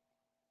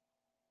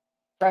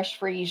 fresh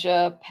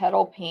freesia,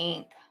 petal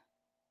pink. I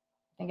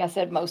think I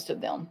said most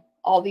of them.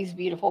 All these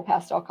beautiful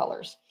pastel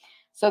colors.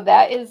 So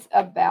that is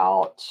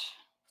about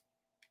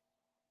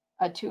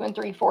a 2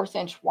 3/4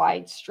 inch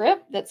wide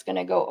strip that's going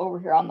to go over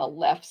here on the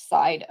left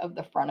side of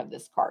the front of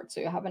this card. So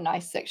you'll have a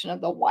nice section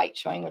of the white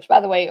showing, which, by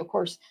the way, of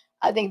course,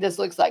 I think this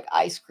looks like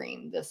ice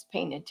cream, this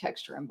painted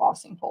texture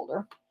embossing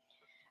folder.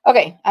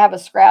 Okay, I have a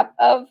scrap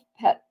of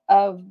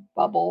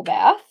bubble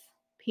bath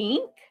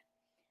pink.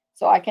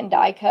 So I can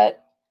die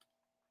cut,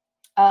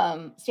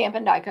 stamp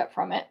and die cut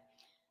from it.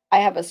 I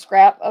have a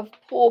scrap of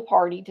pool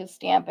party to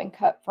stamp and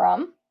cut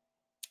from.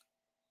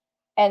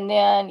 And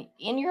then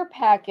in your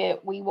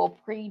packet, we will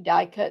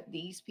pre-die cut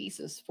these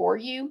pieces for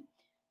you.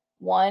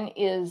 One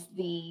is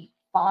the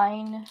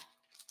fine,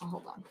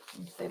 hold on,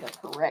 let me say the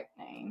correct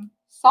name,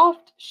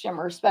 soft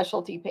shimmer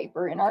specialty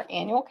paper in our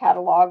annual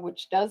catalog,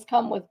 which does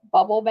come with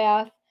bubble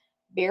bath,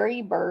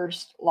 berry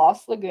burst,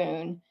 lost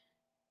lagoon,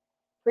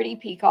 pretty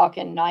peacock,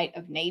 and night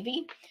of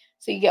navy.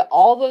 So you get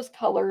all those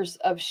colors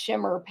of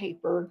shimmer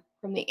paper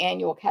from the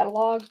annual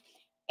catalog.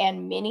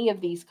 And many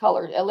of these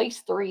colors, at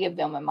least 3 of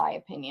them, in my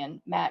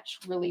opinion, match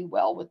really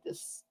well with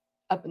this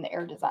Up in the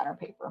Air designer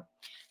paper.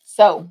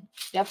 So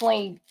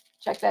definitely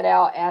check that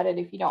out. Add it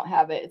if you don't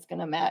have it. It's going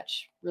to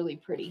match really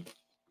pretty.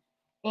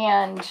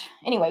 And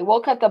anyway,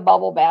 we'll cut the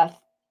bubble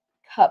bath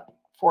cup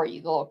for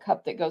you, the little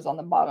cup that goes on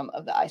the bottom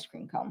of the ice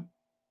cream cone.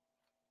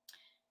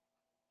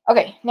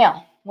 Okay,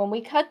 now when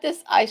we cut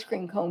this ice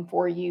cream cone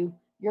for you,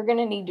 you're going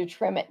to need to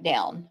trim it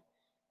down.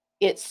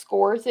 It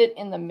scores it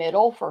in the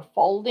middle for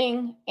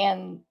folding,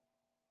 and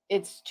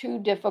it's too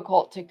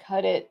difficult to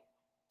cut it,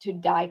 to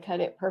die cut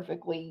it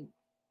perfectly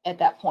at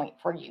that point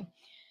for you.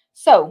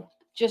 So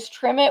just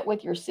trim it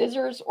with your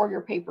scissors or your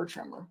paper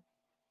trimmer.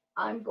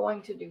 I'm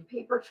going to do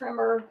paper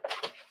trimmer.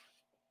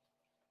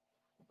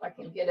 If I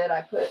can get it,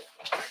 I put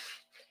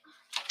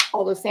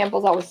all the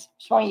samples I was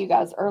showing you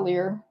guys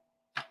earlier,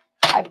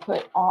 I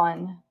put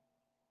on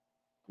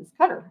this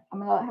cutter. I'm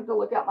going to have to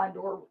look out my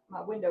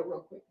window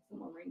real quick.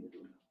 Someone ring the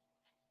doorbell.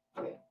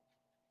 Okay.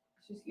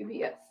 Let's just give you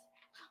yes.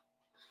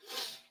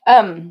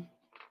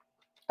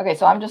 Okay,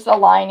 so I'm just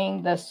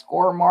aligning the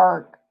score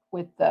mark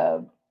with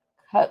the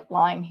cut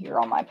line here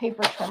on my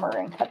paper trimmer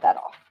and cut that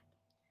off.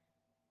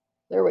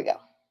 There we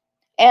go.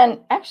 And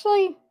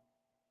actually,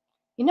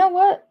 you know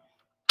what?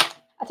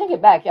 I take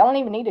it back. Y'all don't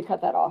even need to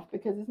cut that off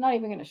because it's not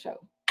even going to show.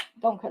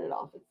 Don't cut it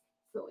off. It's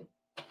silly.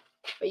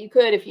 But you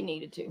could if you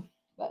needed to,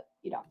 but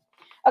you don't.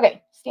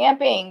 Okay,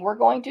 stamping. We're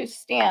going to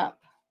stamp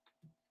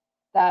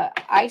the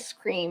ice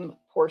cream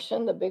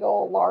portion, the big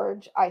old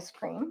large ice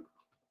cream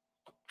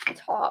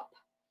top,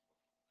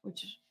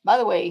 which, by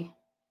the way,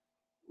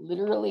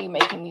 literally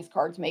making these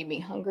cards made me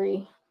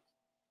hungry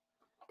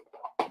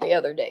the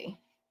other day.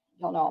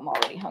 Y'all know I'm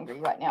already hungry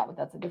right now, but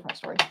that's a different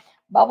story.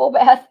 Bubble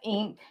bath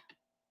ink.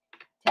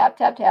 Tap,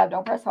 tap, tap.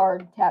 Don't press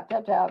hard. Tap,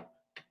 tap, tap.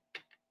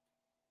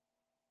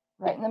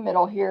 Right in the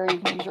middle here, you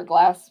can use your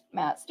glass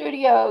mat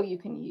studio. You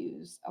can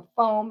use a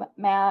foam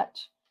mat,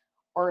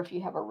 or if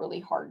you have a really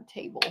hard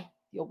table,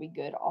 you'll be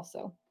good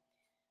also.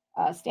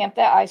 Stamp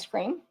that ice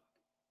cream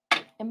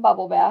in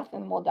bubble bath,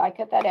 and we'll die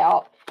cut that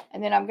out.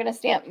 And then I'm going to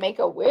stamp Make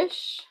a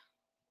Wish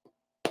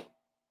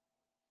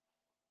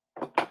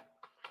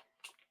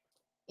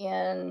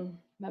in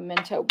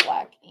Memento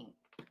black ink.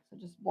 So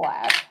just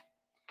black.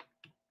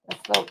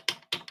 That's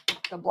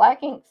the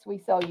black inks we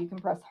sell, you can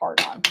press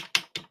hard on.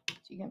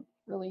 So you can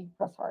really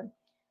press hard.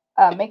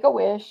 Make a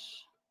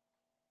Wish.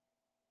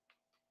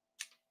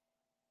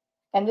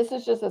 And this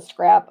is just a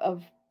scrap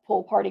of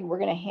Pool Party. We're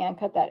going to hand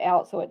cut that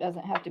out so it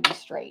doesn't have to be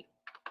straight.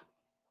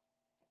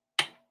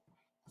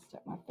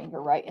 Stuck my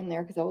finger right in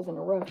there because I was in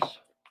a rush.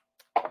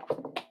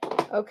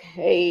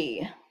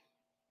 Okay.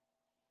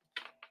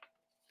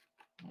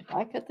 If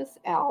I cut this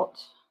out,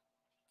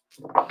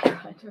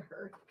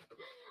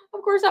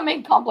 of course I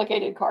made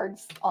complicated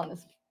cards on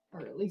this,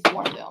 or at least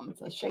one of them.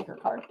 It's a shaker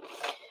card.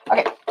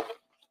 Okay.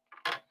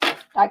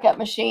 Die cut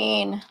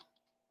machine.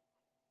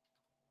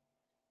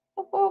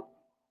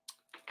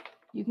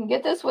 You can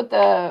get this with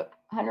the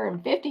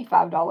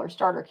 $155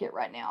 starter kit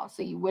right now.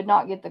 So you would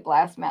not get the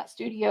Glass Mat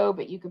Studio,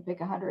 but you could pick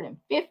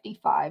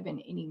 $155 in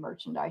any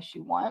merchandise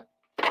you want.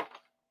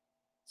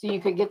 So you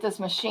could get this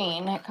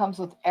machine. It comes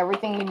with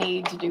everything you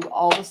need to do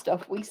all the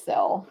stuff we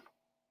sell.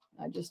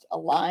 I just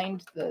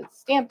aligned the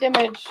stamped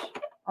image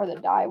or the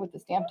die with the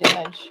stamped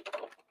image.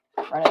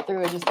 Run it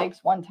through. It just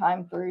takes one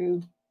time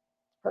through.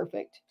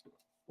 Perfect.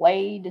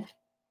 Blade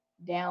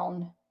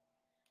down.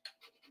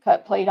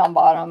 Cut plate on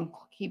bottom.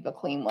 Keep a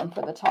clean one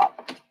for the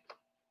top.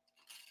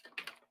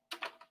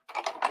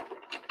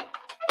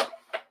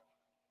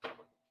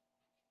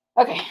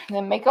 Okay,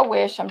 then Make a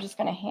Wish. I'm just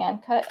going to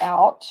hand cut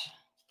out.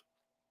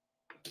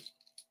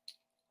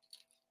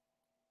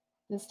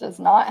 This does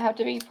not have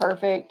to be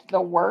perfect. The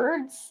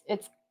words,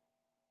 it's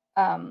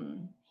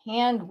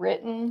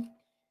handwritten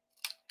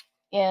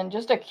in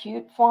just a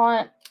cute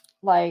font.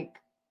 Like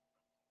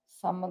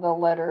some of the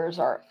letters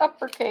are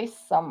uppercase,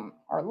 some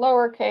are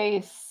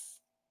lowercase.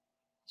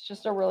 It's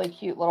just a really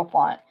cute little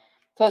font.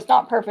 So it's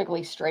not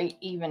perfectly straight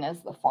even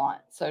as the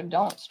font. So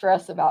don't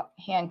stress about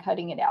hand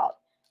cutting it out.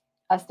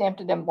 I stamped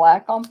it in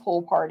black on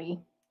Pool Party.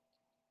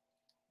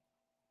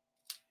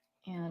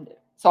 And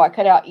so I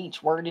cut out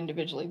each word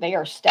individually. They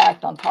are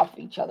stacked on top of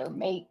each other.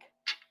 Make,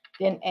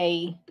 then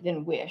A,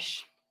 then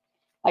Wish.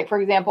 Like,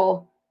 for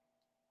example,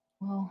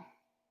 well,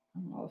 I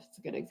don't know if it's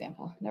a good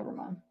example. Never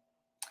mind.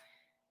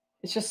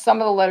 It's just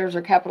some of the letters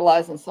are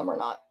capitalized and some are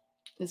not.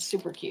 It's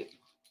super cute.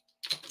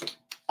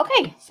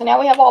 Okay, so now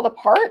we have all the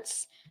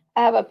parts.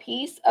 I have a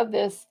piece of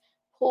this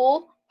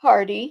Pool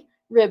Party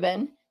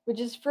ribbon, which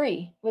is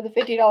free with a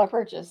 $50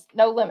 purchase.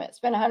 No limit.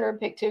 Spend 100,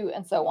 pick 2,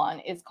 and so on.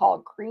 It's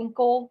called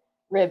Crinkle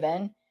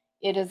Ribbon.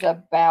 It is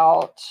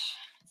about,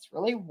 it's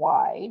really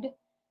wide,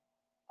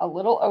 a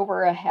little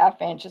over a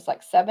 ½ inch. It's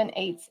like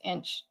 7/8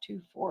 inch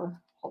to 4,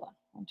 hold on,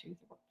 1, 2, 3,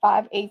 4,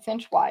 5/8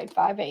 inch wide,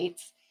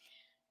 5/8.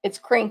 It's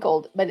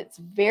crinkled, but it's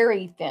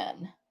very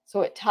thin.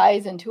 So it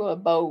ties into a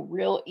bow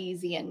real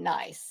easy and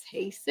nice.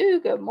 Hey,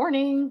 Sue, good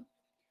morning.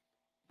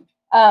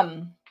 So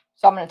I'm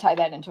going to tie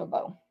that into a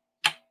bow.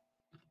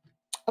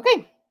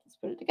 Okay, let's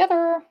put it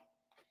together.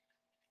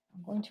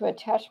 I'm going to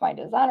attach my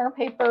designer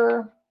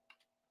paper,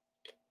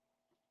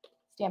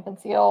 Stampin'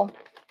 Seal,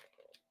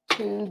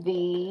 to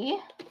the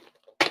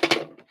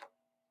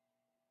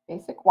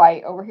basic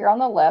white over here on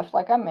the left.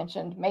 Like I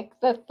mentioned, make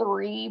the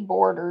 3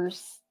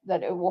 borders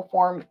that it will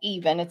form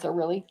even. It's a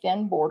really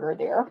thin border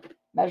there.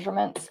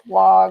 Measurements,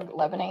 blog,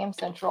 11 a.m.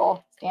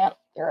 Central,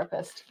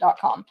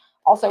 stamptherapist.com.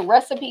 Also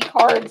recipe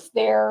cards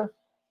there,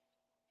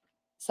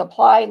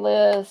 supply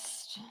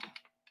list,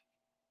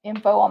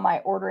 info on my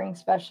ordering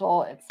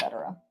special,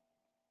 etc.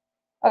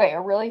 Okay,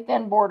 a really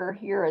thin border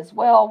here as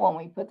well when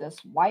we put this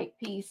white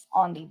piece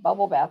on the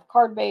bubble bath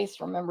card base.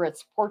 Remember,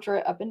 it's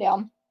portrait up and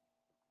down.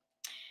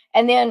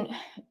 And then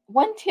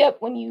one tip,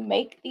 when you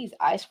make these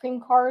ice cream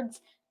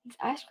cards, these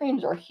ice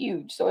creams are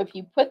huge. So if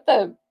you put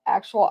the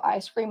actual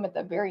ice cream at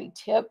the very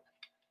tip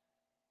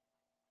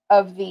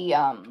of the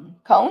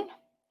cone,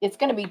 it's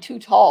going to be too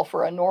tall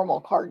for a normal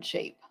card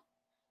shape.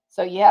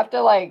 So you have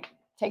to like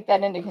take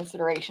that into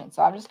consideration.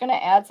 So I'm just going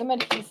to add some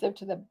adhesive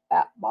to the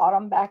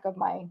bottom back of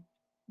my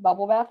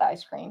bubble bath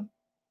ice cream.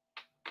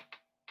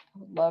 I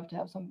would love to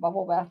have some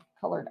bubble bath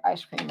colored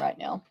ice cream right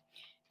now.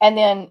 And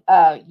then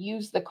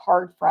use the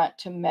card front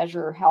to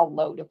measure how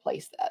low to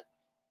place that.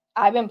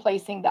 I've been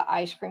placing the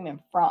ice cream in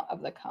front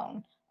of the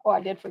cone. Oh,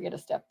 I did forget a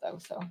step though.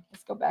 So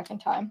let's go back in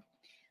time.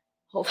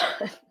 Hold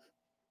on.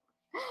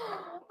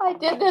 I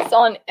did this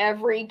on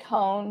every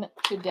cone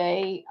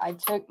today. I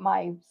took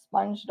my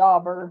sponge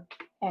dauber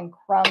and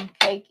crumb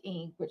cake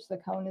ink, which the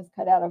cone is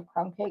cut out of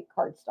crumb cake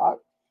cardstock,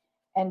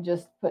 and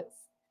just put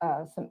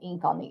some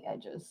ink on the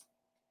edges.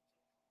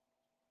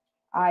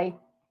 I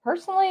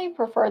personally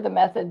prefer the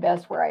method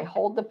best where I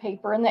hold the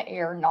paper in the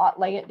air, not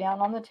lay it down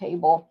on the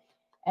table,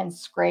 and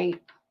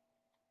scrape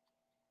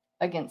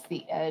against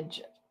the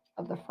edge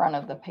of the front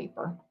of the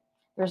paper.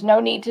 There's no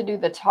need to do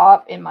the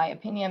top, in my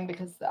opinion,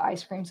 because the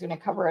ice cream is going to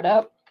cover it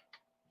up.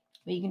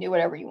 But you can do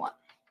whatever you want.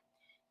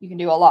 You can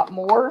do a lot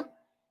more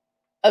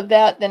of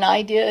that than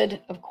I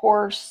did. Of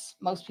course,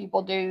 most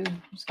people do.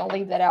 I'm just going to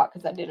leave that out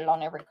because I did it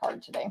on every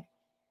card today.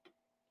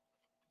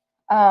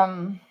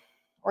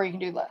 Or you can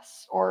do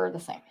less or the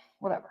same.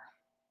 Whatever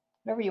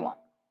you want.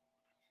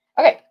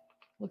 Okay,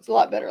 looks a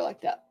lot better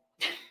like that.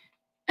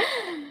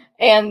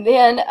 And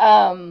then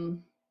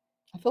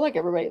I feel like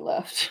everybody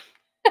left.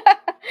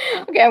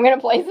 Okay, I'm going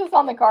to place this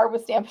on the card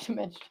with Stampin'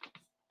 Dimensions.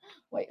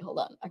 Wait, hold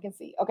on. I can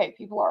see. Okay,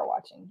 people are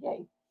watching.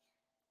 Yay.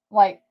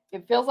 Like,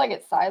 it feels like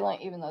it's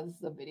silent, even though this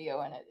is a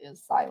video and it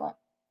is silent,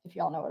 if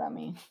y'all know what I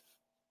mean.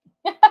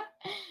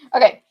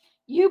 Okay,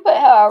 you put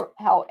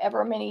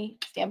however many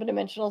Stampin'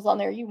 Dimensionals on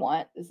there you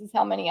want. This is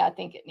how many I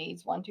think it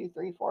needs. 1, 2,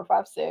 3, 4,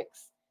 5,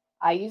 6.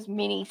 I use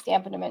mini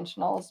Stampin'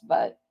 Dimensionals,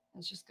 but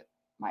it's just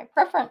my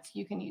preference.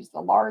 You can use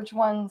the large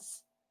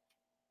ones,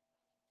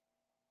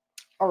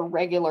 or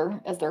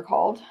regular as they're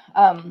called,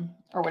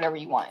 or whatever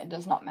you want. It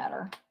does not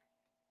matter.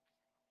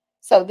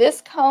 So this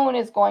cone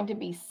is going to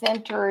be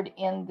centered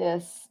in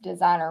this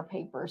designer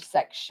paper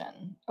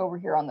section over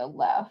here on the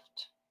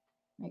left.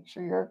 Make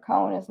sure your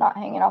cone is not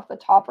hanging off the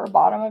top or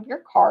bottom of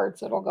your card,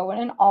 so it'll go in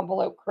an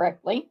envelope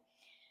correctly.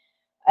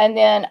 And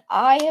then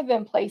I have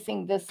been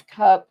placing this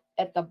cup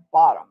at the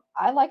bottom.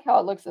 I like how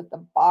it looks at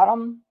the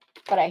bottom,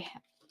 but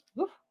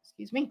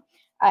excuse me.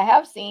 I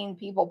have seen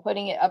people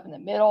putting it up in the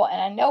middle,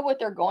 and I know what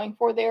they're going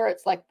for there.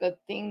 It's like the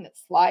thing that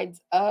slides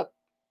up,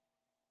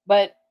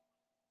 but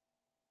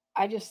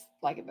I just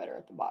like it better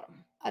at the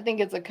bottom. I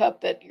think it's a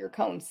cup that your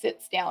cone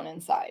sits down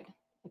inside,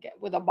 okay,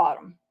 with a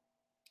bottom.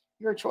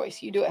 Your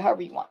choice. You do it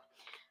however you want.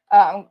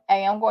 I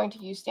am going to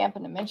use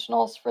Stampin'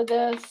 Dimensionals for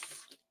this.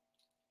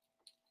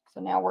 So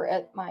now we're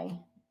at my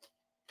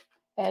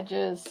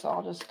edges, so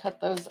I'll just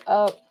cut those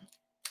up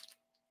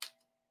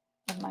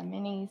with my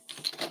minis.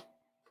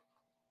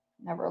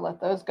 Never let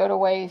those go to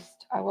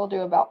waste. I will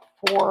do about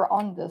 4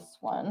 on this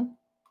one.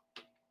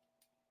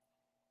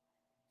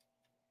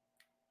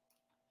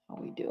 What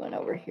are we doing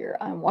over here?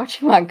 I'm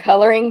watching my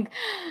coloring.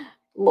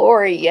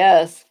 Lori,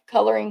 yes.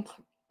 Coloring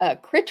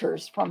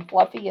critters from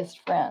Fluffiest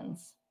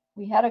Friends.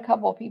 We had a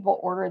couple of people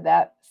order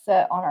that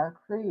set on our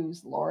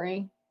cruise,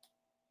 Lori.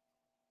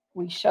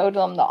 We showed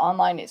them the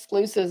online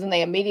exclusives, and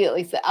they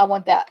immediately said, I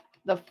want that,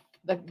 the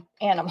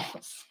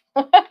animals.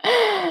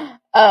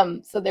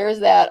 So there's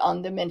that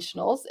on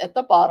Dimensionals at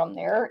the bottom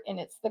there, and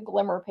it's the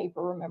glimmer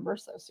paper, remember,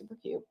 so super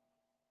cute.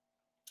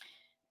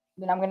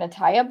 Then I'm going to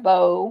tie a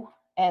bow,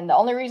 and the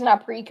only reason I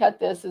pre-cut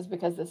this is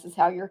because this is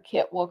how your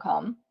kit will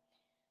come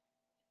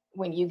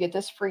when you get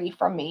this free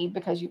from me,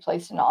 because you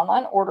placed an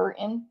online order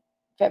in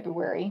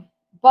February.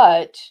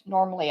 But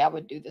normally I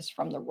would do this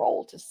from the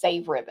roll to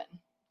save ribbon.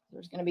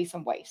 There's going to be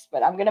some waste,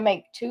 but I'm going to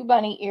make 2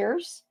 bunny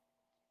ears.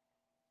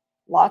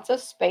 Lots of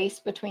space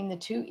between the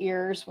 2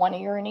 ears, 1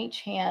 ear in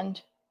each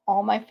hand.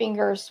 All my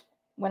fingers,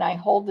 when I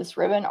hold this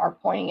ribbon, are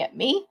pointing at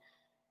me,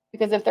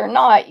 because if they're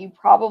not, you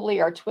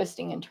probably are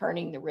twisting and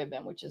turning the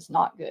ribbon, which is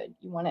not good.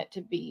 You want it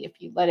to be,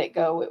 if you let it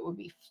go, it would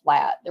be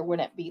flat. There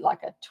wouldn't be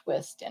like a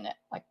twist in it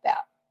like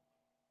that.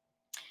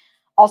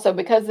 Also,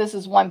 because this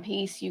is one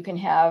piece, you can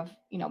have,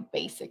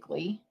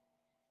 basically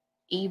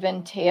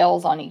even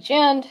tails on each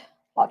end,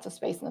 lots of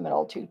space in the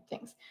middle, 2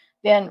 things.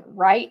 Then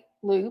right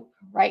loop,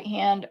 right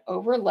hand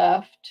over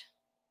left,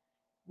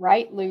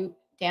 right loop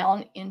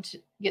down into,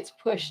 gets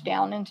pushed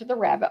down into the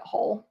rabbit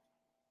hole.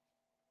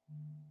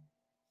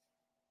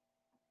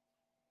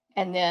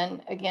 And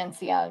then again,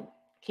 see, I'm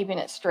keeping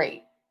it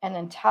straight, and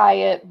then tie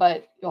it,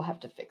 but you'll have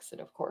to fix it,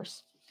 of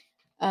course.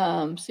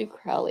 Sue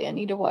Crowley, I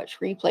need to watch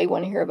replay.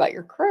 Want to hear about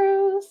your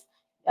cruise?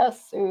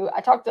 Yes, Sue.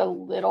 I talked a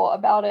little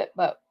about it,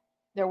 but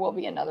there will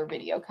be another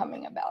video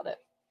coming about it.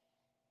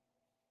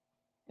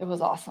 It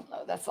was awesome,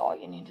 though. That's all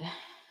you need to.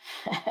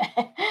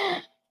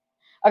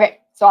 Okay,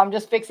 so I'm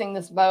just fixing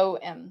this bow,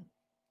 and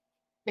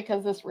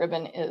because this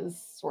ribbon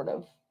is sort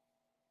of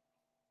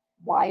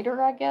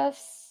wider, I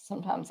guess,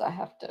 sometimes I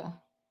have to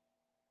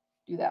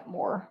do that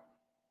more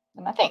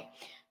than I think.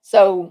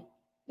 So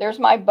there's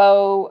my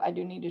bow. I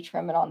do need to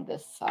trim it on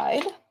this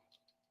side.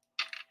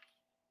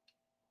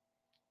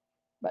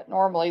 But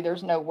normally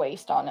there's no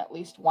waste on at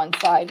least one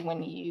side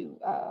when you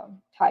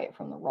tie it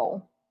from the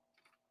roll.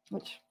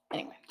 Which,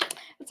 anyway,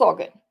 it's all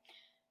good.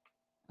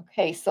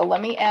 Okay, so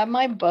let me add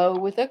my bow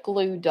with a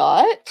glue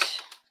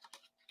dot.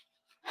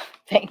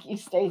 Thank you,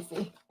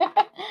 Stacy.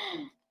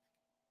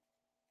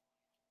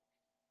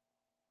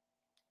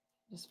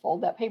 Just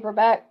fold that paper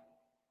back.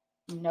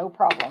 No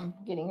problem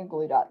getting a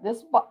glue dot.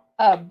 This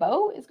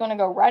bow is going to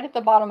go right at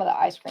the bottom of the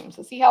ice cream.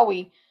 So see how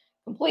we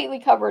completely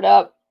covered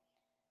up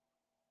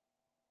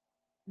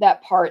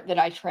that part that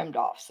I trimmed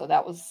off. So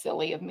that was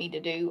silly of me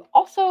to do.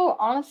 Also,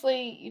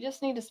 honestly, you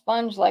just need to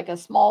sponge like a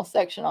small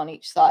section on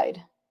each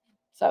side.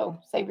 So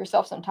save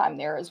yourself some time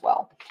there as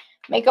well.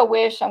 Make a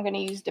wish. I'm going to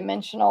use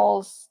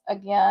dimensionals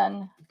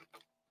again.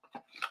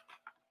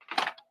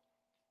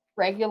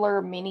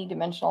 Regular mini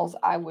dimensionals,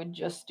 I would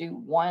just do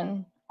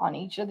 1 on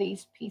each of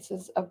these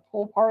pieces of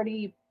Pool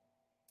Party,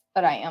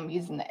 but I am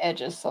using the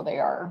edges, so they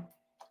are,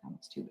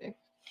 it's too big.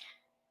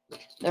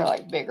 They're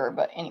like bigger,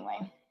 but anyway,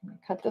 I'm gonna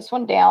cut this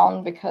one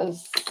down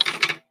because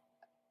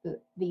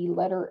the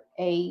letter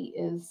A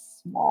is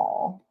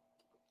small.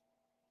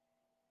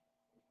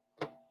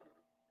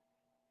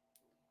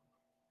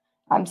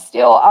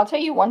 I'll tell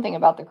you one thing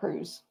about the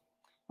cruise.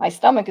 My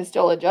stomach is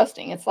still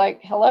adjusting. It's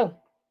like, hello,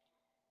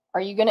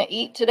 are you going to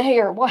eat today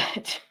or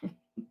what?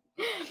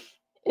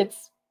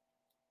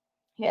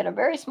 He had a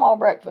very small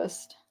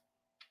breakfast,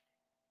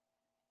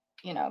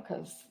 you know,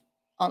 because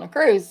on a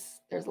cruise,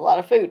 there's a lot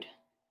of food.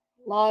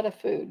 A lot of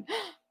food.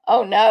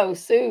 Oh no,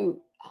 Sue,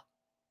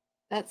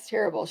 that's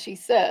terrible. She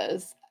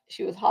says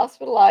she was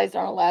hospitalized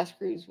on her last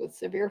cruise with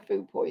severe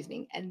food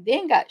poisoning and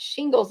then got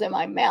shingles in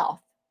my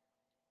mouth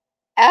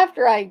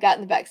after I had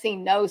gotten the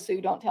vaccine. No,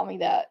 Sue, don't tell me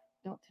that.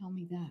 Don't tell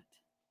me that.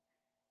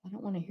 I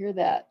don't want to hear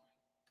that.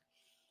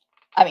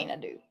 I mean, I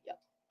do. Yeah.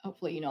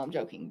 Hopefully, you know I'm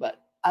joking, but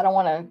I don't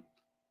want to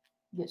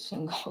get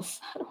shingles.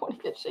 I don't want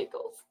to get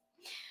shingles.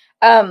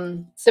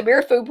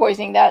 Severe food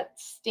poisoning, that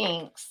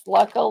stinks.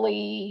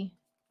 Luckily,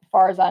 as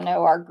far as I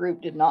know, our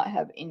group did not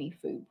have any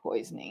food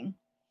poisoning.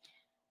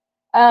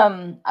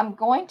 I'm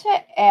going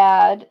to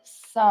add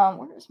some,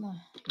 where's my,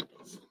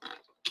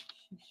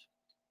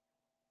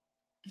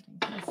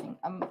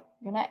 I'm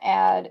going to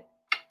add,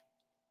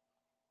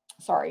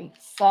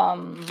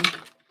 some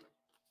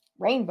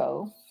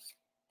Rainbow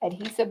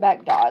Adhesive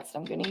Backed Dots.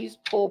 I'm going to use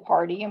Pool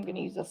Party. I'm going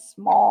to use a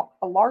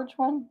large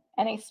one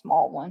and a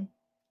small one.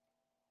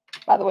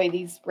 By the way,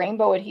 these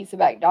Rainbow Adhesive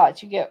Backed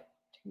Dots, you get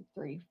 2,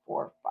 3,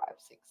 4, 5,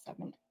 6,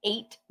 7,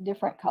 8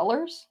 different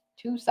colors,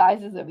 2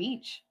 sizes of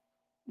each.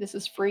 This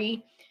is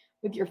free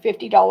with your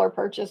 $50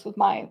 purchase with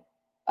my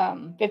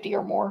 50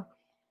 or more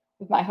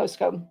with my host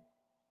code.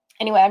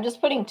 Anyway, I'm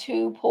just putting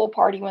 2 Pool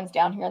Party ones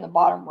down here in the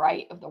bottom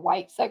right of the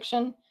white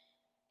section.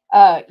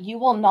 You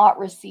will not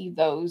receive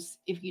those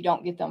if you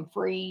don't get them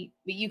free,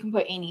 but you can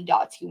put any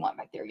dots you want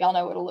back there. Y'all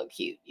know it'll look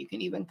cute. You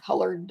can even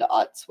color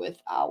dots with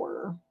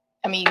color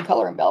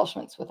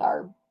embellishments with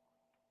our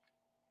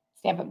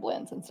Stampin'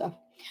 Blends and stuff.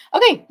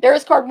 Okay,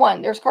 there's card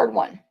 1. There's card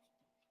 1.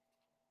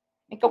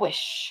 Make a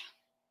wish.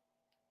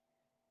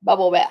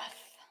 Bubble bath.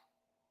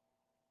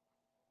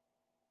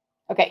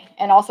 Okay,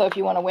 and also if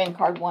you want to win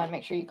card 1,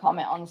 make sure you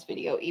comment on this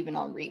video, even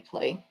on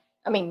replay.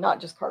 I mean, not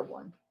just card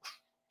 1.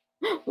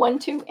 1,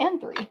 2, and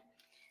 3.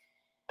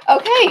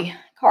 Okay,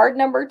 card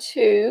number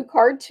 2.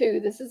 Card 2.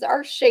 This is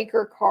our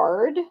shaker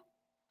card.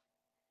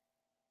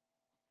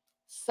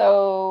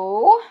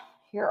 So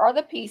here are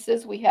the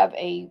pieces. We have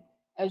a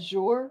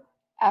Azure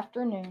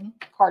Afternoon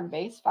card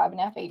base,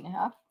 5.5,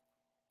 8.5.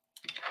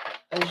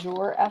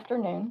 Azure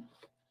Afternoon.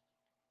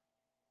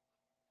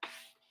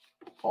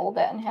 Fold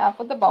that in half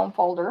with the bone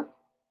folder.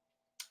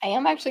 I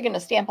am actually going to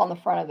stamp on the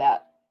front of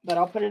that, but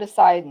I'll put it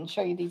aside and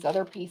show you these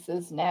other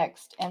pieces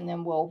next, and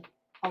then I'll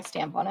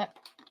stamp on it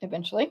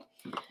eventually.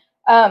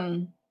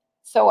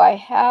 So I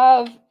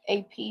have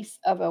a piece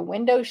of a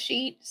window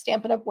sheet,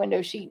 Stampin' Up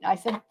window sheet,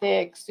 nice and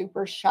thick,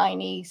 super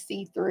shiny,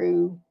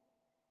 see-through.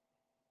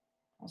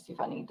 Let's see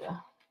if I need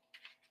to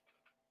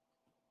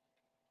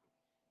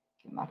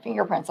get my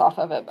fingerprints off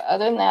of it. But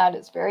other than that,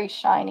 it's very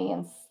shiny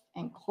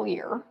and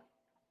clear.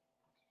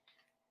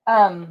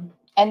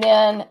 And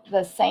then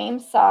the same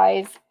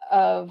size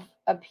of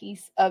a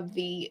piece of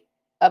the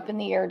Up in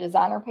the Air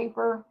designer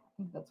paper. I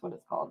think that's what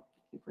it's called.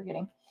 I keep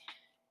forgetting.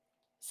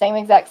 Same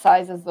exact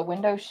size as the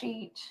window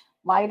sheet.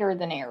 Lighter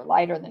than air,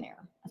 lighter than air.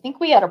 I think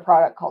we had a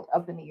product called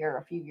Up in the Air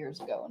a few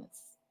years ago, and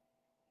it's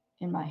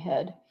in my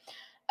head.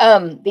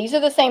 These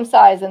are the same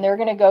size, and they're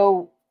going to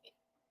go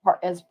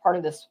as part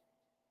of this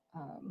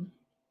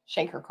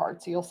shaker card,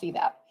 so you'll see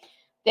that.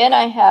 Then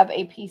I have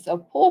a piece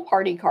of Pool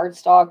Party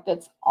cardstock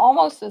that's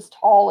almost as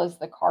tall as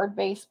the card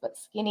base, but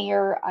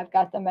skinnier. I've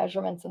got the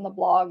measurements in the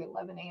blog,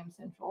 11 a.m.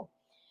 Central.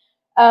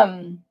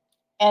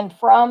 And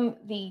from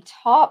the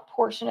top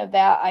portion of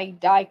that, I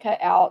die cut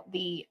out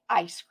the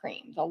ice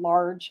cream, the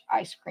large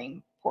ice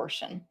cream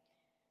portion.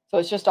 So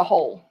it's just a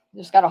hole.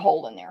 Just got a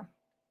hole in there.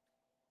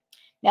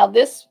 Now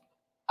this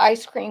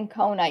ice cream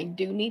cone I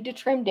do need to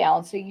trim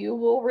down, so you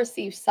will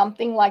receive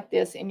something like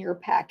this in your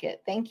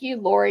packet. Thank you,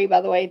 Lori,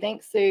 by the way.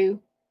 Thanks, Sue.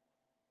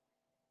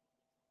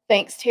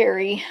 Thanks,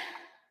 Terry.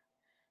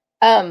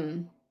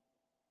 Okay,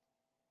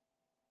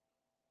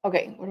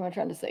 what am I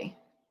trying to say?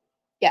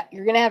 Yeah,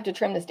 you're going to have to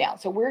trim this down.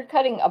 So we're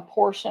cutting a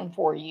portion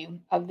for you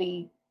of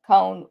the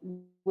cone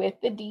with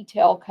the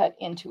detail cut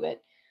into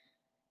it.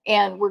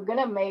 And we're going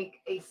to make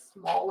a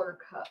smaller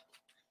cup.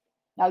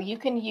 Now you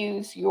can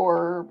use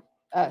your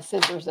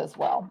scissors as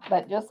well.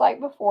 But just like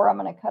before, I'm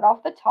going to cut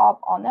off the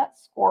top on that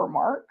score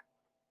mark.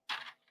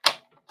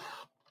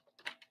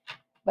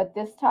 But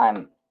this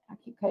time, I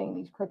keep cutting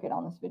these crooked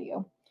on this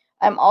video.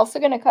 I'm also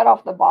going to cut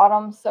off the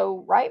bottom.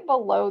 So right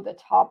below the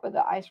top of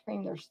the ice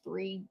cream, there's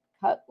 3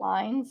 cut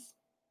lines.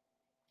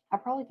 I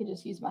probably could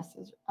just use my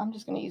scissors. I'm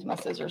just going to use my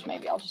scissors.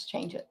 Maybe I'll just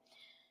change it.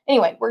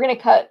 Anyway, we're going to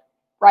cut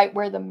right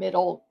where the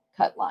middle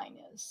cut line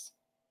is.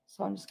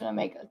 So I'm just going to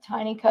make a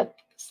tiny cut,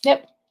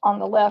 snip on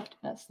the left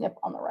and a snip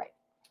on the right.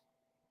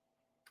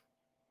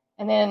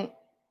 And then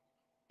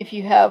if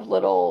you have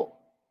little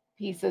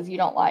pieces you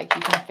don't like,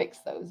 you can fix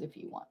those if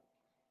you want.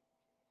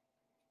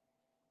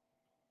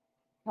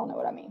 Y'all know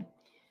what I mean.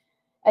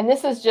 And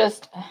this is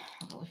just, I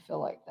really feel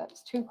like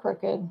that's too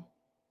crooked.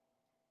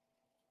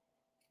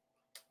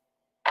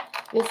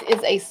 This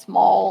is a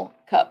small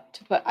cup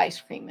to put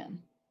ice cream in.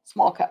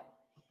 Small cup.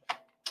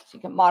 So you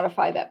can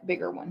modify that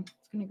bigger one.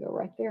 It's going to go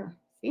right there.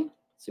 See?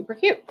 Super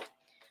cute.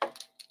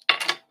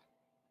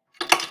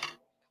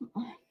 Come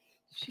on.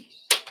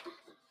 Jeez.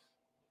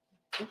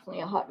 Definitely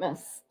a hot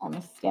mess on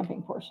the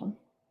stamping portion.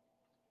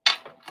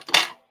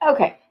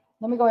 Okay.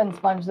 Let me go ahead and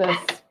sponge this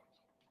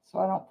so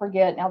I don't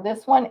forget. Now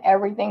this one,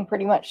 everything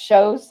pretty much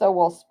shows. So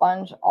we'll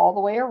sponge all the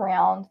way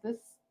around this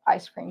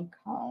ice cream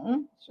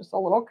cone. It's just a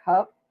little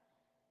cup.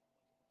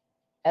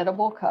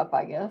 Edible cup,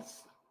 I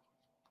guess.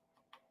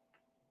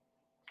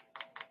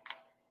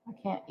 I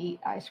can't eat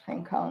ice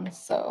cream cones,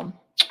 so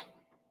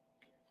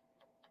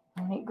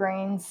I don't eat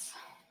grains.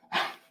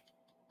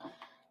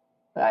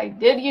 But I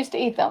did used to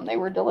eat them. They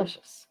were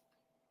delicious.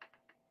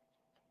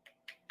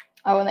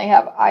 Oh, and they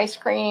have ice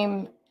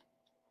cream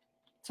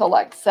till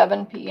like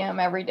 7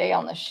 p.m. every day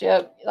on the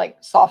ship, like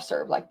soft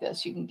serve like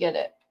this. You can get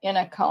it in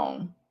a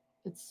cone.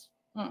 It's,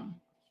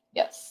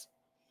 yes.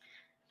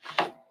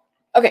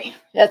 Okay,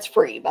 that's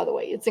free, by the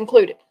way. It's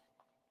included in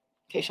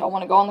case y'all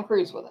want to go on the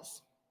cruise with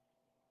us.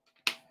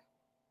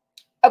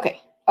 Okay.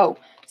 Oh,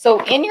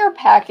 so in your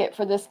packet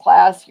for this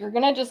class, you're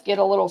going to just get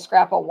a little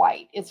scrap of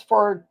white. It's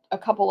for a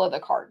couple of the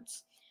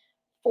cards.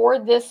 For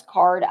this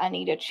card, I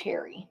need a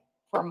cherry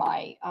for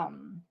my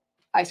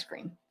ice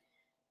cream.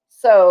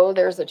 So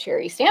there's a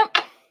cherry stamp.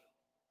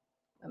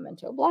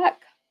 Memento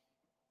black.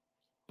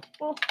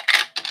 Oh.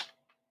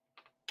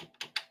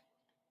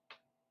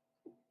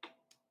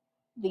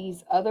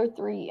 These other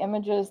 3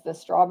 images, the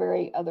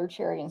strawberry, other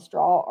cherry, and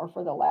straw, are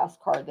for the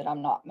last card that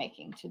I'm not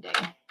making today.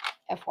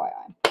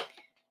 FYI.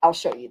 I'll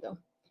show you though.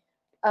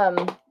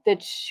 The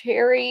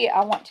cherry,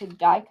 I want to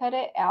die cut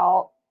it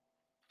out.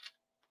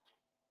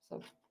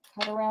 So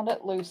cut around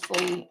it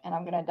loosely, and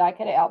I'm going to die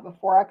cut it out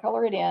before I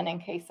color it in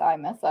case I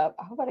mess up.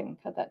 I hope I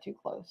didn't cut that too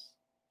close.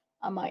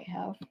 I might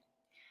have.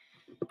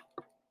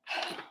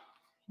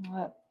 You know what?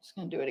 I'm just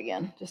going to do it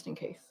again, just in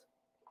case.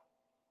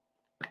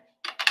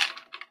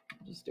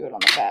 Just do it on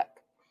the back.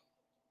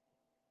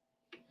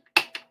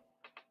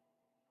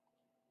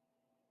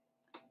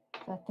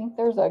 I think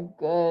there's a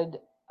good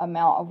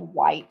amount of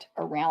white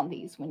around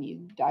these when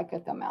you die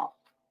cut them out.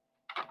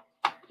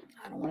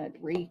 I don't want to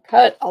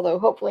recut, although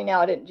hopefully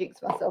now I didn't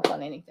jinx myself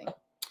on anything.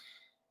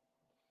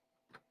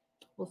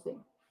 We'll see.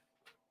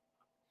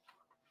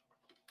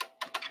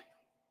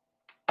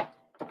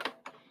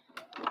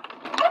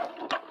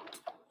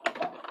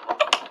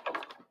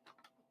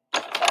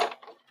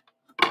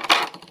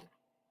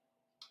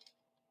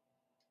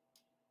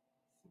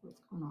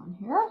 What's going on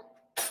here,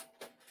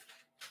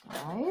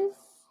 guys?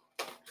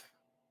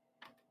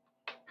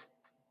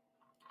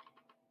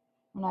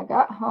 When I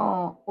got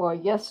home, well,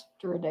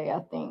 yesterday, I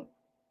think,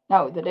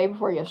 no, the day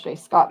before yesterday,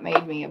 Scott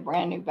made me a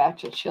brand new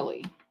batch of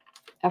chili.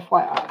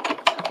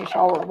 FYI, in case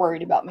y'all were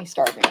worried about me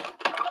starving.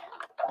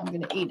 I'm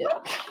going to eat it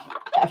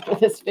after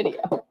this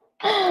video.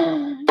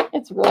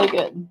 It's really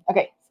good.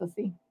 Okay, so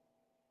see,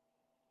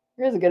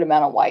 there's a good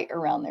amount of white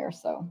around there,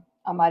 so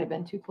I might have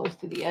been too close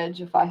to the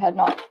edge if I had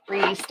not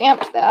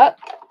re-stamped that.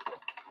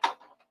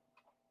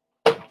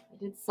 I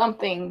did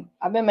something.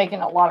 I've been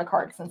making a lot of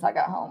cards since I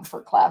got home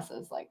for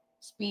classes, like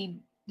speed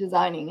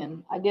designing,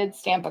 and I did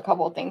stamp a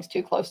couple of things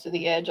too close to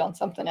the edge on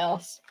something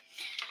else.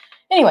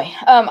 Anyway,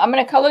 I'm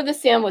going to color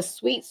this in with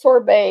Sweet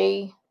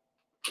Sorbet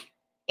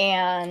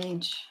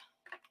and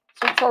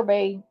Sweet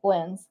Sorbet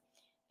blends.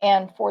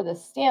 And for the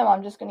stem,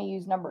 I'm just going to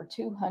use number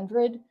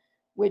 200,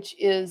 which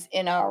is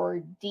in our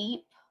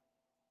deep,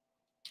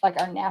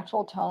 like our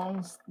natural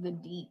tones, the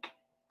deep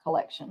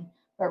collection.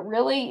 But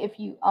really, if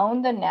you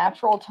own the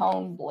natural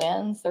tone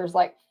blends, there's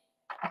like,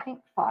 I think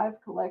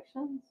 5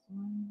 collections.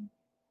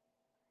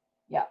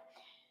 Yeah.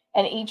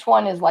 And each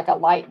one is like a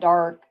light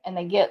dark, and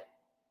they get,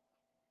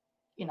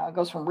 you know, it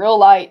goes from real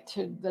light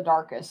to the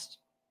darkest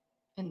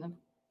in the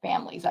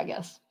families, I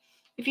guess.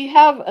 If you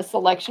have a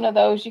selection of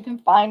those, you can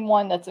find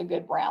one that's a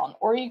good brown,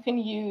 or you can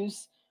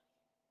use,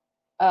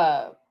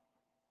 what's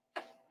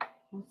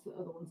the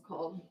other one's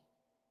called?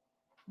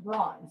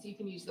 Bronze. You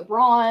can use the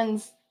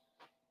bronze,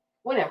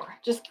 whatever.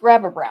 Just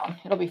grab a brown.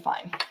 It'll be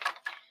fine.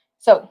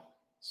 So,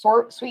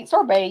 Sweet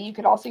Sorbet, you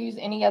could also use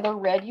any other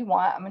red you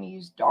want. I'm going to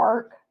use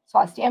dark. So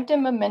I stamped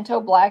in Memento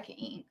black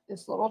ink,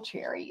 this little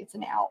cherry. It's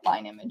an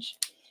outline image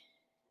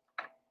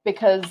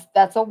because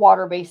that's a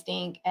water-based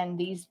ink, and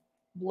these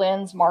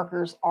blends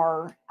markers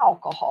are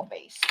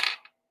alcohol-based.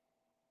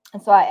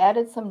 And so I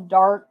added some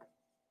dark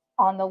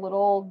on the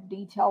little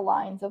detail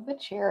lines of the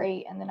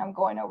cherry, and then I'm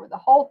going over the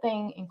whole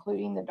thing,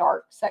 including the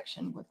dark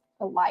section with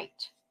the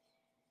light.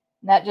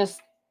 And that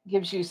just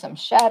gives you some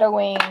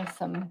shadowing,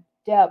 some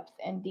depth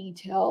and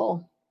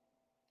detail.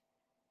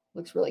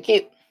 Looks really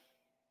cute.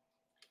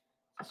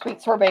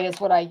 Sweet Sorbet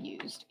is what I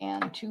used,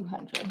 and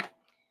 200.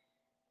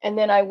 And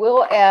then I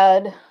will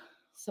add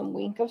some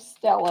Wink of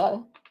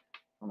Stella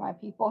for my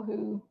people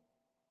who,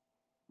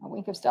 my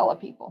Wink of Stella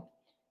people,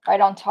 right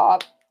on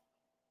top.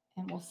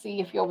 And we'll see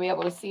if you'll be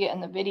able to see it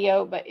in the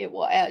video, but it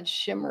will add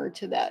shimmer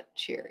to that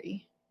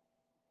cherry.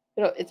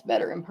 It's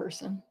better in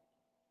person.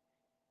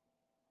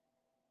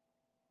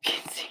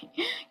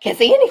 Can't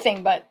see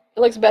anything, but it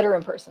looks better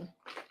in person.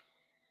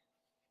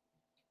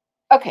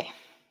 Okay.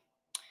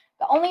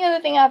 The only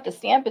other thing I have to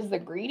stamp is the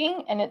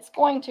greeting, and it's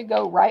going to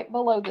go right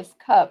below this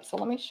cup. So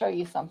let me show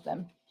you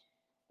something.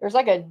 There's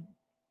like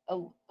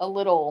a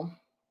little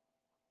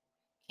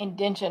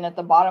indentation at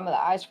the bottom of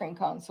the ice cream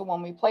cone. So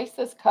when we place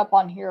this cup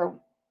on here,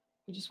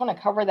 we just want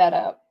to cover that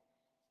up.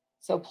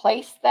 So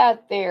place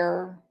that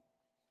there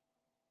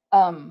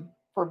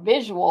for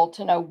visual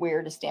to know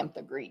where to stamp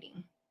the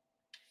greeting.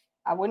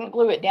 I wouldn't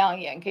glue it down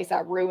yet in case I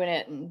ruin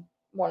it and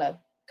want to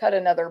cut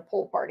another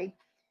pool party.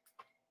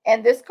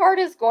 And this card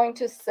is going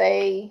to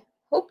say,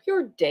 hope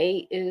your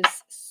day is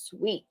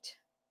sweet.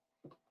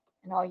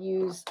 And I'll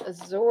use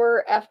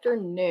Azure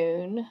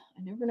Afternoon.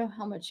 I never know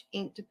how much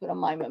ink to put on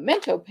my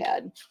memento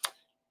pad.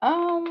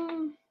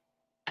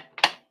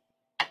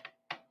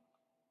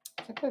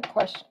 It's a good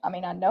question. I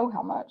mean, I know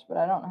how much, but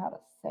I don't know how to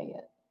say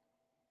it.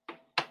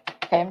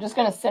 Okay, I'm just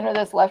going to center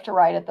this left to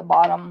right at the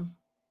bottom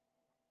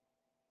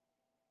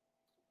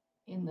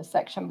in the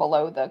section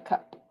below the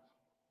cup.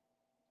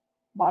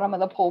 Bottom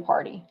of the pool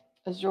party.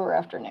 Azure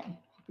Afternoon.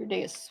 Hope your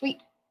day is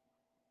sweet.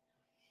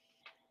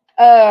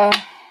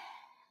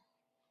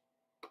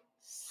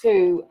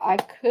 So I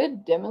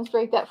could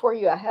demonstrate that for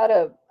you. I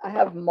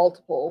have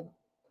multiple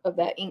of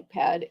that ink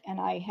pad, and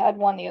I had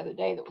one the other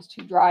day that was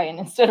too dry, and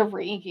instead of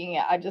re-inking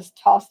it, I just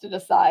tossed it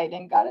aside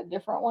and got a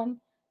different one.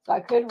 So I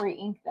could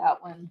re-ink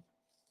that one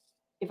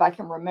if I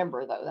can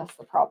remember, though. That's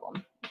the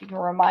problem. You can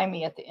remind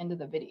me at the end of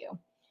the video.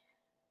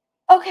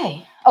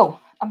 Okay. Oh,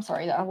 I'm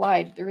sorry. I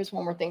lied. There is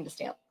one more thing to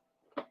stamp.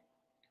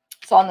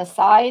 So on the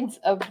sides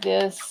of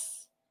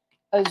this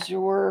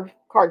Azure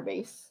card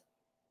base,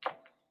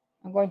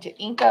 I'm going to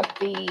ink up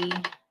the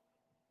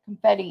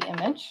confetti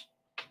image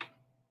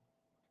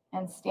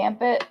and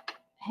stamp it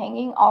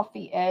hanging off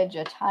the edge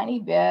a tiny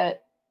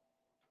bit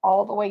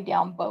all the way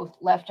down both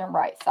left and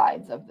right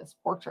sides of this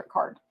portrait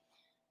card.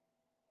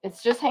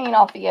 It's just hanging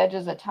off the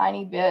edges a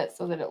tiny bit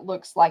so that it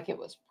looks like it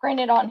was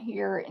printed on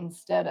here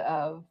instead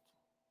of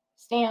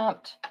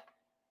stamped.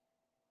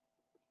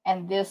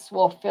 And this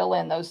will fill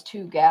in those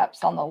 2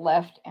 gaps on the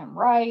left and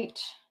right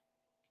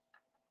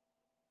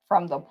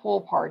from the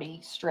pool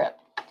party strip.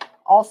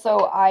 Also,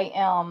 I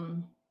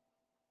am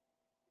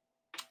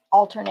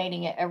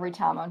alternating it every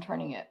time. I'm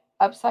turning it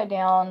upside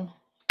down.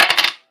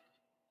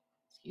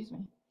 Excuse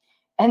me.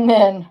 And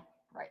then,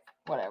 right,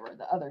 whatever,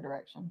 the other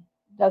direction.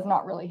 It does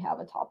not really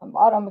have a top and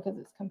bottom because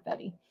it's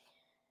confetti.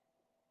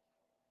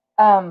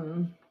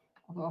 Although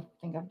I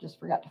think I've just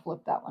forgot to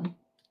flip that one.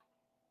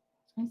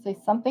 I was going to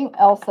say something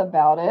else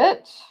about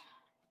it.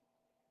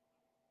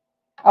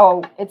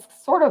 Oh, it's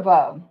sort of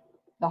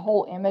the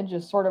whole image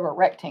is sort of a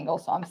rectangle,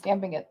 so I'm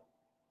stamping it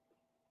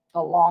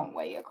a long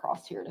way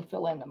across here to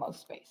fill in the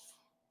most space.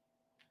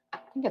 I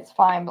think it's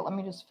fine, but let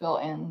me just fill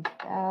in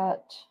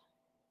that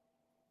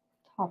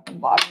top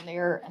and bottom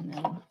there, and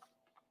then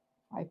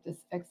wipe this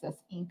excess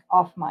ink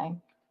off my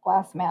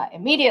glass mat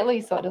immediately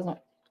so it doesn't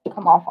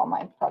come off on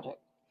my project.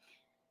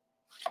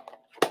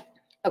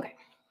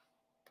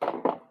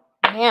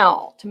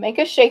 Now, to make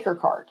a shaker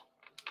card,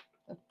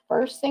 the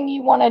first thing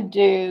you want to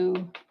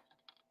do,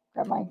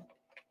 grab my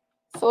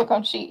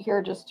silicone sheet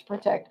here just to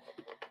protect,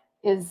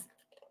 is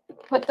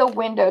put the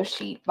window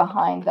sheet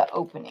behind the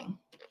opening.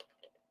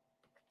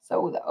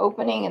 So the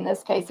opening, in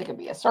this case, it could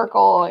be a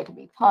circle, it could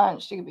be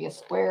punched, it could be a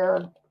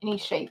square, any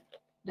shape,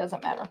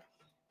 doesn't matter.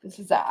 This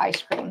is the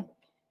ice cream.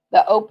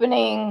 The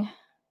opening,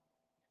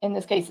 in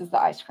this case, is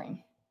the ice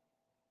cream.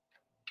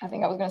 I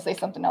think I was going to say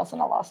something else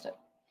and I lost it.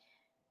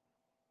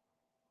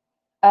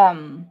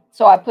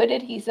 So I put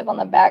adhesive on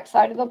the back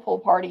side of the pull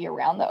party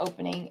around the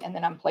opening, and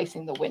then I'm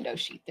placing the window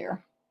sheet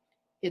there.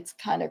 It's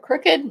kind of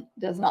crooked,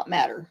 does not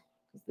matter.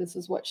 This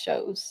is what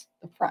shows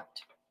the front.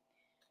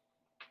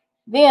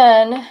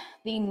 Then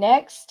the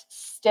next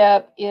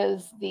step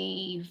is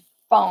the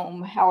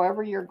foam,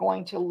 however you're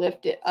going to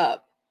lift it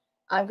up.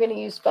 I'm going to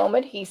use foam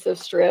adhesive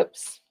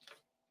strips,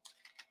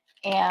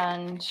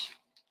 and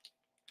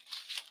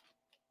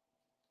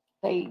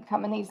they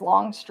come in these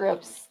long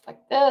strips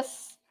like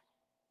this.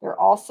 They're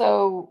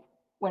also,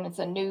 when it's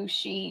a new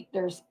sheet,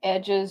 there's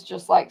edges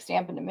just like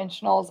Stampin'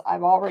 Dimensionals.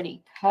 I've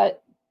already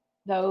cut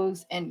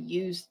those and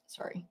used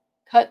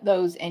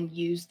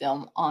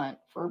them on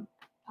for,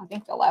 I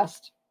think, the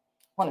last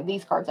one of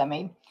these cards I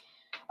made.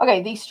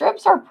 Okay, these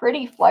strips are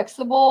pretty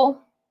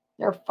flexible.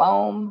 They're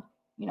foam,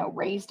 you know,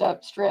 raised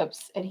up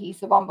strips,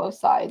 adhesive on both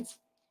sides.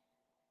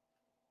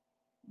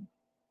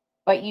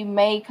 But you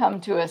may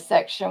come to a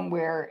section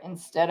where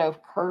instead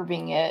of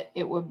curving it,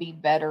 it would be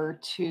better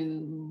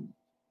to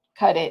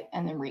cut it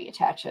and then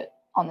reattach it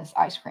on this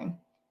ice cream.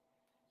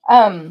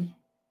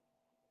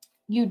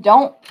 You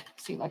don't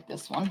see, like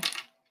this one,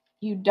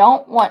 you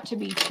don't want to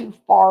be too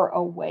far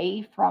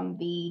away from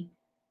the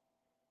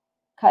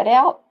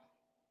cutout,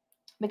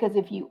 because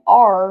if you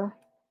are,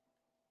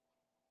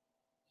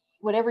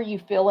 whatever you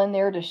fill in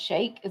there to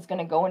shake is going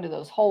to go into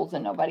those holes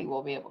and nobody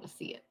will be able to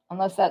see it,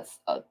 unless that's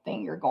a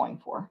thing you're going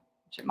for,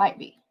 which it might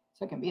be.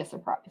 So it can be a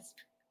surprise.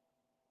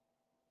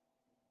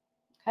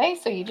 Okay,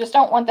 so you just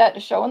don't want that to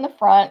show in the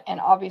front.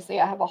 And obviously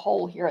I have a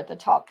hole here at the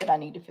top that I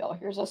need to fill.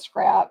 Here's a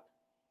scrap.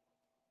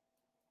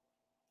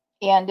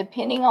 And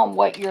depending on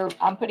what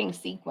I'm putting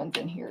sequins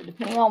in here,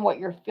 depending on what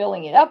you're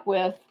filling it up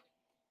with,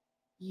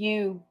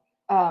 you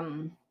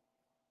might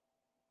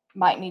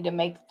need to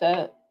make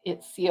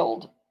it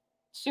sealed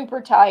super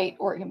tight,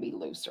 or it can be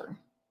looser,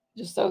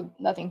 just so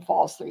nothing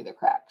falls through the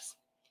cracks.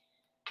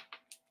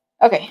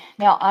 Okay,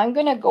 now I'm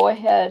going to go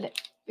ahead,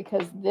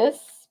 because this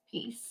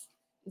piece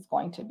is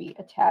going to be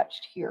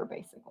attached here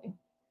basically.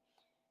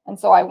 And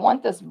so I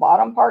want this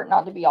bottom part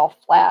not to be all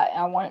flat, and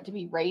I want it to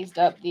be raised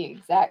up the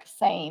exact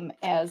same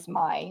as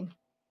my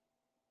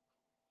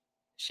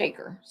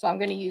shaker. So I'm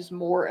going to use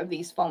more of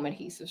these foam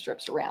adhesive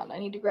strips around. I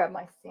need to grab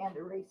my sand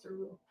eraser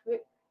real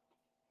quick.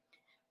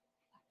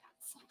 I've got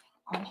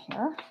something on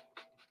here.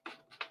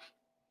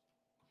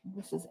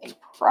 This is a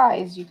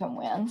prize you can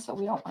win, so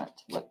we don't want it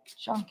to look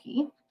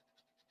junky.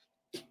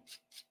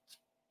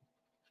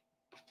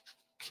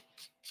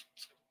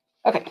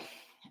 Okay.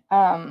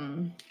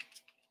 I'm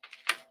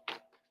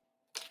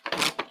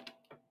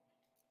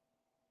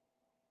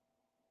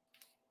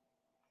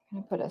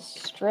going to put a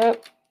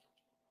strip.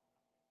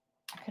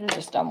 I could have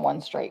just done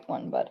one straight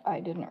one, but I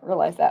didn't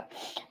realize that.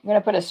 I'm going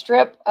to put a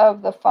strip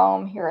of the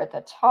foam here at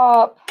the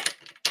top.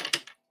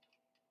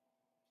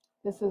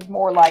 This is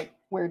more like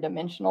where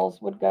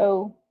dimensionals would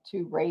go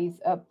to raise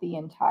up the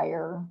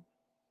entire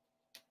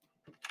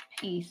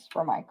piece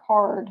for my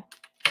card.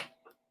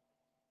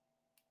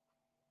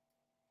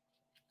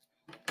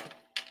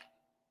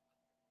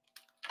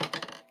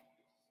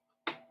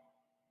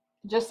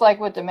 Just like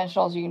with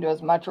dimensionals, you can do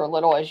as much or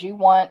little as you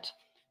want.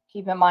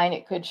 Keep in mind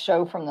it could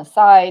show from the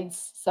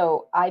sides.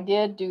 So I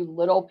did do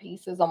little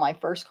pieces on my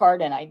first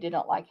card, and I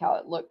didn't like how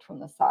it looked from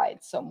the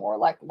sides. So more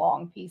like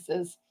long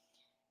pieces.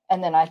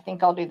 And then I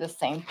think I'll do the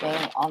same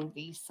thing on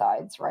these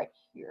sides right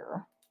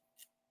here.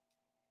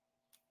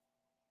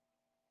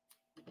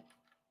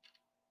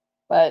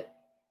 But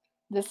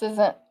this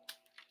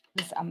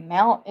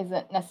amount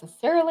isn't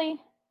necessarily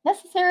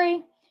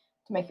necessary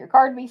to make your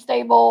card be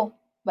stable,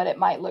 but it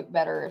might look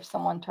better if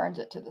someone turns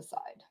it to the side.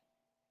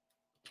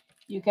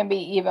 You can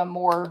be even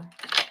more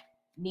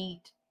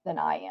neat than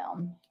I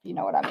am, you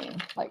know what I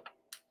mean? Like,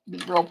 be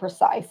real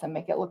precise and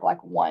make it look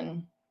like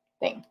one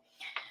thing.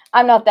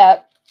 I'm not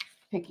that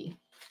picky.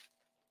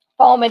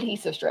 Foam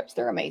adhesive strips,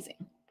 they're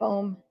amazing.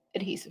 Foam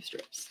adhesive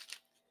strips.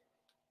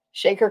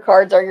 Shaker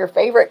cards are your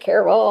favorite,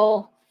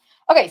 Carol.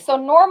 Okay, so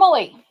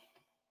normally,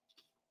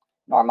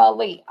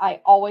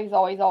 I always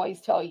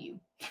tell you,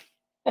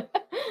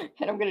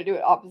 and I'm going to do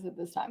it opposite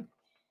this time.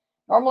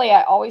 Normally,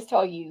 I always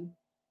tell you,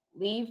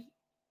 leave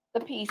the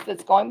piece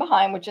that's going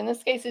behind, which in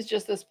this case is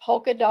just this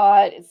polka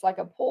dot. It's like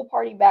a pool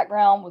party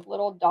background with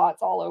little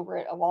dots all over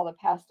it of all the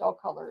pastel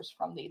colors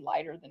from the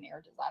Lighter Than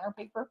Air designer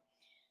paper.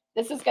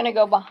 This is going to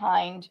go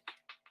behind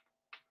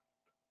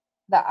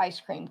the ice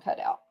cream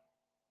cutout.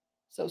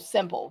 So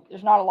simple.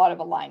 There's not a lot of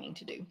aligning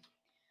to do.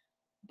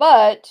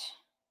 But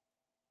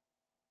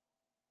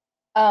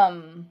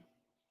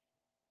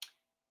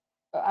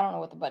I don't know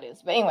what the butt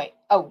is, but anyway.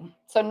 Oh,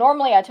 so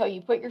normally I tell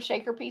you put your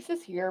shaker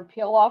pieces here,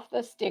 peel off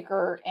the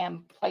sticker,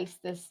 and place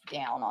this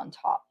down on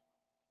top.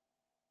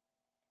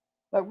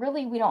 But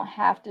really, we don't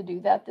have to do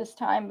that this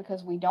time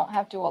because we don't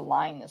have to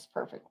align this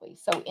perfectly.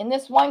 So in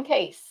this one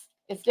case,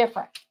 it's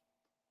different.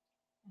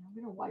 I'm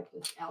going to wipe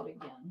this out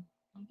again.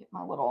 Let me get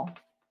my little,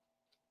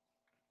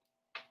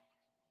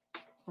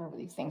 whatever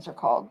these things are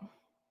called,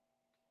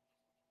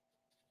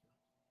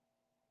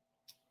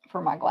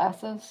 for my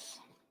glasses.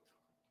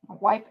 I'll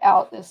wipe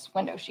out this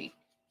window sheet.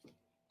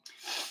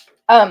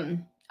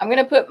 I'm going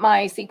to put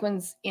my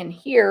sequins in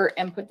here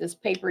and put this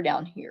paper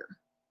down here.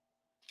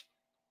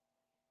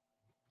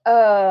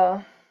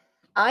 I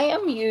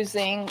am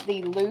using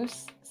the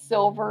loose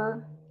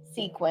silver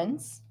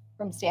sequins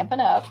from Stampin'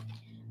 Up.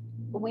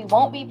 We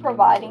won't be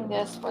providing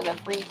this for the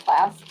free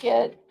class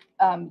kit.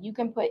 You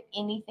can put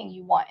anything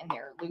you want in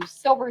there. Loose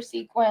silver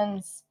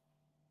sequins,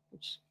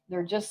 which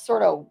they're just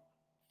sort of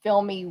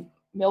filmy,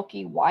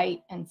 milky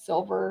white and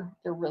silver.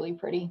 They're really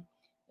pretty.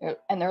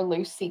 And they're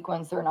loose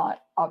sequins. They're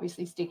not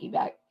obviously sticky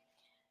back.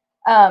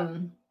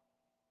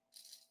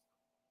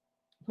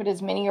 Put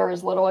as many or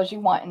as little as you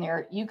want in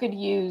there. You could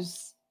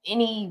use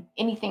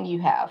anything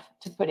you have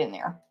to put in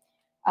there.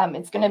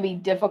 It's going to be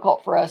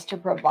difficult for us to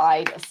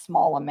provide a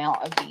small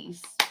amount of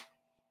these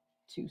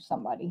to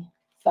somebody.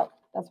 So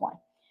that's why.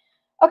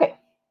 Okay,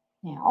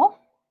 now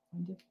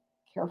I'm going to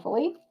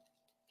carefully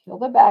peel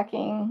the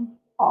backing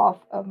off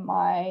of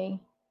my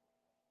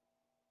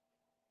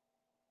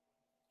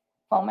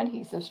foam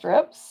adhesive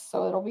strips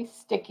so it'll be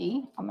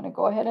sticky. I'm going to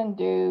go ahead and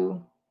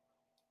do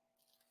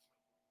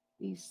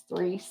these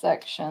 3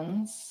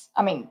 sections.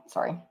 I'm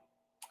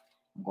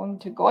going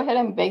to go ahead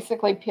and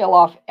basically peel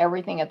off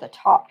everything at the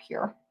top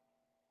here.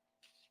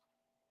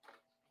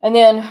 And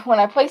then when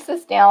I place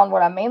this down,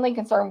 what I'm mainly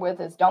concerned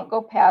with is don't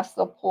go past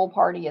the pull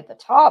party at the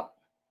top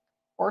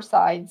or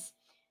sides,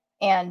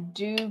 and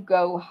do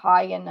go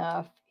high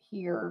enough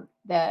here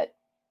that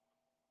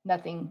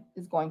nothing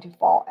is going to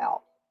fall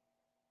out.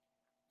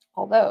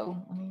 Although,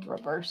 let me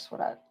reverse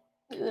what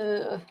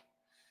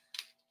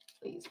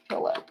please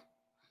peel up.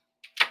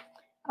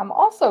 I'm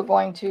also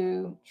going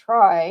to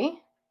try,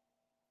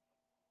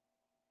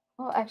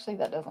 well, actually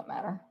that doesn't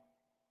matter.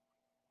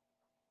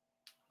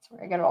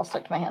 Sorry, I got it all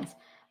stuck to my hands.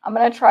 I'm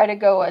going to try to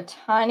go a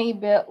tiny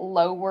bit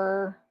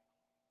lower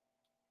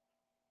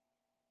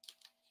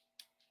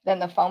than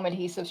the foam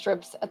adhesive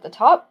strips at the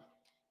top,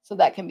 so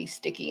that can be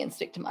sticky and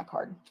stick to my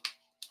card.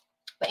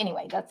 But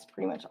anyway, that's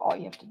pretty much all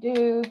you have to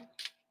do.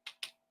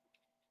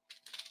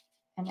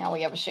 And now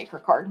we have a shaker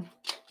card.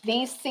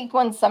 These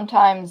sequins,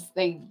 sometimes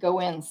they go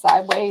in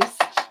sideways,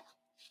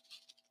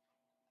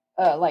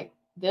 like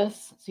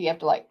this. So you have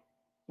to like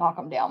knock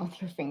them down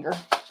with your finger.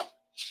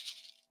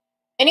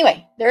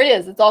 Anyway, there it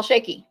is. It's all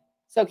shaky.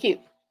 So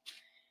cute.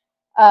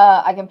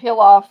 I can peel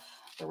off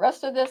the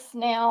rest of this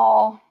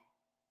now.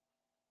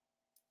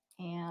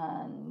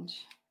 And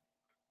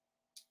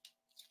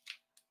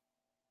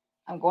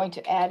I'm going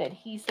to add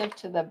adhesive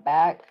to the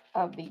back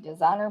of the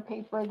designer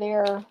paper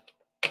there.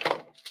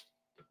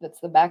 That's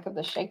the back of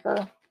the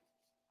shaker.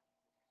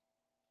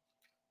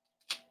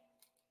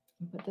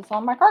 And put this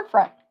on my card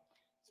front.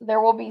 So there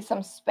will be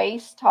some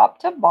space top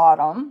to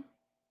bottom.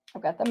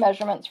 I've got the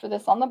measurements for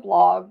this on the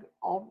blog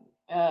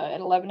at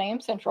 11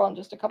 a.m. Central in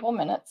just a couple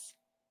minutes.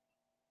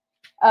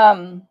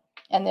 And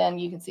then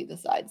you can see the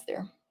sides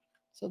there.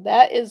 So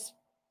that is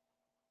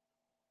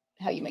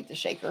how you make the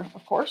shaker,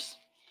 of course.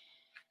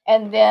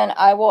 And then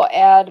I will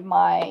add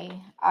my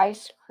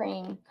ice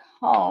cream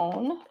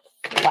cone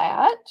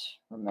flat.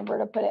 Remember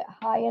to put it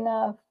high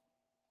enough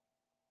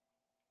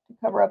to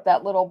cover up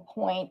that little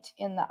point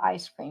in the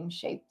ice cream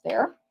shape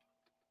there.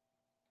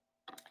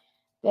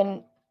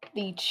 Then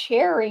the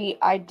cherry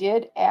I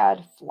did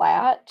add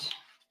flat.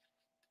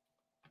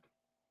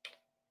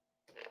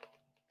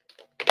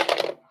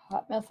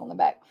 Hot mess on the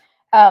back.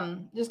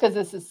 Just because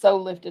this is so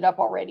lifted up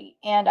already.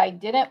 And I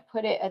didn't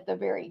put it at the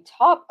very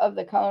top of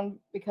the cone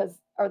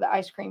or the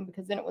ice cream,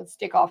 because then it would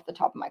stick off the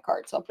top of my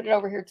card. So I'll put it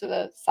over here to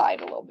the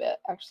side a little bit,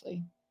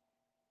 actually.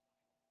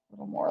 A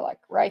little more like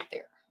right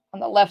there on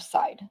the left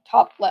side,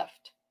 top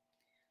left.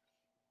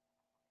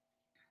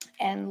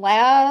 And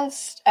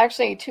last,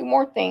 actually 2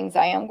 more things.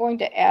 I am going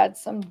to add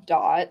some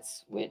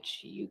dots, which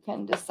you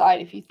can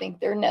decide if you think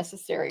they're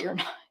necessary or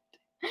not.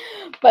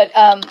 But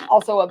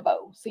also a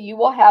bow. So you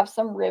will have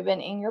some ribbon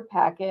in your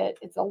packet.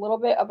 It's a little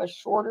bit of a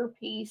shorter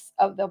piece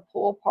of the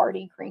Pool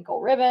Party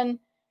crinkle ribbon,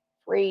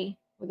 free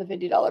with a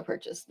 $50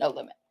 purchase, no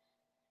limit.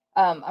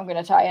 I'm going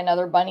to tie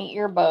another bunny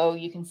ear bow.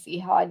 You can see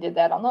how I did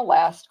that on the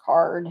last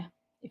card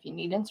if you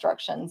need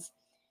instructions.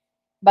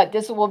 But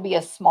this will be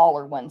a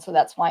smaller one, so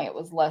that's why it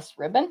was less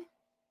ribbon.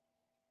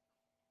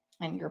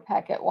 And your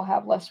packet will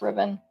have less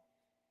ribbon.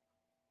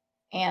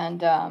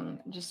 And I'm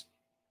just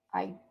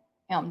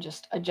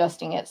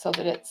adjusting it so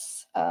that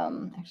it's,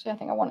 actually, I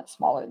think I want it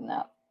smaller than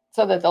that,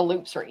 so that the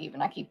loops are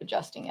even. I keep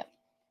adjusting it.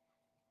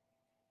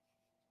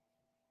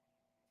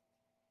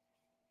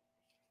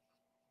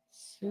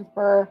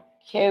 Super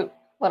cute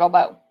little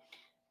bow.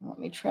 Let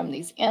me trim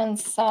these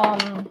ends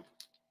some.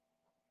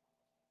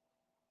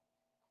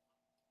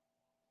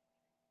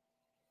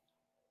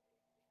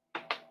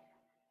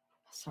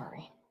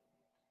 Sorry.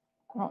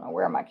 I don't know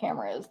where my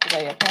camera is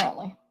today,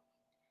 apparently.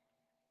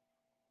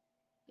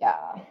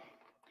 Yeah.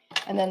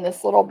 And then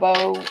this little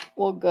bow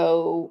will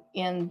go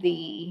in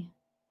the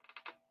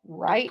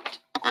right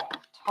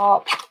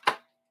top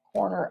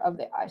corner of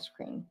the ice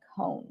cream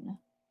cone.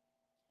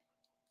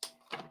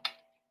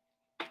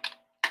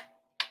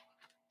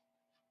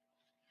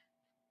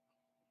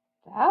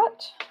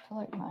 That, I feel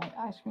like my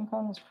ice cream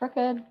cone is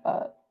crooked,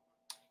 but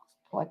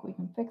I feel like we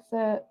can fix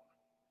it.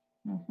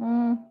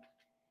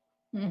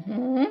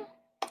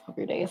 Hope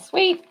your day is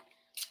sweet.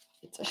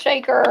 It's a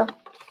shaker.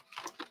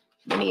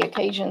 Many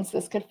occasions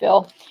this could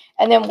fill.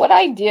 And then what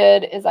I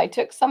did is I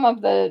took some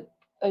of the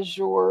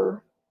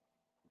azure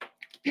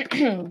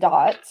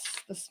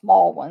dots, the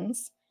small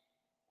ones,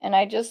 and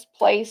I just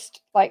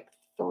placed like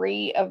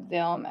 3 of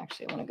them.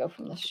 Actually, I want to go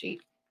from the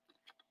sheet.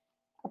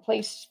 I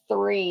placed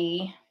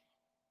 3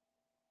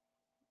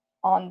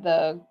 on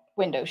the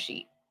window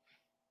sheet.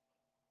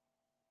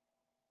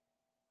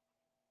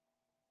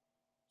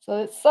 So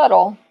it's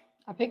subtle.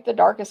 I picked the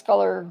darkest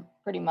color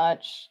pretty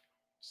much,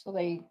 so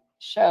they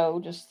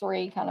show just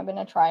 3 kind of in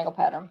a triangle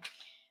pattern,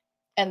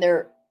 and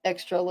they're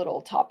extra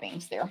little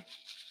toppings there.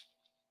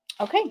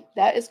 Okay,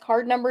 that is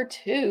card number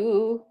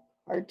 2.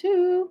 Card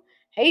 2.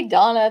 Hey,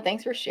 Donna,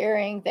 thanks for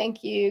sharing.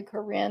 Thank you.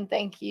 Corinne,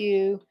 thank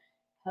you.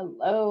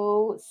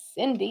 Hello,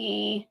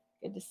 Cindy.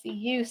 Good to see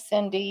you,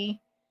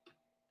 Cindy.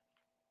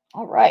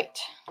 All right.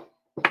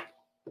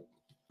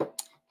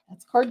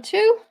 That's card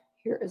 2.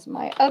 Here is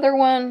my other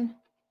one.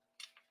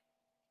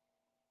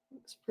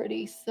 Looks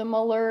pretty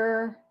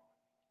similar.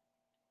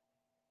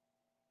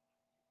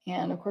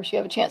 And of course, you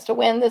have a chance to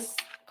win this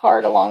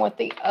card along with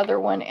the other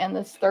one and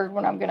this third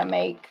one I'm going to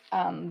make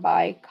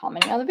by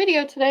commenting on the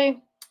video today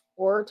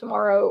or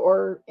tomorrow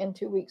or in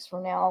 2 weeks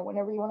from now,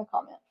 whenever you want to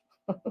comment,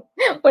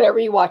 whenever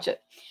you watch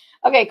it.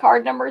 Okay,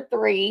 card number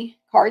 3,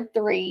 card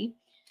 3.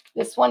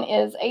 This one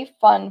is a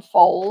fun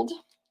fold.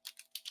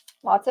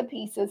 Lots of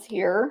pieces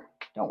here.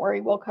 Don't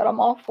worry, we'll cut them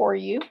all for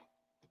you.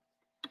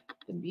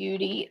 The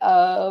beauty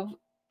of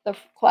the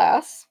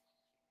class.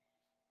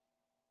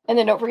 And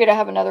then don't forget I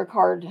have another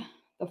card,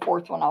 the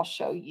 4th one I'll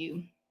show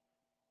you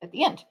at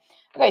the end.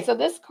 Okay, so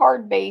this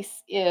card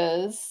base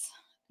is,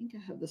 I think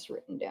I have this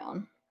written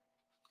down.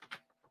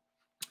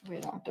 We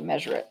don't have to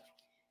measure it.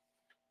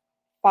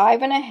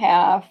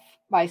 5.5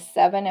 by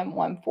 7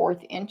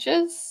 1/4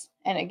 inches.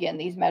 And again,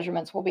 these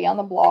measurements will be on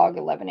the blog,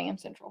 11 a.m.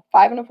 Central.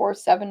 5 1/4,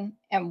 7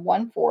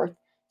 1/4,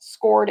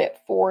 scored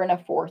at 4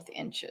 1/4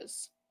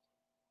 inches.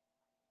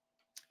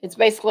 It's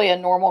basically a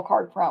normal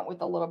card front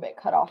with a little bit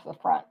cut off the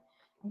front.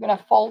 I'm going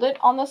to fold it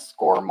on the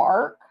score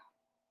mark.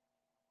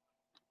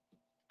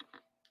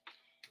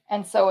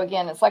 And so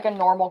again, it's like a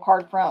normal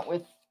card front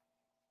with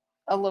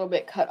a little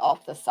bit cut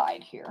off the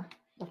side here,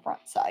 the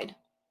front side.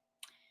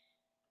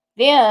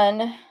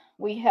 Then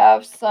we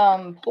have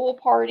some Pool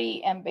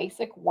Party and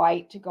Basic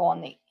White to go on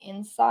the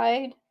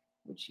inside,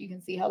 which you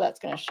can see how that's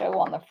going to show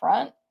on the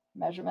front.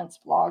 Measurements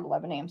blog,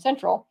 11 a.m.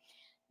 Central.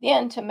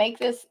 Then to make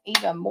this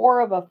even more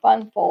of a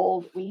fun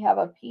fold, we have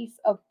a piece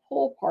of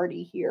Pool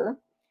Party here.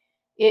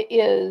 It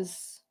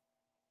is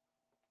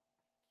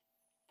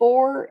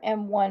 4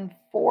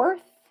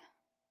 1/4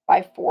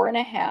 by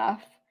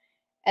 4.5,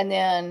 and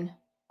then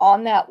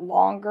on that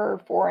longer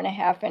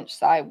 4.5 inch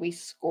side, we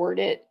scored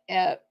it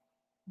at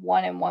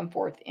 1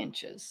 1/4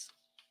 inches.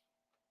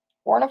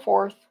 4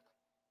 1/4,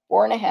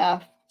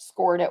 4.5,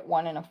 scored at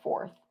 1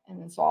 1/4.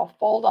 And then so I'll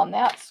fold on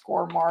that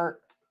score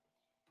mark,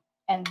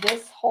 and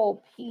this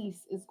whole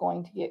piece is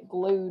going to get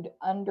glued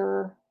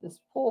under this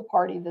Pool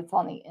Party that's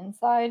on the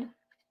inside.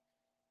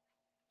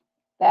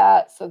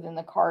 That, so then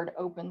the card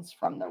opens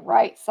from the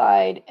right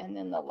side and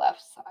then the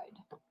left side.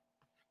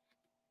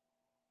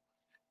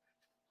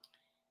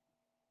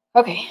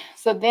 Okay,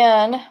 so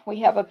then we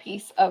have a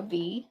piece of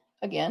the,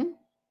 again,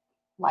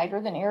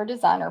 lighter than air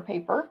designer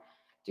paper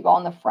to go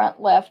on the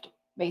front left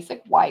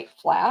basic white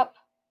flap.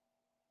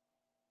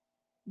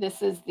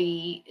 This is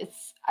the,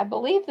 I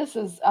believe this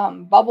is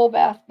bubble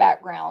bath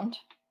background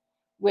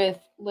with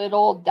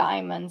little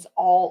diamonds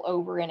all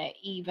over in an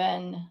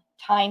even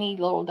tiny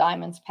little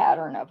diamonds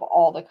pattern of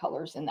all the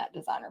colors in that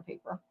designer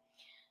paper.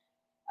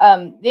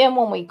 Then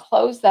when we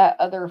close that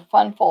other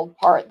fun fold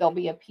part, there'll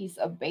be a piece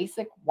of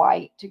basic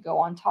white to go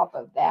on top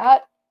of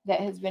that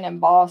that has been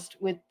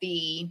embossed with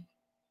the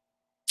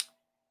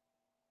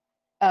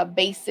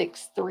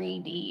Basics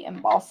 3D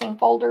embossing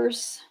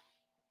folders,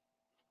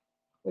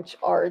 which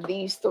are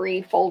these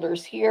 3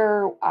 folders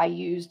here. I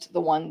used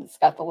the one that's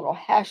got the little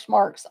hash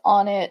marks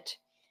on it,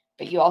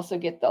 but you also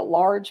get the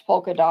large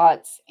polka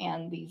dots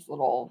and these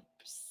little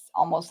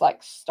almost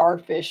like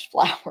starfish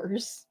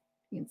flowers.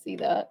 You can see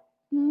that.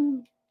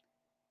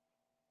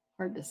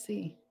 Hard to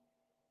see.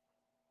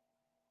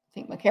 I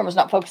think my camera's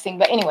not focusing,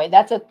 but anyway,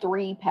 that's a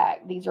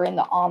 3-pack. These are in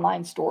the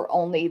online store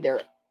only.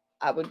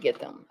 I would get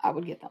them.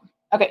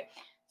 Okay,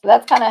 so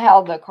that's kind of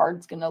how the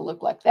card's going to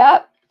look like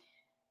that.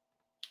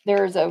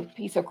 There's a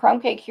piece of crumb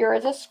cake here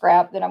as a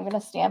scrap that I'm going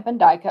to stamp and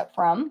die cut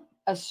from.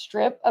 A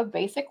strip of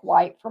basic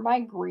white for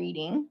my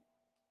greeting.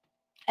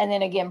 And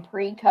then again,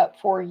 pre-cut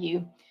for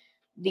you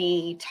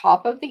the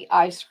top of the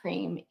ice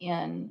cream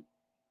in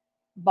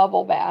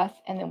Bubble Bath,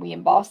 and then we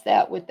emboss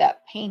that with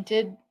that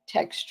painted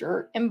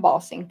texture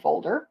embossing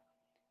folder.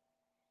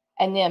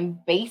 And then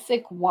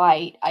basic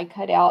white, I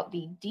cut out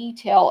the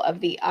detail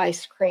of the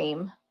ice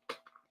cream,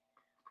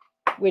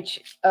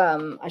 which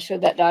I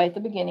showed that die at the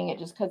beginning. It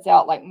just cuts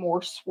out like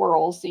more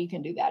swirls, so you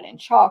can do that in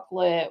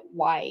chocolate,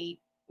 white,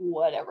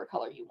 whatever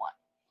color you want.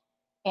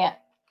 And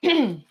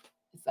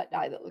it's that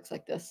die that looks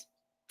like this.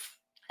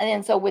 And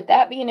then so with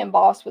that being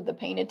embossed with the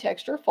painted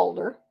texture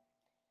folder,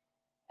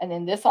 and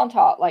then this on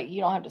top, like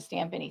you don't have to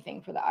stamp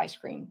anything for the ice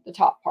cream, the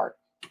top part.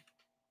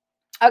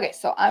 Okay,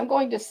 so I'm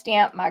going to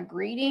stamp my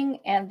greeting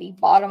and the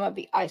bottom of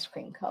the ice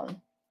cream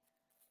cone.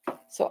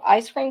 So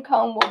ice cream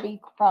cone will be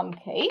crumb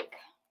cake.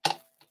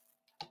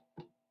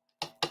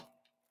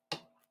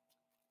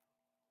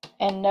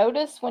 And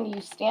notice when you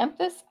stamp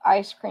this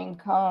ice cream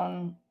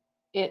cone,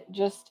 it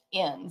just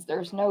ends.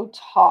 There's no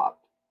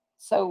top.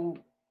 So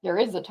there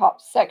is a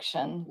top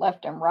section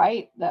left and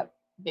right, that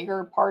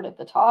bigger part at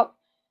the top,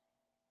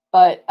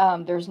 but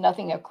there's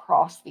nothing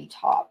across the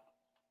top.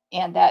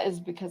 And that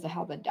is because of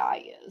how the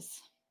die is.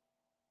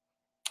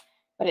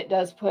 But it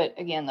does put,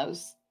 again,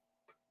 those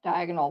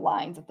diagonal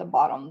lines at the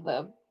bottom,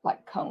 the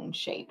like cone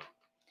shape.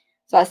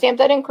 So I stamped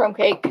that in crumb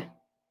cake.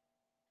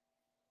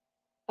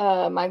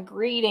 My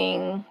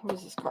greeting, what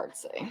does this card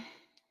say? It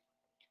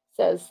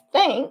says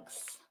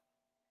thanks.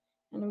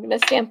 And I'm going to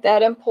stamp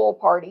that in Pool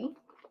Party.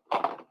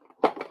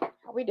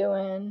 How we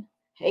doing?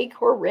 Hey,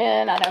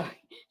 Corinne. I know.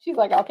 She's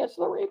like, I'll catch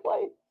the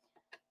replay.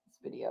 This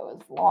video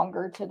is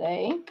longer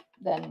today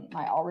than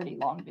my already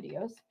long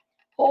videos.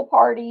 Pool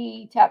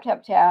Party, tap,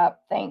 tap, tap.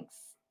 Thanks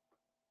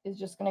is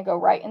just going to go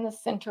right in the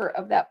center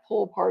of that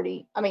Pool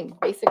Party. I mean,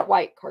 basic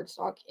white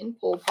cardstock in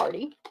Pool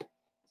Party.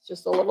 It's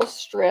just a little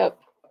strip.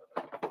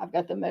 I've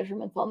got the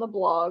measurements on the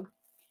blog.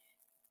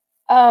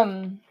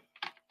 And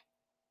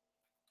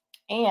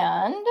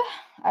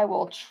I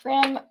will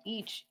trim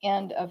each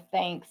end of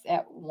thanks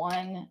at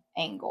one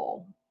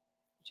angle,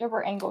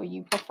 whichever angle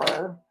you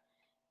prefer.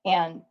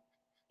 And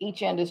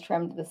each end is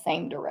trimmed the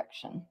same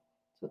direction.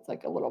 So it's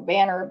like a little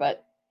banner,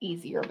 but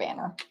easier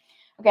banner.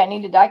 Okay, I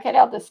need to die cut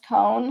out this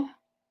cone.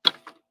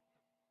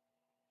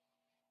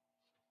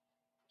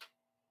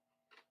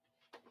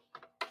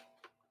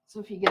 So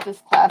if you get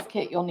this class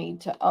kit, you'll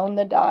need to own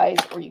the dies,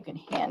 or you can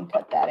hand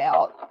cut that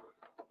out.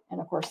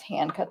 And of course,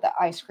 hand cut the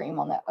ice cream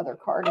on that other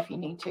card if you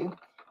need to.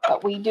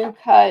 But we do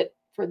cut,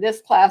 for this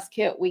class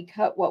kit, we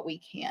cut what we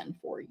can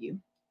for you.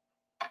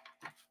 So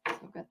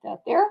I've got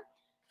that there.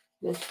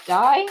 This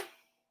die,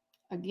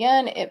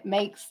 again, it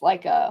makes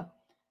like a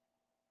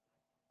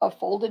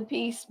folded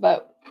piece,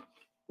 but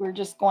we're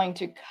just going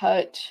to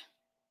cut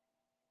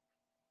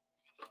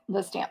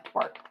the stamped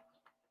part.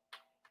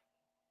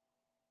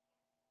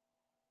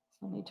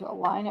 So I need to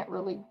align it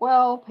really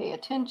well, pay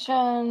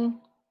attention,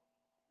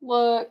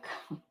 look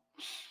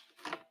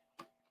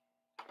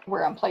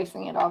where I'm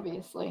placing it,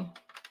 obviously,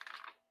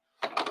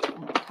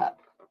 and then cut.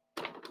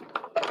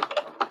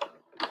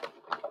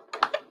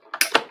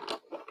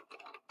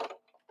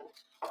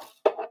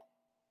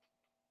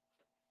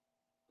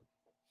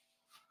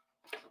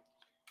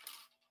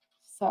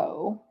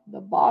 So the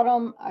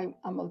bottom,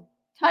 I'm a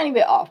tiny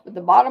bit off, but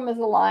the bottom is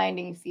aligned,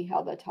 and you see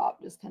how the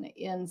top just kind of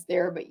ends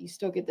there, but you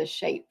still get the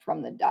shape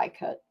from the die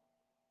cut.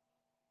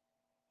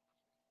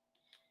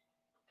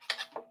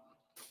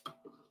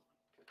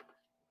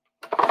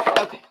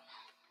 Okay.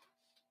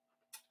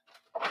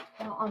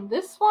 Now on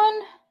this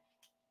one,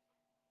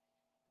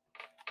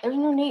 there's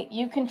no need.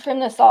 You can trim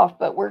this off,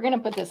 but we're going to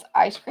put this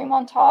ice cream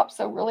on top,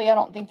 so really I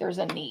don't think there's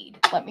a need.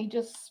 Let me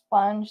just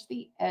sponge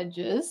the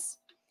edges.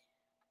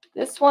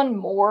 This one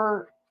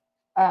more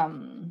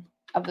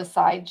of the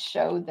sides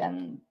show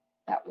than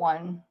that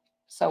one,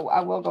 so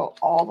I will go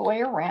all the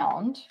way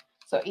around.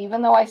 So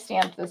even though I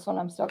stamped this one,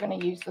 I'm still going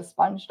to use the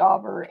sponge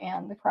dauber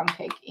and the crumb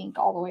cake ink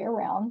all the way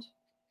around,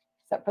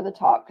 except for the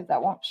top, because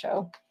that won't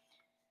show.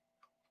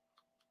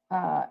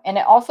 And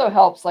it also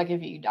helps, like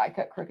if you die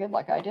cut crooked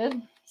like I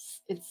did,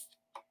 it's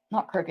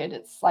not crooked,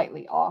 it's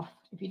slightly off.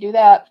 If you do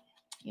that,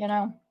 you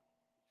know,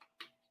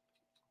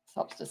 this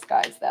helps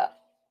disguise that.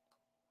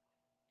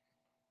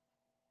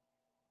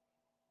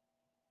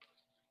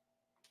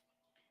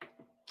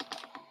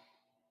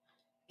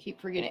 Keep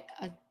forgetting.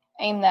 I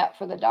aim that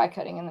for the die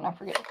cutting, and then I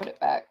forget to put it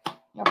back.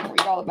 Y'all can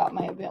read all about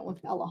my event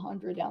with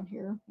Alejandra down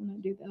here when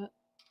I do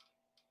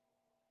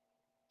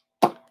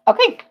that.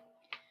 Okay.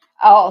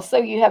 So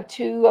you have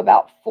two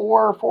about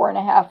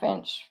 4.5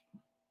 inch,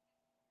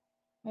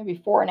 maybe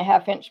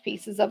 4.5 inch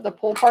pieces of the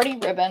Pool Party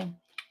ribbon.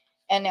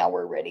 And now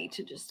we're ready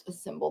to just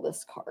assemble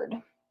this card.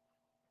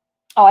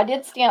 Oh, I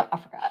did stamp, I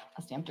forgot.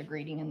 I stamped a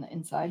greeting in the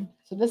inside.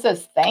 So this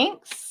says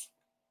thanks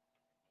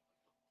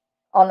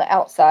on the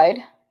outside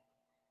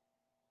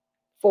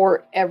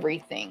for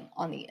everything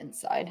on the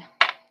inside.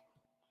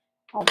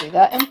 I'll do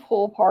that in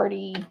Pool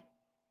Party.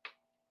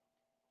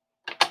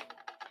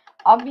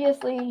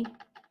 Obviously,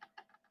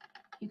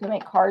 you can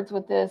make cards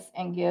with this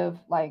and give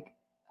like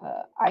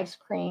ice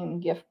cream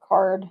gift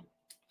card.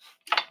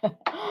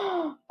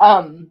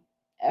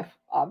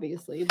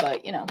 obviously,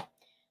 but you know.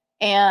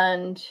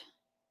 And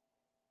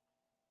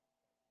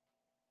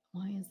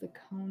why is the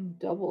cone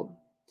double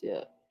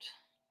dipped?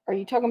 Are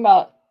you talking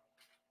about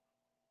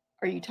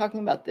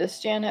this,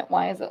 Janet?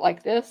 Why is it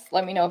like this?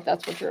 Let me know if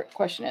that's what your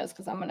question is,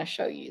 because I'm going to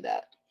show you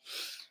that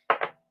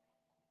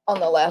on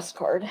the last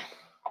card.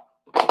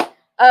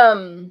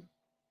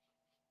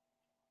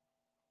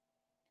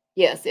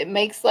 Yes, it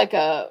makes like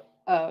a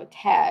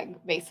tag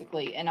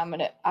basically, and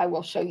I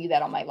will show you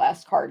that on my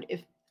last card.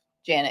 If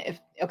Janet,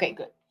 okay,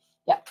 good.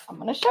 Yeah, I'm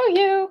going to show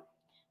you.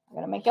 I'm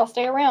going to make y'all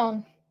stay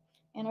around.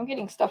 And I'm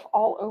getting stuff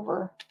all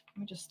over.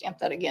 Let me just stamp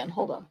that again.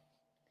 Hold on.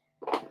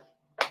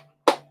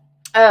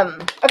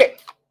 Okay.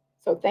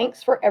 So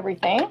thanks for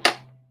everything.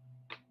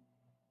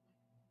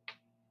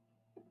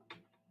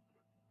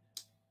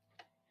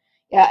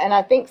 Yeah, and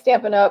I think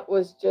Stampin' Up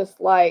was just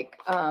like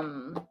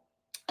on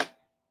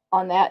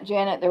that,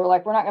 Janet, they were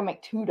like, we're not going to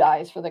make 2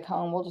 dies for the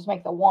cone. We'll just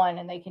make the one,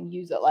 and they can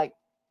use it like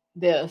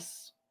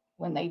this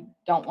when they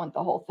don't want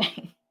the whole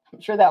thing.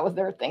 I'm sure that was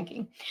their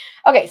thinking.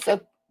 Okay,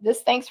 so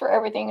this thanks for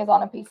everything is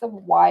on a piece of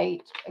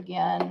white.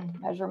 Again,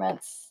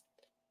 measurements,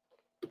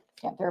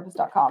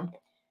 stamptherapist.com,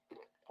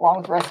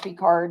 along with recipe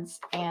cards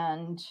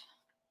and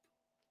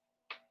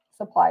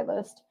supply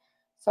list.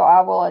 So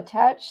I will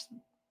attach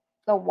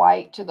the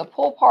white to the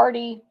pull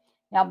party.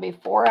 Now,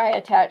 before I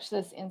attach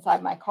this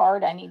inside my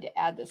card, I need to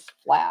add this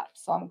flap.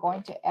 So I'm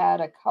going to add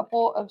a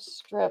couple of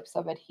strips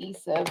of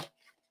adhesive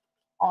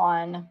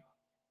on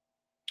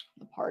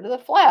the part of the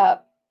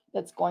flap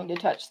that's going to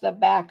touch the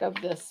back of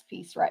this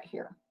piece right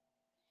here.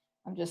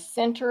 I'm just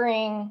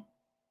centering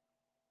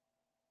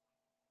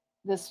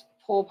this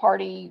pull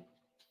party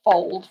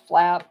fold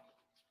flap,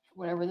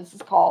 whatever this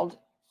is called,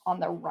 on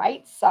the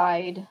right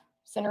side.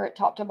 Center it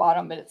top to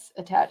bottom, but it's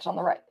attached on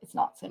the right. It's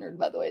not centered,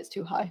 by the way, it's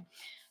too high.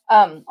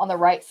 On the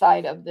right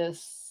side of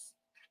this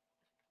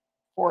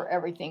for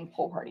everything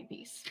pull party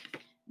piece.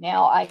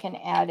 Now I can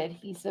add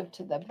adhesive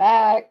to the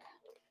back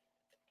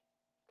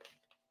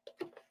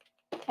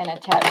and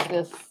attach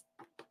this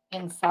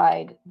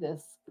inside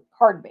this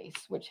card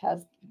base, which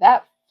has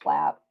that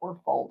flap or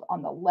fold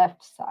on the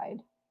left side.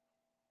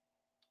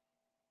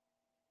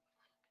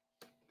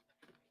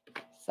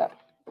 So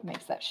it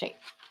makes that shape.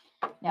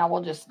 Now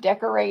we'll just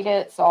decorate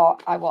it. So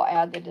I will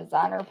add the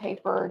designer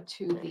paper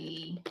to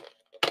the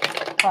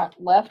front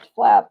left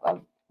flap,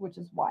 which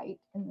is white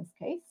in this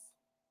case.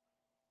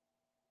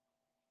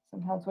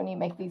 Sometimes when you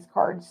make these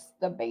cards,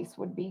 the base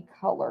would be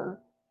colored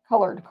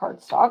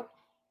cardstock.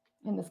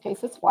 In this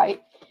case, it's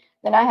white.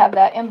 Then I have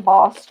that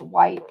embossed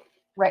white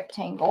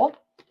rectangle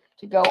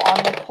to go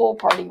on the pull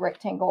party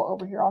rectangle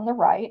over here on the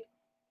right.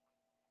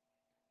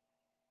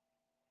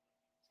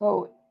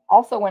 So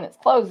also when it's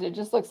closed, it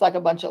just looks like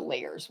a bunch of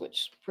layers,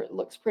 which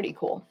looks pretty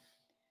cool.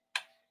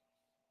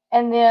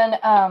 And then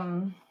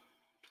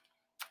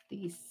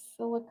the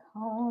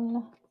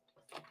silicone.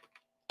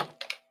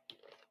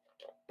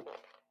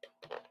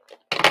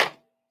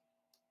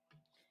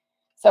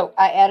 So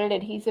I added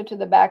adhesive to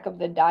the back of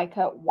the die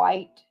cut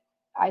white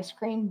ice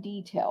cream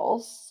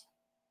details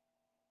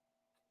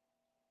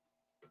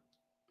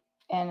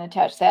and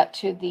attached that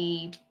to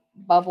the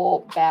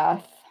bubble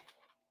bath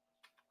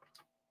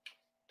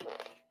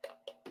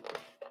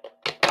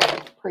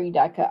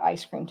pre-die cut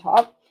ice cream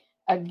top.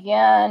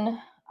 Again,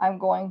 I'm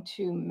going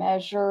to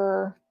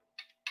measure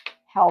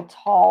how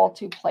tall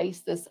to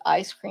place this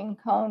ice cream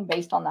cone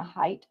based on the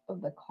height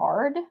of the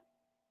card. So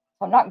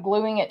I'm not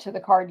gluing it to the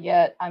card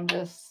yet. I'm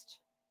just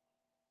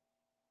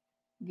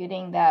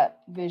getting that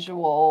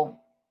visual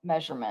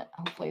measurement.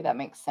 Hopefully that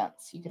makes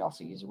sense. You could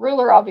also use a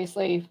ruler,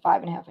 obviously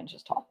 5.5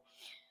 inches tall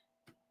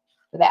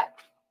for that.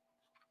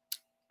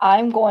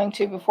 I'm going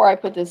to, before I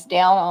put this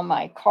down on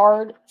my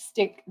card,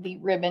 stick the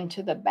ribbon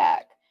to the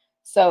back.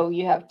 So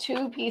you have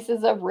 2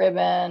 pieces of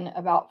ribbon,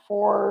 about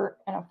 4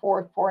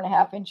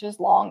 1/4 inches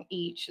long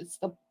each. It's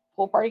the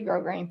Pull Party Grow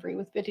Grain Free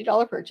with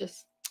 $50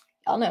 purchase.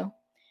 Y'all know.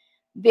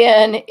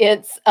 Then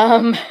it's,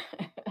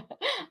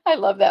 I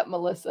love that,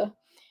 Melissa.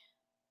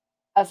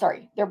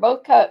 Sorry, they're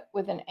both cut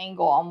with an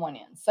angle on one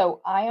end.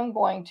 So I am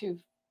going to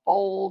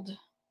fold,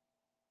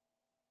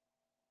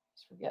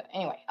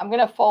 anyway, I'm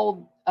going to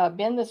fold,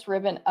 bend this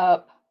ribbon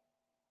up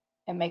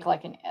and make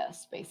like an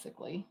S,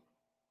 basically.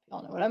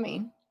 Y'all know what I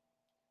mean.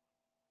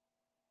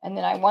 And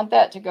then I want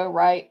that to go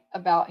right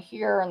about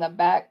here in the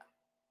back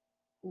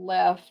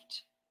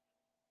left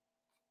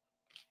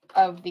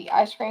of the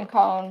ice cream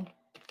cone,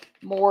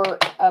 more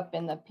up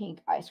in the pink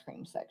ice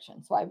cream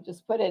section. So I've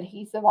just put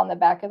adhesive on the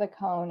back of the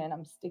cone and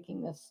I'm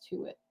sticking this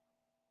to it.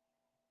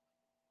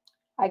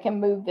 I can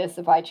move this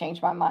if I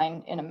change my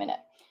mind in a minute.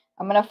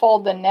 I'm going to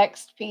fold the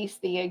next piece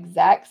the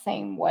exact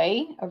same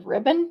way of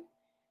ribbon.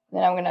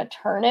 Then I'm going to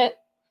turn it,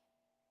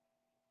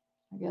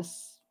 I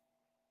guess,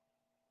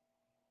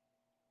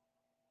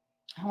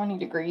 how many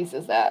degrees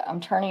is that? I'm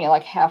turning it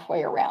like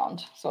halfway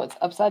around, so it's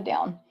upside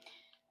down.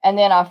 And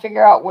then I'll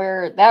figure out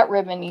where that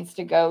ribbon needs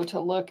to go to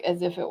look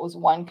as if it was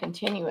one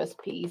continuous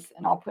piece.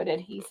 And I'll put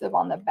adhesive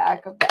on the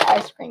back of the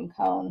ice cream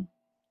cone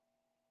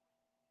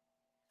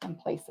and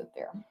place it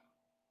there.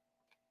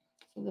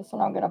 So this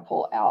one I'm going to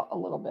pull out a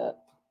little bit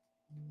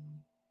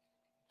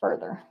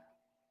further.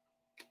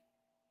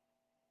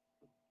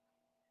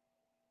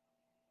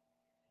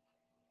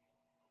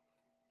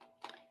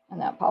 And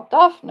that popped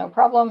off, no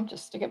problem.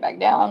 Just stick it back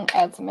down,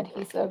 add some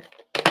adhesive.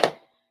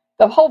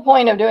 The whole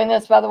point of doing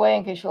this, by the way,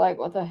 in case you're like,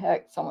 what the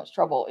heck, so much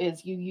trouble,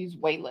 is you use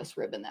way less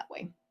ribbon that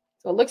way.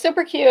 So it looks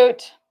super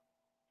cute.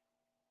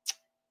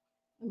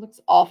 It looks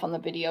off on the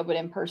video, but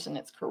in person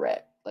it's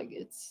correct. Like,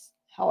 it's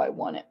how I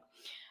want it.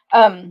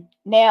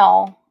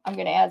 Now I'm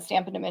going to add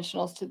Stampin'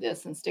 Dimensionals to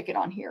this and stick it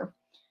on here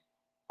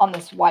on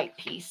this white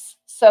piece.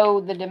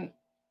 So the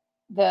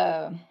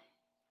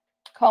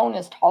cone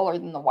is taller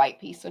than the white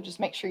piece, so just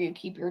make sure you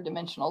keep your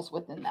dimensionals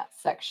within that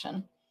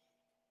section.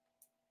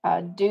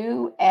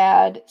 Do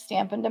add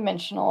Stampin'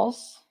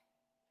 Dimensionals.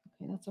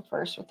 Okay, that's a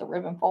first with the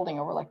ribbon folding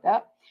over like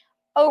that.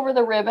 Over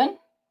the ribbon,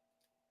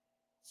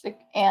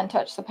 and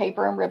touch the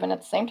paper and ribbon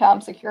at the same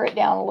time. Secure it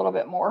down a little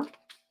bit more.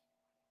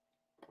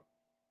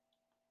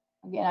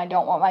 Again, I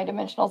don't want my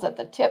dimensionals at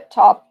the tip,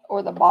 top,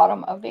 or the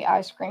bottom of the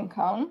ice cream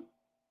cone.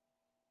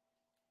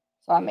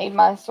 So I made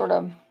my sort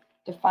of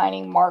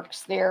defining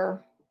marks there.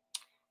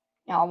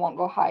 Now I won't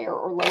go higher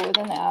or lower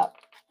than that.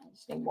 I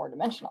just need more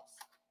dimensionals.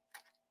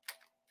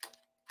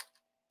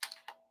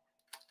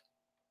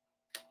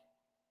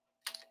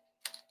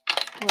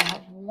 We'll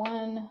have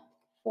one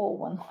full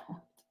one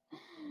left.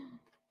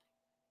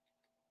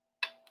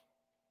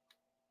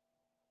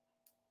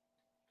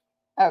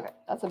 Okay,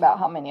 that's about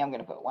how many I'm going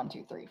to put. 1,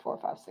 2, 3, 4,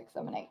 5, 6,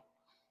 7, 8.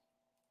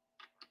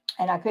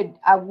 And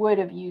I would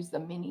have used the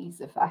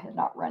minis if I had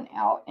not run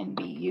out and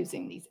be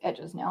using these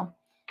edges now.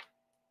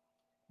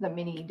 The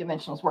mini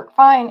dimensionals work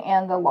fine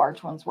and the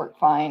large ones work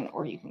fine,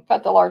 or you can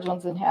cut the large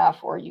ones in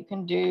half, or you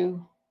can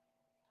do,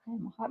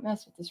 I'm a hot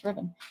mess with this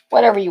ribbon,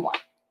 whatever you want.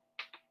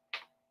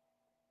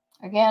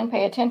 Again,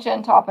 pay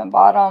attention, top and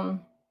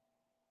bottom,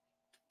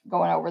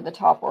 going over the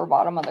top or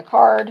bottom of the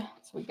card.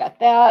 So we got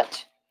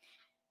that.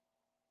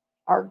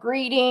 Our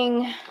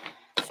greeting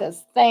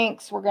says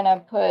thanks. We're going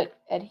to put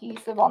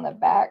adhesive on the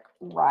back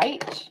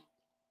right,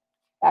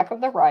 back of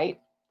the right,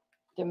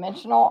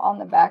 dimensional on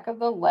the back of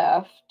the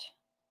left,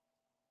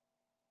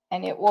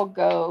 and it will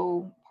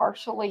go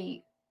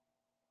partially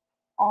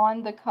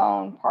on the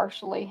cone,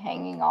 partially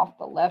hanging off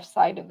the left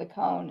side of the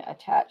cone,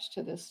 attached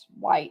to this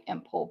white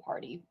and pull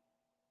party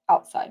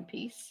outside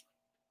piece.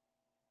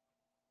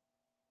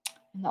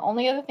 And the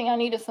only other thing I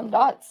need is some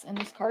dots, and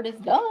this card is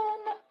done.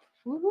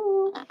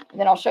 Woohoo! And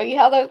then I'll show you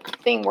how the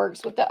thing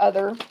works with the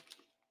other,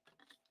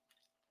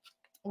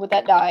 with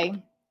that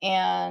die.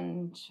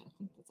 And I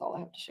think that's all I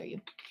have to show you.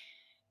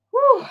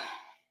 Whew.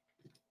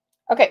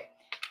 Okay,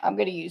 I'm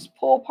going to use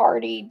pull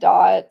party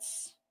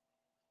dots.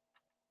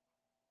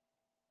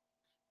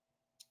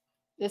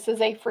 This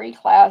is a free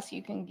class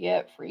you can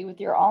get free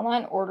with your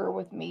online order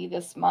with me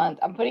this month.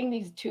 I'm putting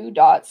these 2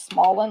 dots,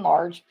 small and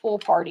large, pull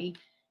party,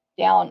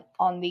 down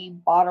on the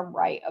bottom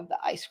right of the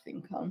ice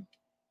cream cone.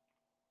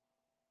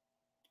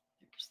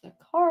 There's the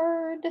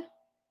card.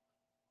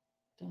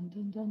 Dun,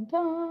 dun, dun,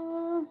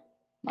 dun.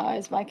 Why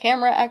is my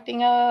camera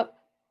acting up?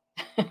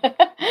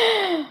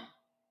 I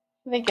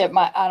think it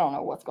might, I don't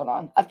know what's going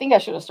on. I think I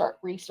should have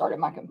restarted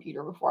my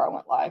computer before I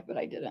went live, but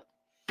I didn't.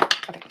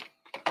 Okay,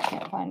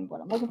 can't find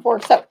what I'm looking for.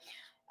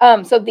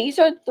 So these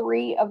are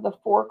 3 of the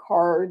 4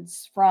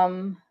 cards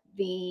from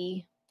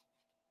the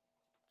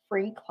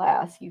free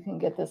class you can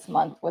get this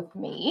month with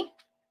me.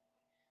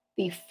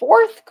 The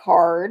 4th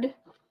card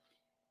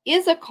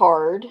is a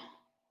card,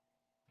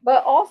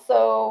 but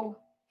also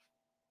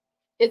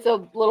it's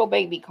a little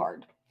baby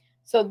card.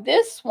 So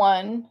this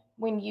one,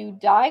 when you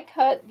die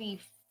cut the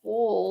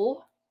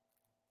full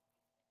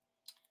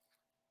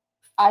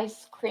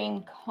ice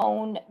cream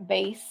cone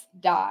base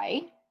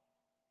die,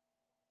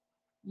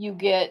 you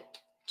get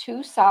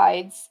 2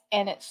 sides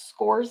and it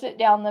scores it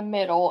down the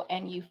middle,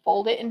 and you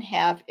fold it in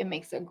half. It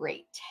makes a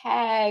great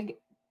tag.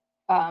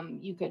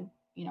 You could,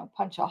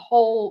 punch a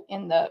hole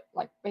in the,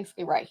 like,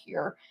 basically right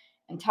here,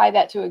 and tie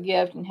that to a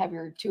gift and have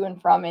your to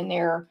and from in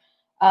there.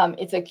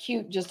 It's a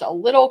cute, just a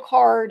little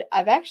card.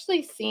 I've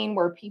actually seen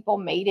where people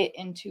made it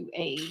into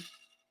a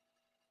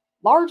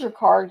larger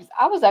card, because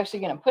I was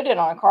actually going to put it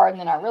on a card, and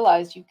then I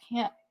realized you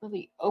can't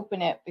really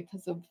open it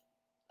because of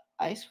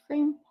the ice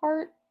cream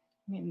part.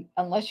 I mean,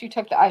 unless you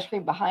tuck the ice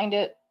cream behind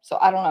it. So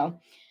I don't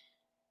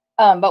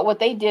know. But what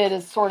they did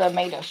is sort of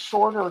made a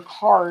shorter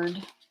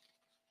card.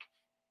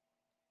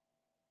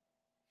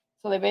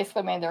 So they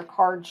basically made their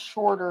card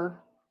shorter.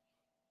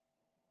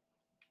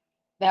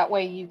 That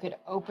way you could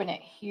open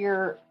it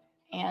here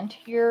and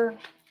here.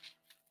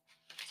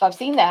 So I've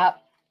seen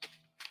that.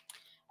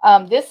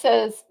 This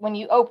says when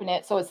you open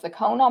it, so it's the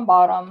cone on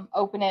bottom,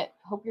 open it,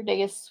 hope your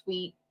day is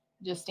sweet,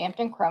 just stamped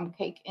in crumb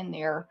cake in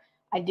there.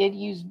 I did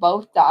use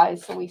both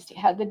dies, so we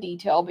had the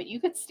detail, but you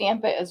could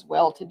stamp it as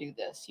well to do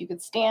this. You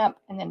could stamp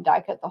and then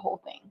die cut the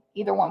whole thing.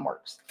 Either one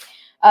works.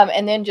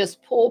 And then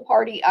just pull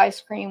party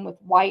ice cream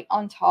with white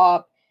on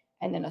top,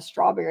 and then a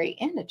strawberry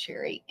and a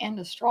cherry and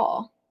a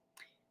straw.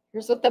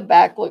 Here's what the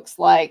back looks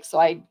like. So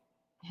I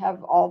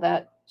have all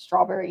that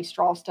strawberry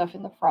straw stuff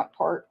in the front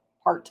part.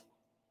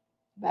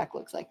 Back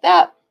looks like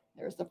that.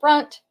 There's the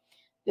front.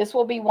 This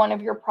will be one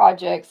of your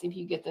projects if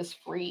you get this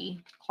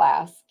free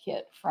class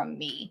kit from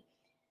me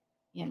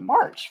in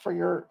March for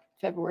your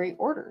February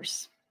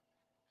orders.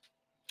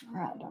 All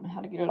right, I don't know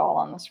how to get it all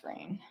on the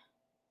screen.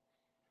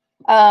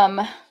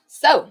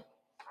 So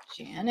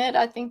Janet,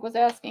 I think, was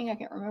asking. I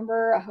can't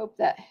remember. I hope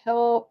that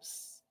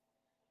helps.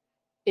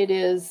 It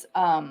is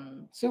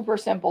super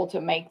simple to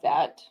make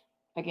that.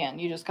 Again,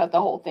 you just cut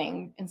the whole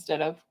thing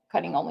instead of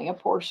cutting only a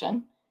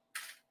portion.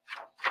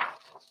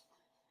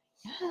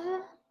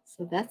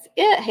 So that's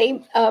it.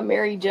 Hey,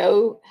 Mary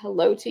Jo,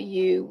 hello to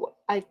you.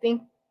 I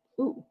think,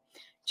 ooh,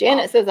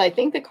 Janet says, I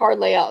think the card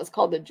layout is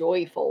called the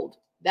Joy Fold.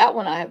 That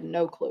one I have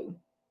no clue.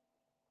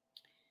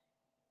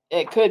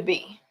 It could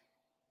be.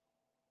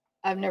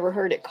 I've never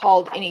heard it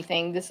called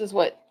anything. This is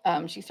what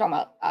she's talking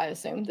about, I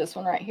assume. This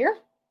one right here.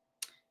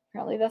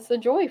 Apparently that's the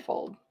Joy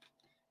Fold.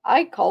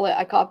 I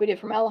copied it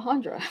from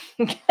Alejandra.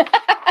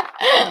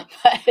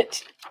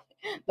 But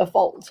the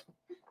fold,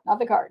 not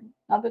the card,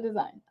 not the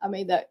design. I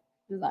made that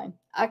design.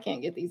 I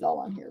can't get these all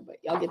on here, but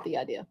y'all get the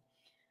idea.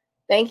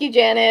 Thank you,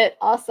 Janet.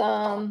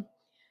 Awesome.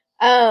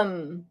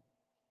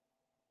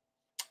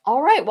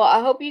 All right. Well,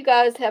 I hope you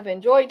guys have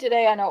enjoyed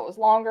today. I know it was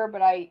longer,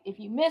 but if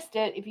you missed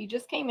it, if you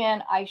just came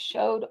in, I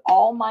showed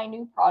all my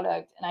new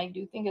product, and I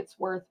do think it's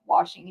worth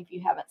watching if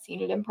you haven't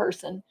seen it in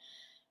person.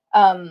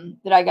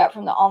 That I got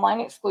from the online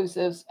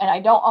exclusives, and I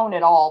don't own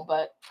it all,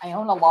 but I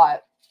own a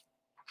lot.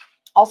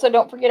 Also,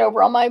 don't forget,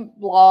 over on my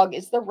blog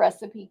is the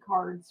recipe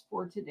cards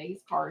for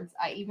today's cards.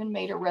 I even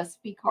made a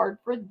recipe card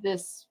for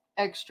this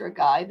extra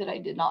guide that I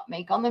did not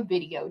make on the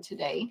video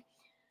today.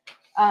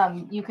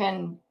 You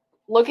can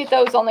look at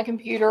those on the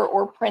computer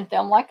or print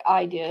them like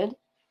I did.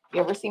 If you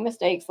ever see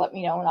mistakes, let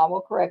me know and I will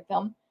correct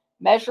them.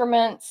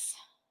 Measurements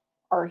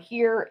are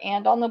here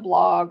and on the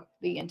blog.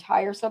 The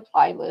entire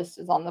supply list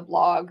is on the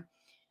blog.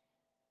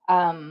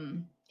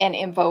 And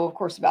info, of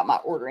course, about my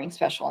ordering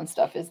special and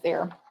stuff is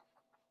there.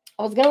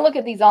 I was going to look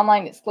at these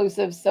online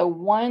exclusives. So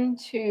 1,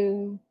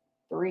 2,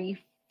 3,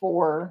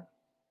 4,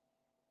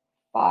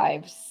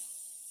 5,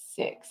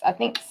 6. I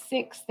think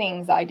 6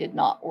 things I did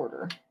not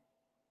order.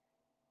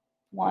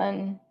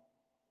 1,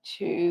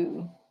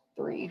 2,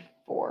 3,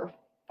 4,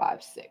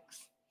 5, 6.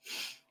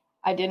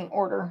 I didn't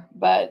order,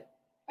 but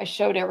I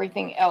showed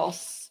everything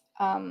else.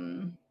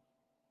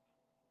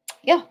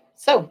 Yeah,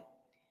 so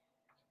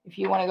if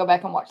you want to go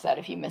back and watch that,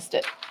 if you missed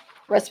it.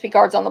 Recipe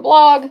cards on the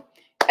blog.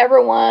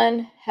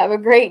 Everyone, have a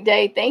great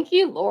day. Thank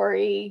you,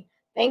 Lori.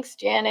 Thanks,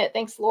 Janet.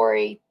 Thanks,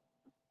 Lori.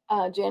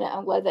 Janet,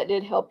 I'm glad that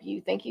did help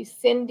you. Thank you,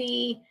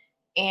 Cindy,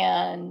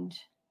 and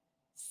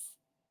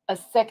a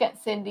second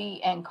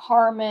Cindy, and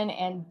Carmen,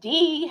 and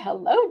Dee.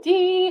 Hello,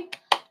 Dee.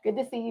 Good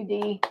to see you,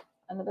 Dee.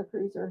 Another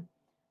cruiser.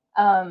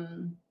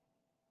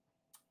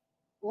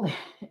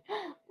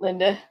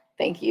 Linda,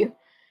 thank you.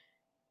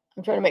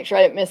 I'm trying to make sure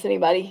I didn't miss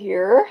anybody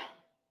here.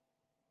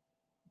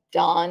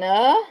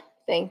 Donna,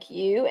 thank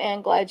you,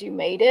 and glad you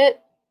made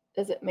it.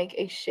 Does it make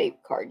a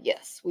shape card?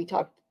 Yes, we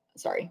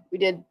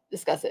did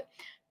discuss it.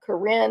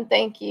 Corinne,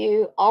 thank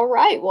you. All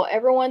right, well,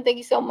 everyone, thank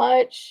you so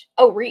much.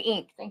 Oh,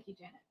 re-ink. Thank you,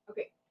 Janet.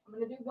 Okay, I'm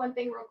going to do one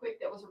thing real quick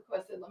that was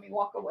requested. Let me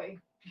walk away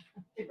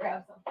to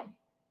grab something.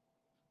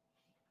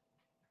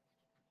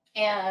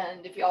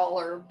 And if y'all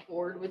are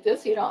bored with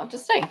this, you don't have to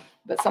stay.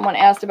 But someone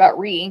asked about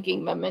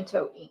re-inking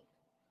Memento ink.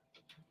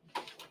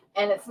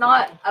 And it's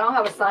not, I don't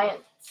have a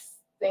science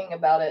thing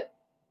about it.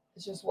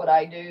 It's just what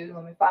I do.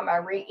 Let me find my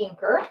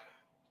re-inker,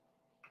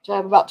 which I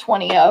have about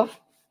 20 of.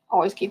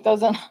 Always keep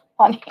those on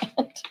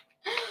hand.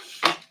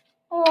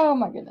 Oh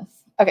my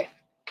goodness. Okay.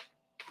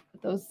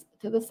 Put those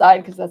to the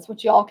side because that's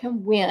what y'all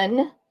can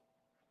win.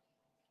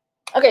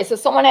 Okay, so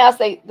someone asked,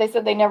 they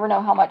said they never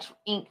know how much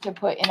ink to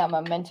put in a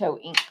Memento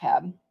ink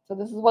pad. So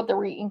this is what the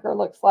re-inker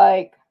looks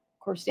like. Of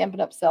course, Stampin'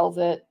 Up sells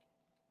it.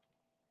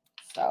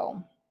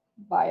 So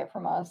buy it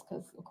from us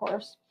because, of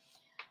course.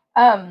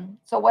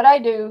 So what I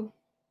do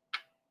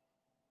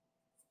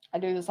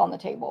this on the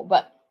table,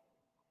 but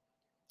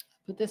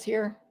put this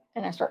here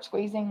and I start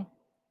squeezing.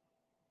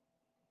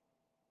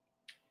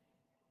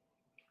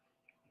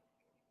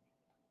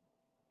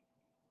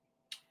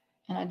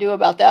 And I do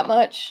about that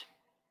much.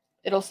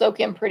 It'll soak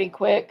in pretty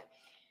quick.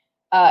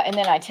 And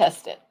then I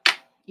test it.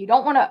 You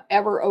don't want to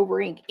ever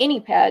over ink any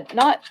pad.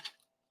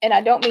 And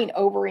I don't mean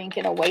over ink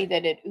in a way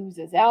that it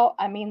oozes out.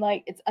 I mean,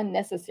 like, it's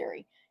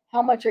unnecessary.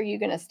 How much are you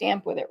going to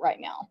stamp with it right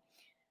now?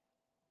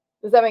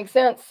 Does that make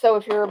sense? So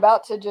if you're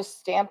about to just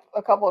stamp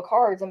a couple of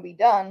cards and be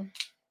done,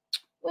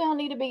 we don't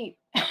need to be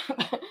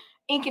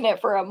inking it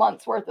for a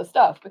month's worth of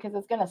stuff because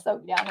it's going to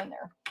soak down in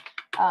there.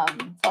 So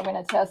I'm going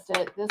to test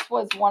it. This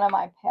was one of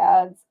my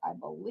pads, I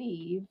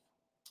believe.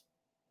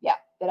 Yeah,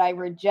 that I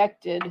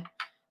rejected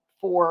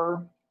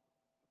for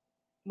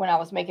when I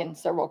was making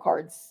several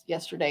cards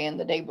yesterday and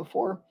the day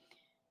before.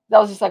 I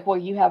was just like, well,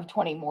 you have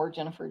 20 more,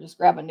 Jennifer. Just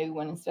grab a new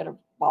one instead of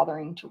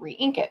bothering to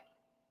re-ink it.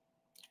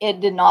 It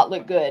did not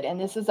look good. And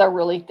this is a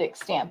really thick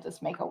stamp,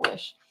 this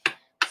Make-A-Wish.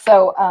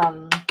 So,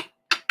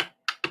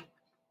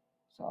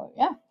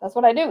 yeah, that's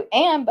what I do.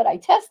 But I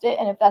test it.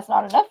 And if that's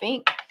not enough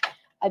ink,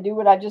 I do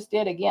what I just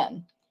did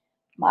again.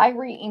 My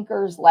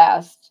re-inkers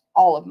last,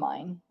 all of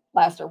mine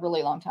last a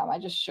really long time. I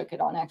just shook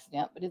it on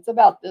accident, but it's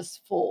about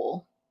this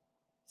full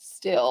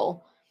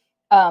still.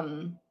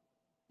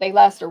 They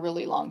last a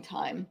really long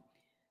time.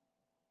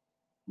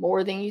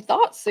 More than you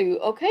thought, Sue.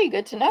 Okay,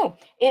 good to know.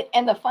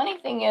 And the funny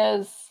thing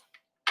is,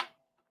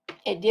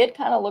 it did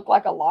kind of look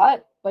like a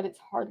lot, but it's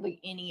hardly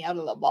any out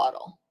of the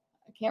bottle.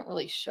 I can't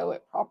really show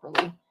it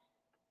properly.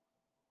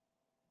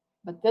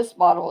 But this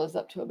bottle is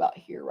up to about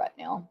here right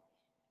now.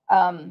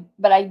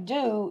 But I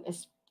do,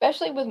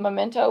 especially with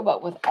Memento,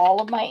 but with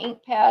all of my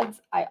ink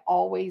pads, I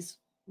always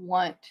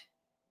want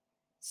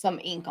some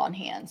ink on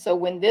hand. So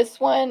when this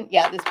one,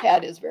 yeah, this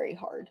pad is very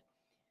hard.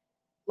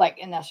 Like,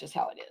 and that's just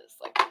how it is.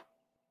 Like,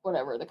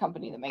 whatever, the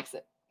company that makes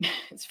it,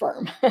 it's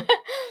firm.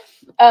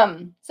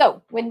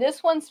 So when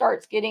this one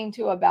starts getting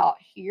to about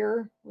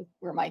here,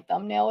 where my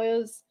thumbnail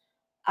is,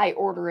 I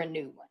order a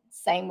new one.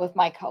 Same with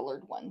my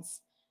colored ones.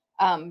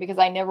 Because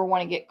I never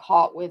want to get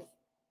caught with,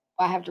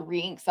 I have to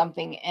re-ink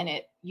something and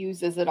it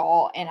uses it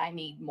all and I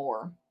need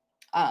more.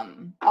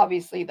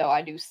 Obviously, though,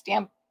 I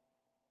stamp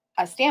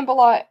a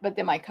lot, but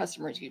then my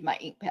customers use my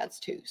ink pads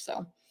too.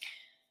 So,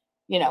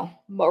 you know,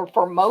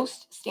 for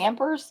most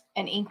stampers,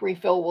 an ink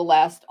refill will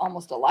last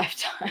almost a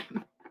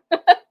lifetime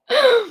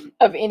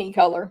of any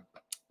color.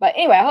 But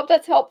anyway, I hope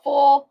that's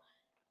helpful.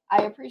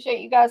 I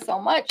appreciate you guys so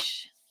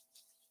much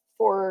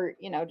for,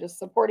 you know, just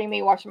supporting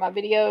me, watching my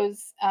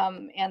videos.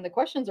 And the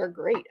questions are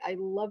great. I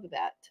love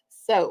that.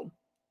 So,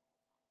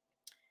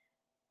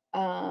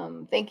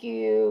 thank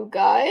you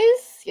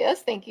guys.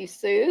 Yes, thank you,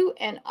 Sue.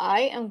 And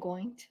I am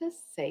going to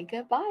say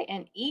goodbye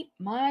and eat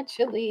my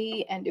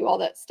chili and do all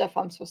that stuff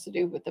I'm supposed to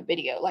do with the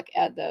video, like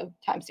add the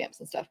timestamps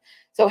and stuff.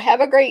 So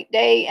have a great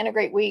day and a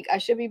great week. I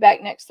should be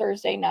back next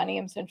Thursday, 9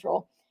 a.m.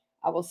 Central.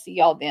 I will see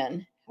y'all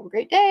then. Have a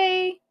great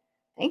day.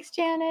 Thanks,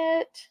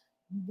 Janet.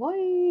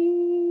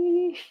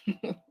 Bye.